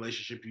every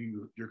relationship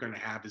you're going to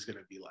have is going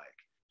to be like.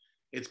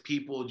 It's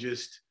people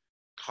just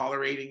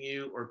tolerating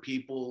you, or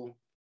people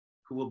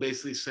who will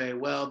basically say,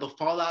 well, the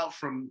fallout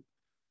from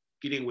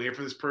getting away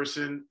from this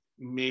person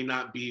may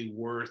not be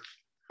worth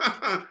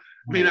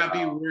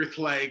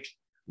like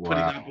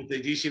putting up with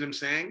it. Do you see what I'm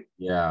saying?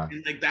 Yeah.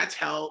 And like that's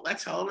hell in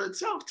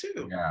itself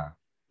too. Yeah.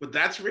 But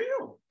that's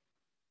real.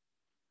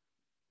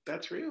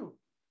 That's real.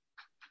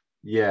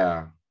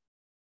 Yeah.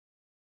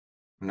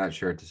 I'm not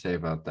sure what to say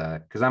about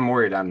that because I'm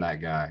worried I'm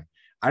that guy.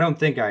 I don't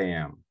think I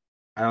am.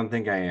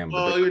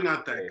 Oh, you're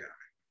not that guy.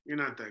 You're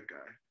not that guy.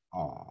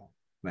 Oh,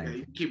 thank you.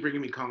 You keep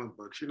bringing me comic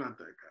books. You're not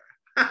that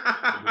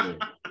guy.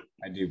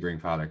 I do bring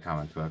father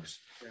comic books.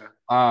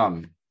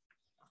 Yeah.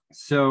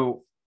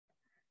 So,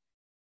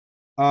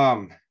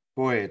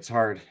 boy, it's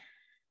hard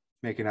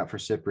making up for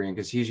Cyprian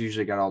because he's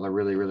usually got all the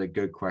really, really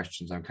good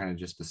questions. I'm kind of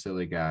just a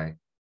silly guy.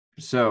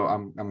 So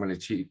I'm going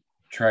to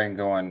try and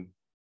go on.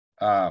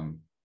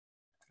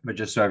 But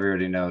just so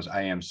everybody knows,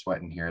 I am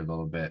sweating here a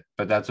little bit,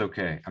 but that's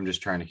okay. I'm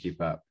just trying to keep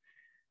up.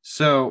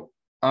 So,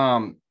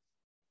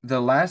 the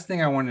last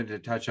thing I wanted to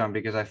touch on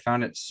because I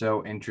found it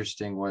so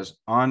interesting was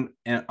on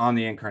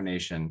the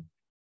incarnation.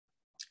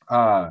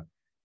 Of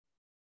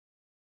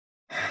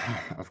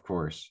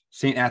course,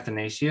 Saint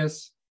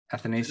Athanasius.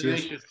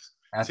 Athanasius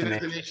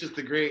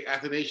the Great.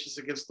 Athanasius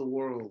against the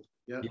world.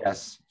 Yeah.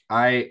 Yes,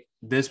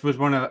 this was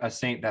a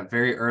saint that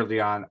very early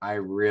on I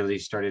really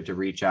started to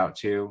reach out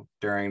to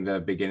during the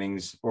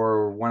beginnings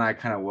or when I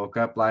kind of woke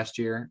up last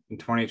year in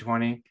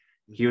 2020.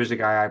 He was a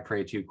guy I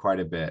prayed to quite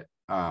a bit.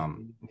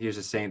 He was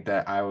a saint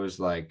that I was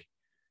like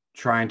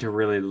trying to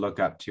really look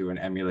up to and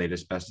emulate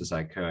as best as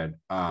I could.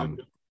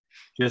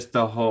 Just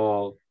the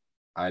whole,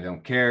 I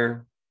don't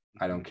care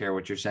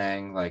what you're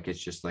saying. Like, it's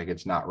just like,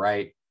 it's not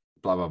right,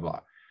 blah, blah, blah.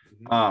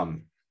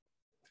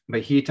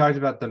 But he talked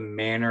about the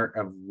manner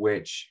of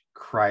which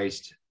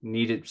Christ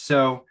needed.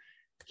 So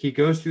he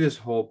goes through this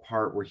whole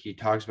part where he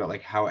talks about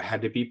like how it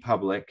had to be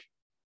public.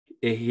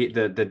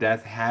 The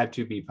death had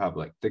to be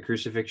public. The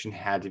crucifixion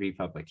had to be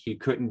public. He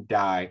couldn't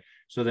die.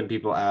 So then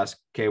people ask,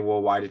 okay,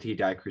 well, why did he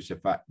die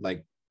crucified?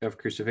 Like of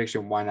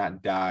crucifixion, why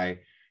not die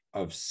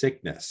of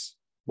sickness?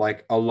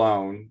 Like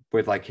alone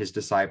with like his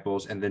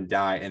disciples and then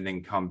die and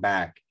then come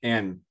back.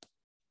 And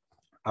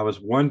I was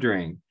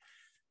wondering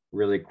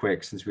really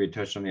quick, since we had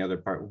touched on the other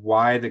part,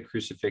 why the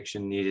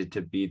crucifixion needed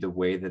to be the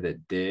way that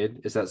it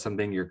did. Is that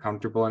something you're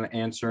comfortable in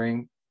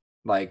answering?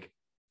 Like,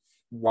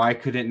 why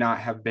could it not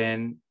have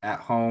been at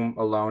home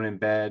alone in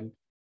bed?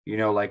 You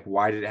know, like,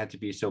 why did it have to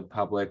be so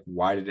public?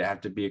 Why did it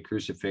have to be a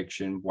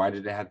crucifixion? Why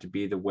did it have to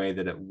be the way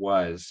that it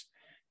was?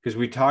 Because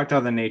we talked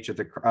on the nature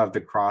of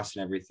the cross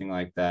and everything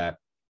like that.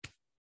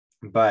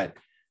 But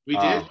we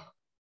did.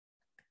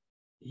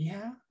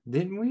 Yeah,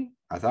 didn't we?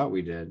 I thought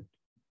we did.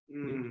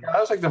 Yeah, that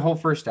was like the whole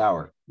first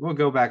hour. We'll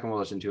go back and we'll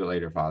listen to it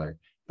later, Father.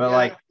 But yeah,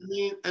 like,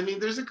 I mean,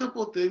 there's a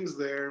couple of things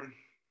there.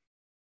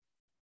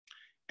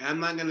 I'm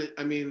not gonna.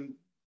 I mean,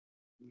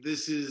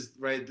 this is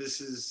right.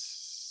 This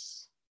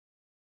is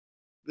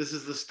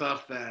the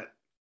stuff that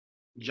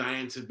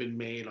giants have been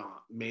made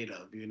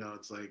of. You know,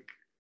 it's like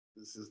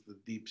this is the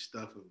deep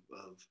stuff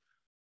of.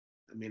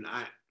 I mean,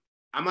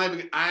 I'm not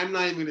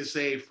even gonna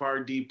say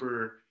far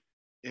deeper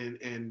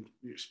and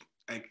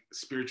like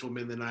spiritual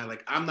men than I.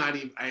 Like I'm not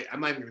even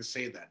gonna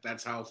say that.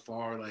 That's how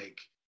far like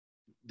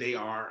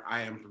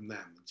I am from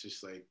them. It's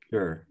just like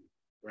sure,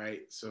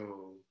 right.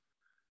 So,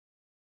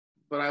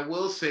 but I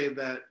will say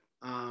that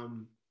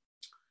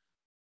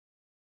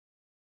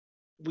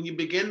when you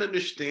begin to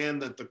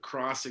understand that the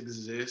cross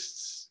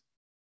exists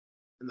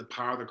and the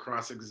power of the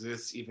cross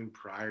exists even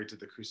prior to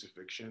the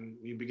crucifixion,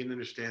 you begin to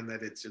understand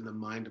that it's in the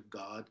mind of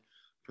God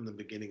from the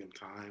beginning of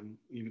time.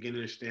 You begin to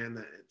understand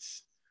that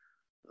it's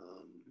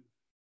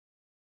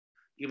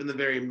even the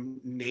very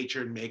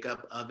nature and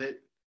makeup of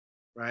it,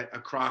 right? A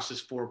cross is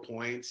 4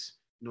 points,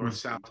 north,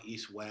 south,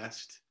 east,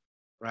 west,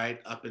 right?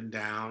 Up and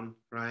down,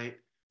 right?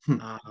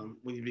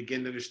 When you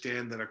begin to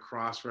understand that a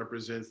cross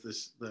represents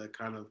the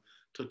kind of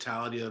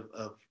totality of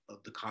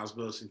the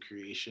cosmos and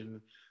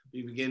creation,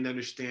 you begin to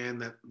understand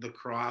that the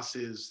cross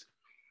is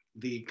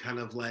the kind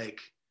of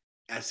like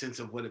essence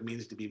of what it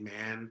means to be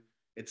man.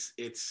 It's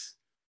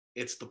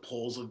the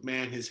poles of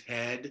man, his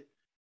head,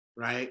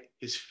 right?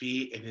 His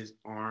feet and his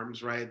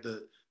arms, right?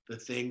 The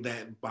thing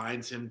that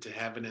binds him to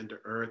heaven and to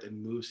earth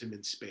and moves him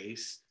in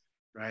space,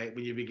 right?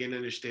 When you begin to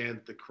understand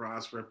that the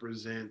cross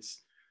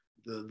represents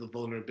the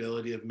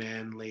vulnerability of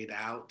man laid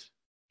out,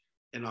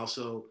 and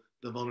also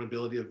the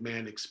vulnerability of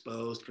man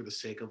exposed for the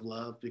sake of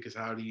love, because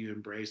how do you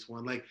embrace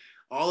one? Like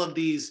all of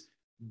these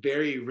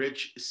very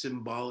rich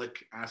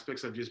symbolic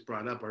aspects I've just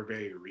brought up are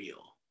very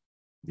real.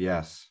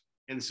 Yes.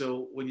 And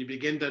so when you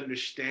begin to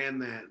understand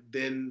that,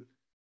 then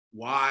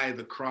why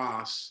the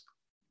cross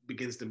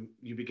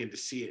you begin to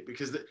see it,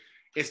 because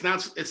it's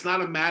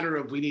not a matter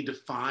of we need to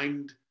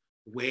find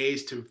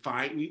ways to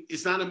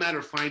it's not a matter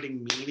of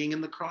finding meaning in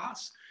the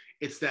cross.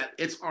 It's that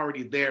it's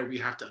already there. We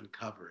have to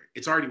uncover it.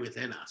 It's already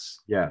within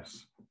us.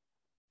 Yes.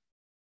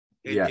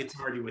 It's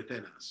already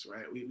within us,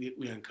 right?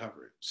 We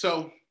uncover it.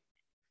 So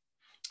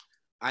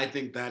I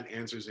think that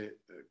answers it.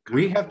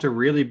 We have to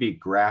really be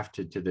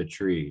grafted to the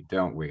tree,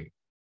 don't we?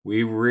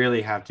 We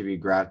really have to be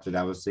grafted.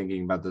 I was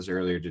thinking about this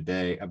earlier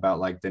today about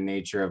like the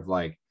nature of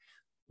like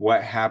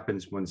what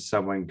happens when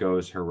someone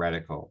goes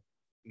heretical.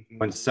 Mm-hmm.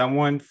 When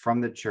someone from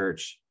the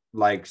church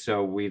like,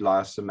 so we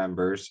lost some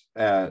members.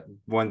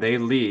 When they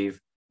leave,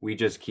 we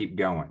just keep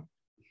going.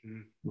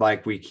 Mm-hmm.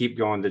 Like we keep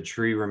going. The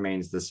tree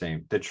remains the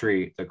same.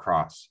 The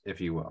cross, if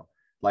you will,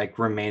 like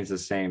remains the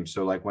same.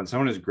 So like when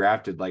someone is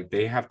grafted, like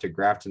they have to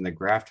graft and the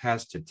graft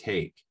has to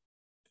take.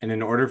 And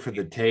in order for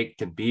the take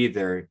to be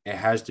there, it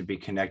has to be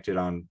connected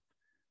on,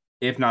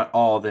 if not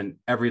all, then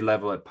every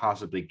level it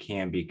possibly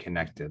can be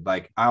connected.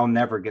 Like I'll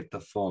never get the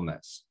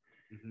fullness,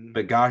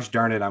 but gosh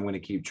darn it, I'm going to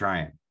keep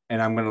trying.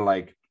 And I'm going to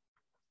like,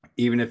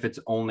 even if it's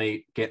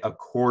only get a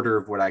quarter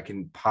of what I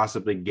can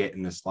possibly get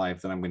in this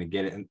life, then I'm going to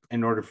get it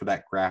in order for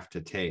that graft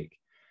to take.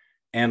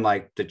 And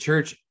like the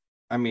church,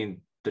 I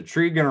mean, the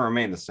tree going to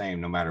remain the same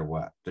no matter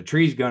what. The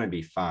tree's going to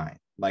be fine.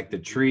 Like the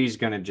tree's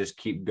going to just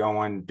keep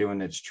going,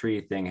 doing its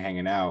tree thing,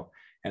 hanging out.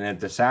 And if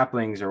the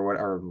saplings or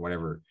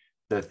whatever,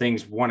 the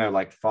things want to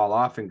like fall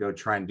off and go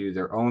try and do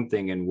their own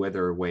thing and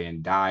wither away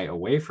and die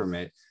away from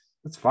it,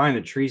 that's fine.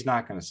 The tree's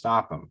not going to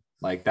stop them.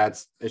 Like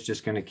it's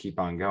just going to keep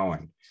on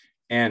going.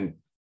 And,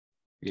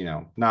 you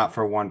know, not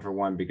for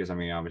one, because I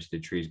mean, obviously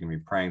the tree's going to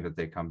be praying that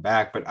they come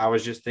back. But I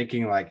was just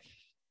thinking like,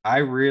 I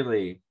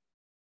really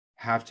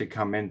have to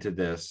come into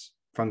this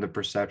from the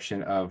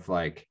perception of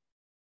like,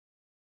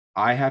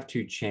 I have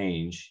to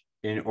change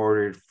in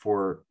order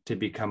to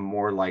become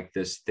more like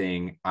this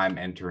thing I'm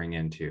entering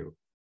into.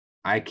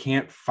 I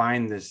can't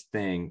find this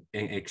thing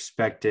and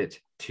expect it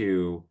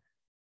to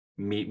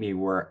meet me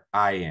where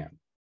I am.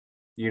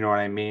 You know what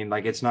I mean?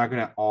 Like, it's not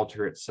going to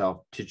alter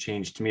itself to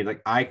change to me.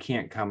 Like, I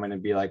can't come in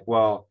and be like,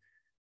 well,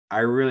 I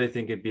really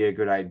think it'd be a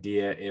good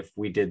idea if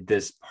we did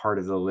this part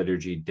of the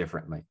liturgy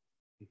differently.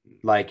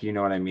 Like, you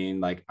know what I mean?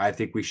 Like, I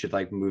think we should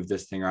like move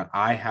this thing around.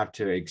 I have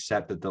to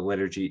accept that the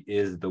liturgy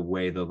is the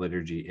way the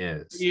liturgy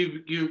is.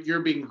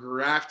 You're being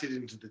grafted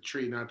into the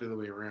tree, not the other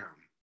way around.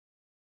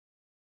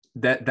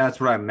 That's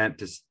what I meant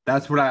to.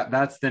 That's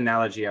the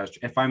analogy I was.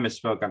 If I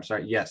misspoke, I'm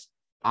sorry. Yes,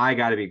 I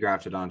got to be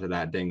grafted onto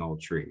that dang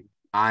old tree.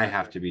 I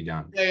have to be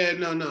done. Yeah,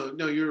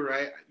 no, you're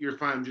right. You're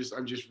fine.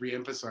 I'm just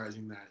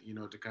re-emphasizing that, you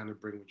know, to kind of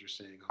bring what you're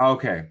saying home.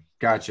 Okay,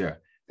 gotcha.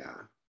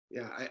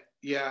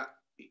 Yeah.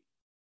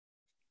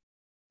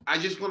 I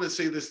just want to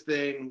say this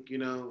thing, you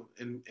know,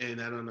 and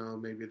I don't know,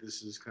 maybe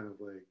this is kind of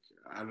like,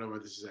 I don't know where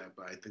this is at,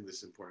 but I think this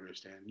is important to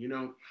understand. You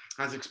know,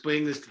 I was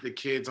explaining this to the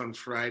kids on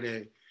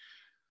Friday.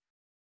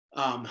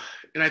 And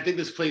I think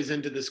this plays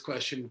into this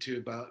question too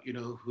about, you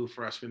know, who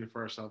for us and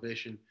for our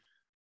salvation.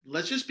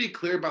 Let's just be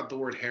clear about the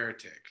word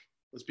heretic.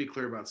 Let's be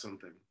clear about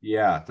something.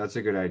 Yeah, that's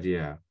a good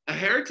idea. A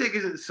heretic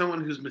isn't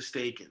someone who's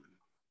mistaken.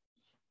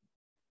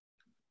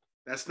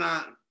 That's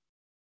not,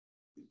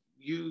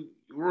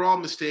 we're all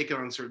mistaken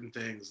on certain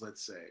things,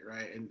 let's say,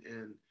 right? And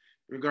in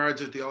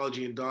regards to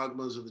theology and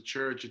dogmas of the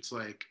church, it's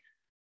like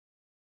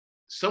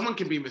someone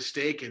can be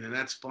mistaken and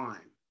that's fine.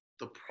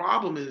 The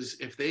problem is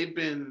if they've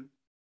been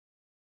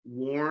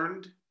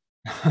warned,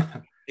 if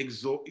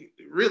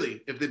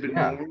they've been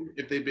warned,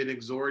 if they've been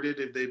exhorted,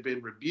 if they've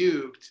been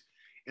rebuked,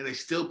 and they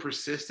still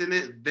persist in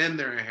it, then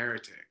they're a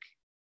heretic.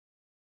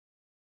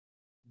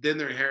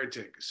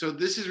 So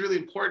this is really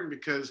important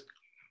because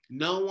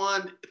no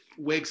one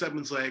wakes up and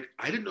is like,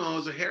 I didn't know I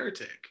was a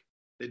heretic.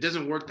 It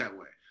doesn't work that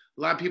way.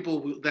 A lot of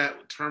people,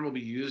 that term will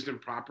be used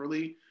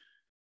improperly.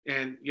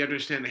 And you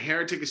understand a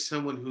heretic is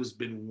someone who's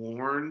been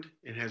warned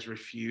and has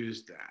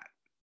refused that.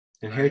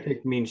 And right?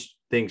 Heretic means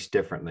things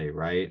differently,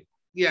 right?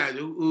 Yeah,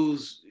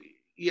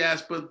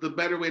 yes, but the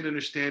better way to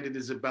understand it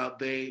is about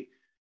they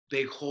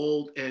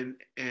hold and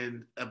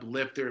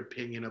uplift their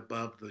opinion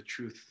above the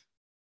truth,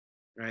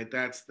 right?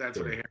 That's what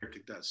a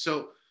heretic does.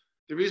 So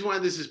the reason why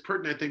this is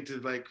pertinent, I think, to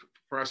like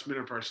for us men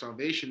of our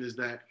salvation is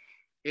that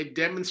it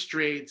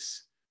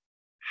demonstrates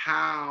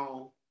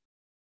how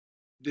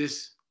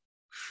this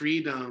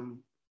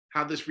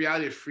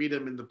reality of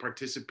freedom and the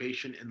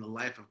participation in the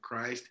life of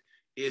Christ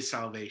is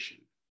salvation,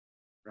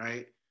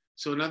 right?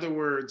 So in other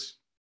words,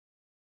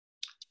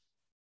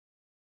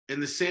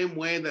 in the same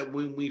way that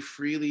when we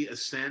freely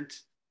assent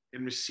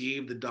and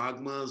receive the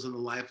dogmas of the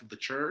life of the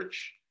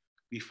church,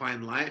 we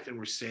find life and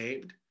we're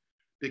saved.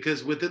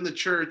 Because within the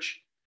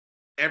church,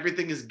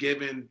 everything is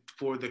given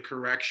for the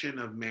correction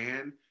of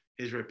man,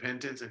 his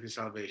repentance, and his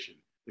salvation.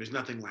 There's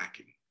nothing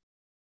lacking,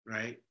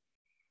 right?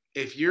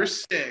 If you're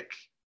sick,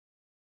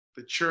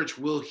 the church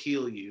will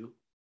heal you.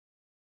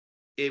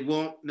 It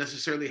won't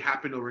necessarily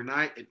happen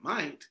overnight. It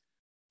might,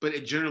 but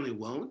it generally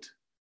won't.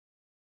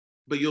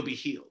 But you'll be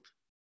healed,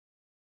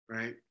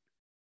 right?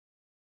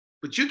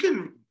 But you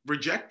can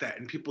reject that,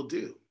 and people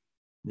do.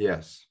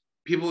 Yes.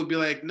 People would be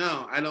like,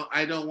 no,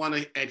 I don't want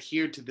to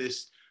adhere to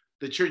this.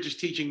 The church is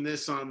teaching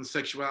this on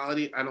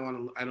sexuality. I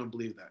don't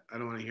believe that. I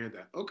don't want to hear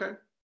that. Okay.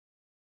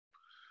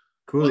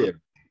 Coolio.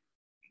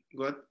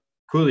 What?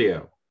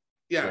 Coolio.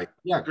 Yeah. Like,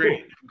 yeah.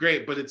 Great. Cool.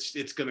 Great. But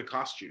it's going to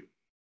cost you.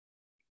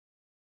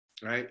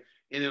 Right.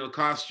 And it'll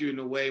cost you in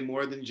a way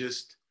more than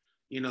just,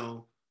 you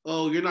know,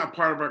 oh, you're not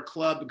part of our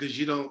club because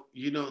you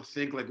don't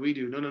think like we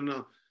do.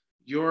 No.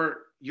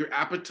 Your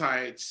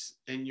appetites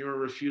and your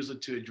refusal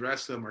to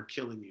address them are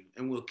killing you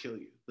and will kill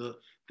you.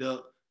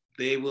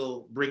 They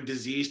will bring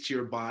disease to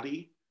your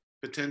body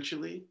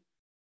potentially,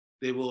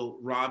 They will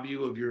rob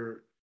you of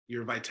your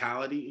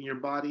vitality in your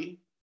body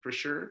for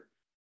sure,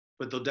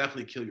 but they'll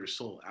definitely kill your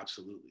soul.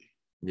 Absolutely.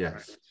 Yes.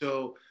 Right?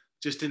 So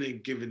just to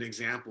give an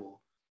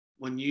example,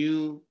 when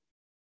you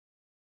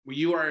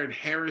are in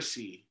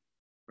heresy,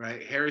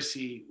 right?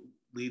 Heresy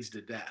leads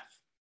to death,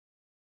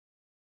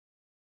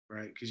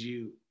 right? Because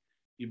you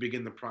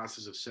begin the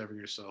process of severing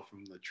yourself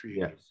from the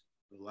tree of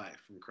life,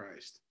 from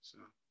Christ. So,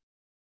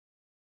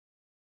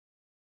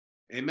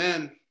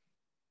 amen.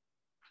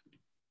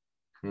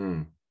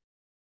 All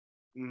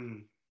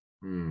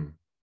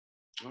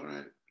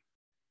right.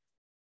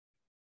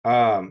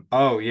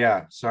 Oh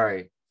yeah,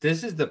 sorry.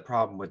 This is the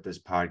problem with this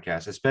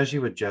podcast, especially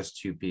with just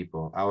two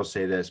people. I will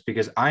say this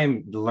because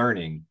I'm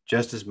learning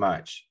just as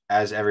much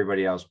as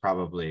everybody else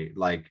probably.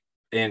 Like,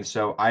 and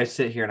so I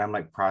sit here and I'm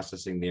like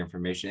processing the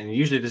information. And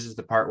usually this is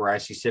the part where I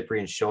see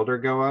Cyprian's shoulder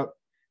go up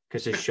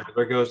because his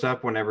shoulder goes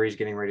up whenever he's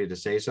getting ready to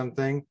say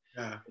something.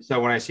 Yeah. So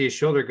when I see his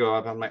shoulder go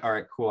up, I'm like, all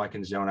right, cool. I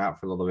can zone out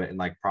for a little bit and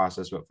like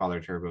process what Father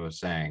Turbo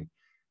is saying.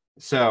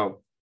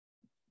 So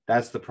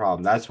that's the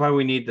problem. That's why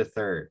we need the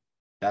third.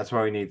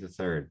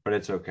 But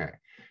it's okay.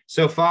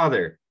 So,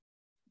 Father,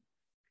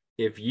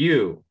 if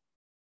you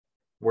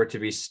were to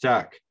be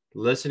stuck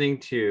listening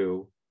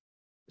to,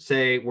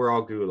 say, we're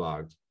all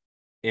gulagged,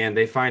 and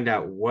they find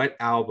out what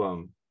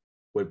album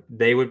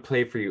they would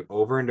play for you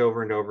over and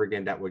over and over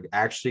again that would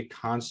actually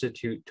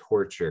constitute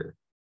torture,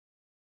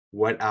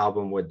 what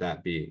album would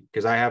that be?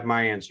 Because I have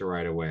my answer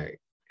right away,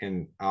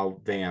 and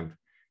I'll vamp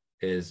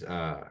is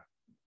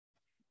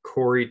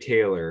Corey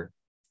Taylor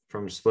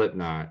from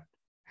Slipknot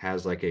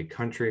has like a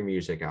country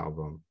music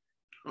album.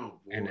 Oh,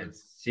 and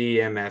it's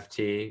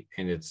CMFT,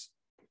 and it's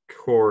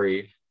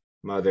Corey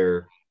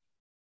Mother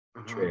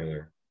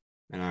Trailer.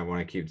 And I want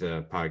to keep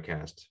the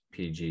podcast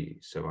PG,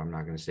 so I'm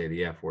not going to say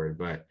the F word,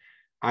 but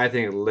I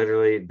think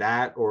literally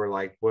that, or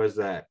like, was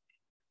that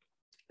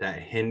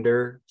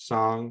Hinder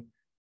song,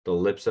 The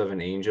Lips of an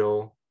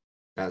Angel,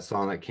 that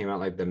song that came out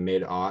like the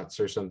mid-aughts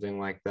or something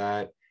like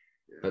that.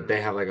 Yeah. But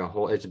they have like a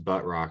whole, it's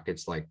butt rock.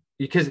 It's like,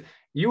 because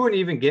you wouldn't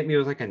even get me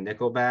with like a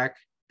Nickelback,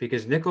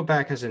 because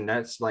Nickelback has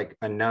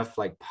enough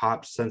like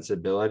pop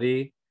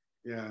sensibility,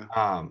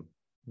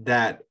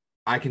 that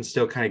I can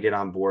still kind of get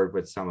on board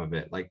with some of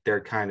it. Like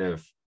they're kind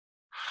of,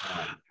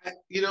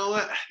 you know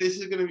what? This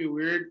is gonna be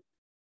weird.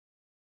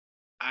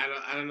 I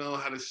don't know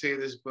how to say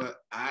this, but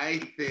I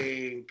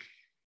think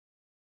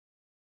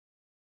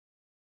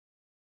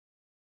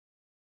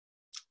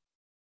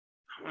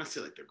I want to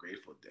say like the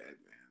Grateful Dead,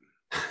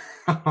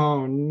 man.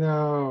 Oh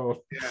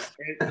no.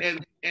 Yeah,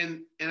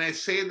 and I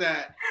say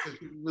that because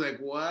people be like,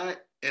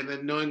 what? And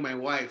then knowing my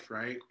wife,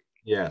 right?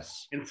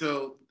 Yes. And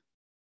so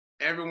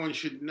everyone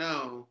should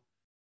know,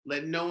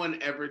 let no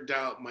one ever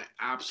doubt my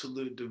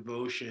absolute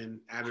devotion,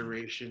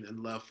 adoration,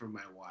 and love for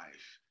my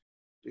wife.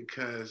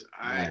 Because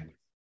I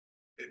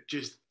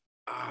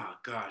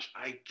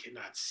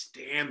cannot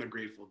stand the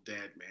Grateful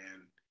Dead,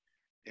 man.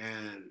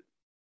 And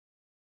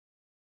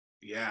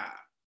yeah.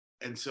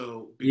 And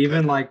so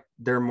even like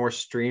their more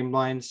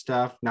streamlined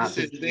stuff,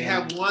 they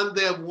have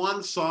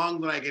one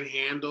song that I can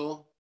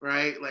handle,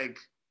 right? Like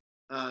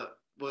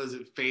was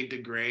it Fade to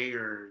Gray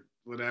or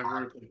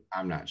whatever?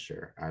 I'm not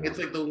sure. It's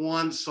like the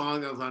one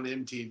song that was on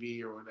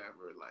MTV or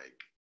whatever, like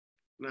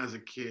when I was a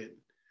kid.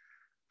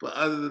 But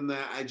other than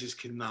that, I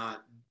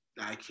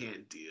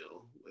can't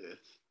deal with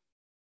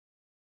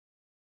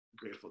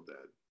Grateful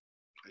Dead.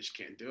 I just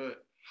can't do it.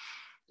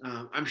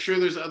 I'm sure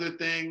there's other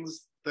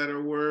things that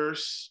are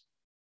worse.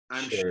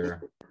 I'm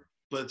sure,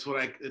 but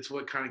it's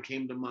what kind of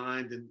came to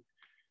mind,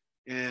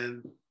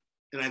 and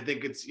I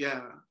think it's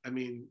I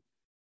mean,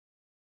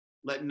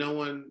 let no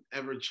one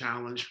ever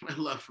challenge my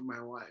love for my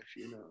wife,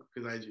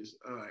 because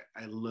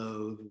I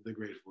loathe the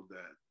Grateful Dead.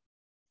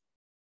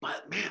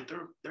 But man,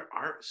 their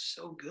art is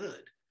so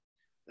good.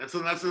 That's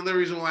another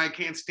reason why I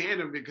can't stand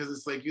them, because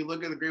it's like you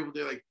look at the Grateful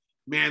Dead, like,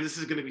 man, this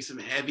is gonna be some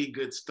heavy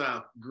good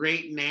stuff.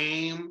 Great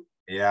name.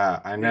 Yeah,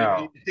 I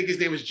know. I think his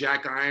name was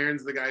Jack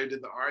Irons, the guy who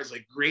did the art. It's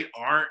like great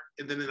art,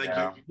 and then like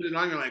you put it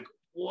on, you're like,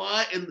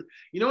 what? And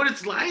you know what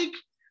it's like?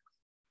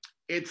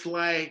 It's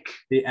like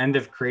the end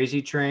of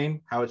Crazy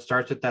Train. How it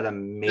starts with that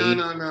amazing.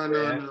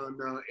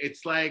 No.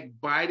 It's like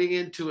biting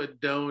into a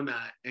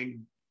donut,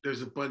 and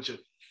there's a bunch of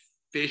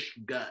fish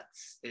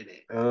guts in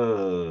it.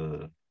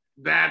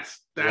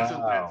 That's what that's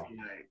like.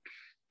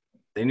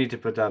 They need to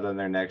put that on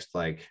their next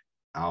like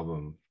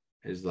album.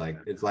 Is like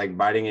it's like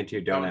biting into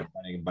a donut,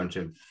 finding a bunch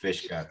of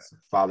fish guts.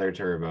 Father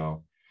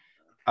Turbo.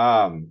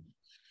 Yeah,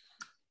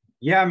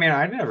 man,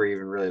 I never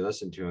even really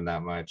listened to him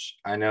that much.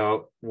 I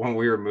know when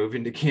we were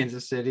moving to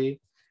Kansas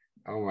City,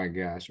 oh my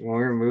gosh, when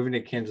we were moving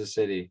to Kansas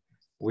City,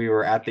 we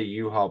were at the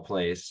U-Haul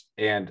place,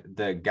 and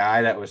the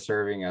guy that was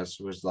serving us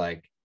was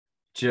like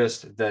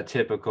just the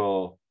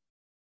typical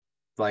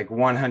like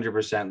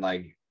 100%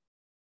 like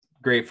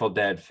Grateful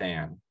Dead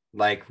fan.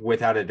 Like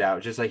without a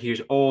doubt, just like he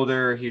was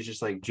older, he was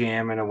just like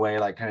jamming away,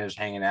 like kind of just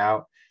hanging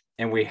out.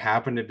 And we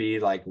happened to be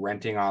like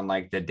renting on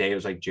like the day, it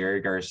was like Jerry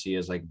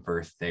Garcia's like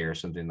birthday or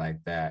something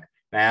like that.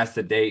 And I asked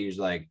the date, he was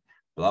like,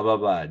 blah, blah,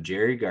 blah,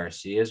 Jerry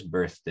Garcia's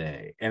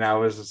birthday. And I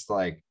was just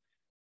like,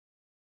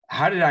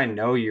 how did I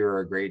know you were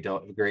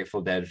a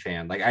Grateful Dead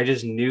fan? Like, I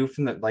just knew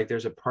from the, like,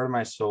 there's a part of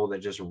my soul that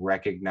just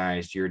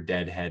recognized your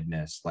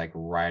deadheadness, like,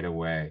 right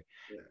away.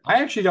 Yeah.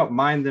 I actually don't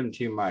mind them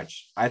too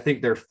much. I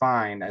think they're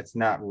fine. It's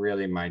not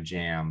really my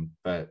jam,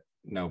 but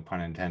no pun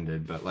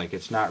intended, but like,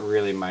 it's not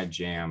really my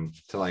jam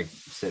to like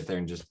sit there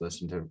and just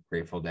listen to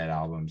Grateful Dead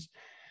albums.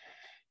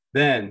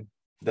 Then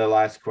the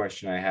last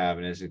question I have,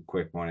 and it's a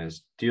quick one,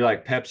 is do you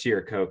like Pepsi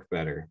or Coke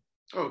better?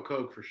 Oh,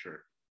 Coke for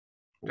sure.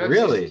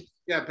 Really?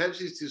 Yeah,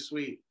 Pepsi's too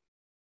sweet.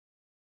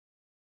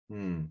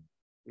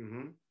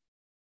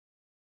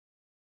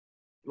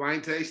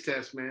 Blind taste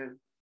test, man.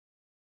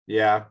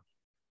 Yeah.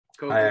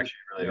 Coke I actually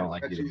really don't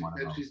like either one of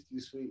them. Pepsi's too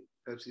sweet.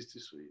 Pepsi's too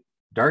sweet.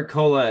 Dark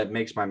cola, it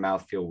makes my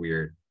mouth feel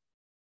weird.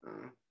 Yeah.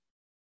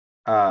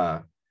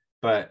 I'm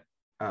a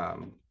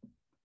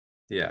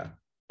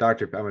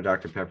Dr.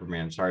 Pepper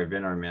man. Sorry,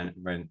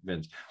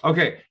 Vince.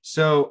 Okay,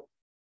 so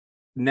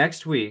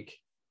next week,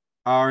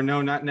 or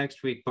no, not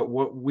next week, but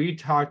what we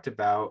talked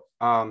about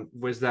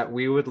was that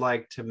we would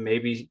like to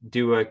maybe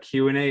do a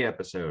Q&A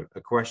episode,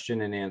 a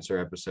question and answer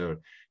episode.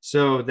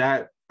 So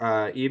that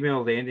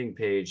email landing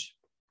page,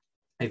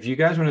 if you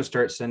guys want to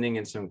start sending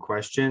in some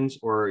questions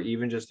or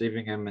even just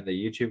leaving them in the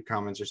YouTube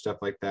comments or stuff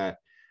like that,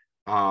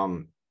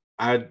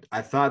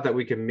 I thought that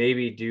we could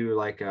maybe do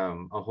like a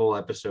whole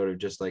episode of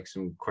just like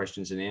some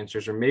questions and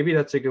answers, or maybe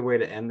that's a good way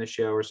to end the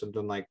show or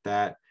something like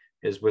that,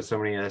 is with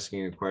somebody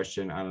asking a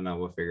question. I don't know.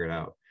 We'll figure it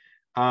out.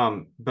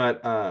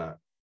 But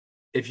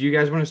if you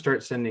guys want to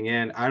start sending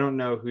in, I don't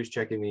know who's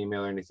checking the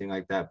email or anything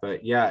like that,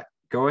 but yeah,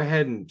 go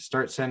ahead and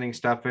start sending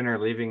stuff in or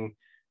leaving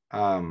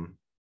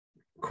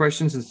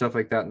questions and stuff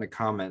like that in the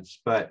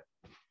comments. But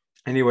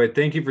anyway,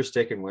 thank you for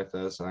sticking with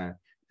us.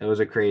 It was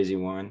a crazy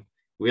one.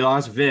 We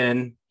lost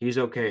Vin. He's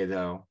okay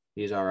though.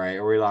 He's all right.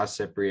 Or we lost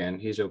Cyprian.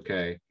 He's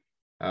okay.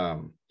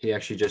 He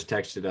actually just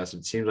texted us.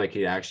 It seems like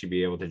he'd actually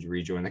be able to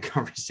rejoin the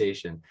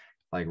conversation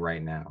like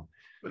right now.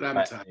 But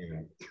I'm tired.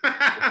 Anyway,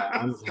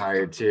 I'm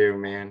tired too,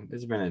 man.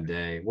 It's been a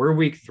day. We're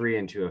week 3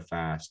 into a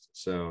fast.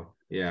 So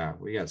yeah,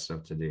 we got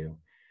stuff to do.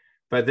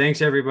 But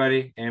thanks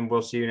everybody, and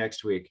we'll see you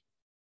next week.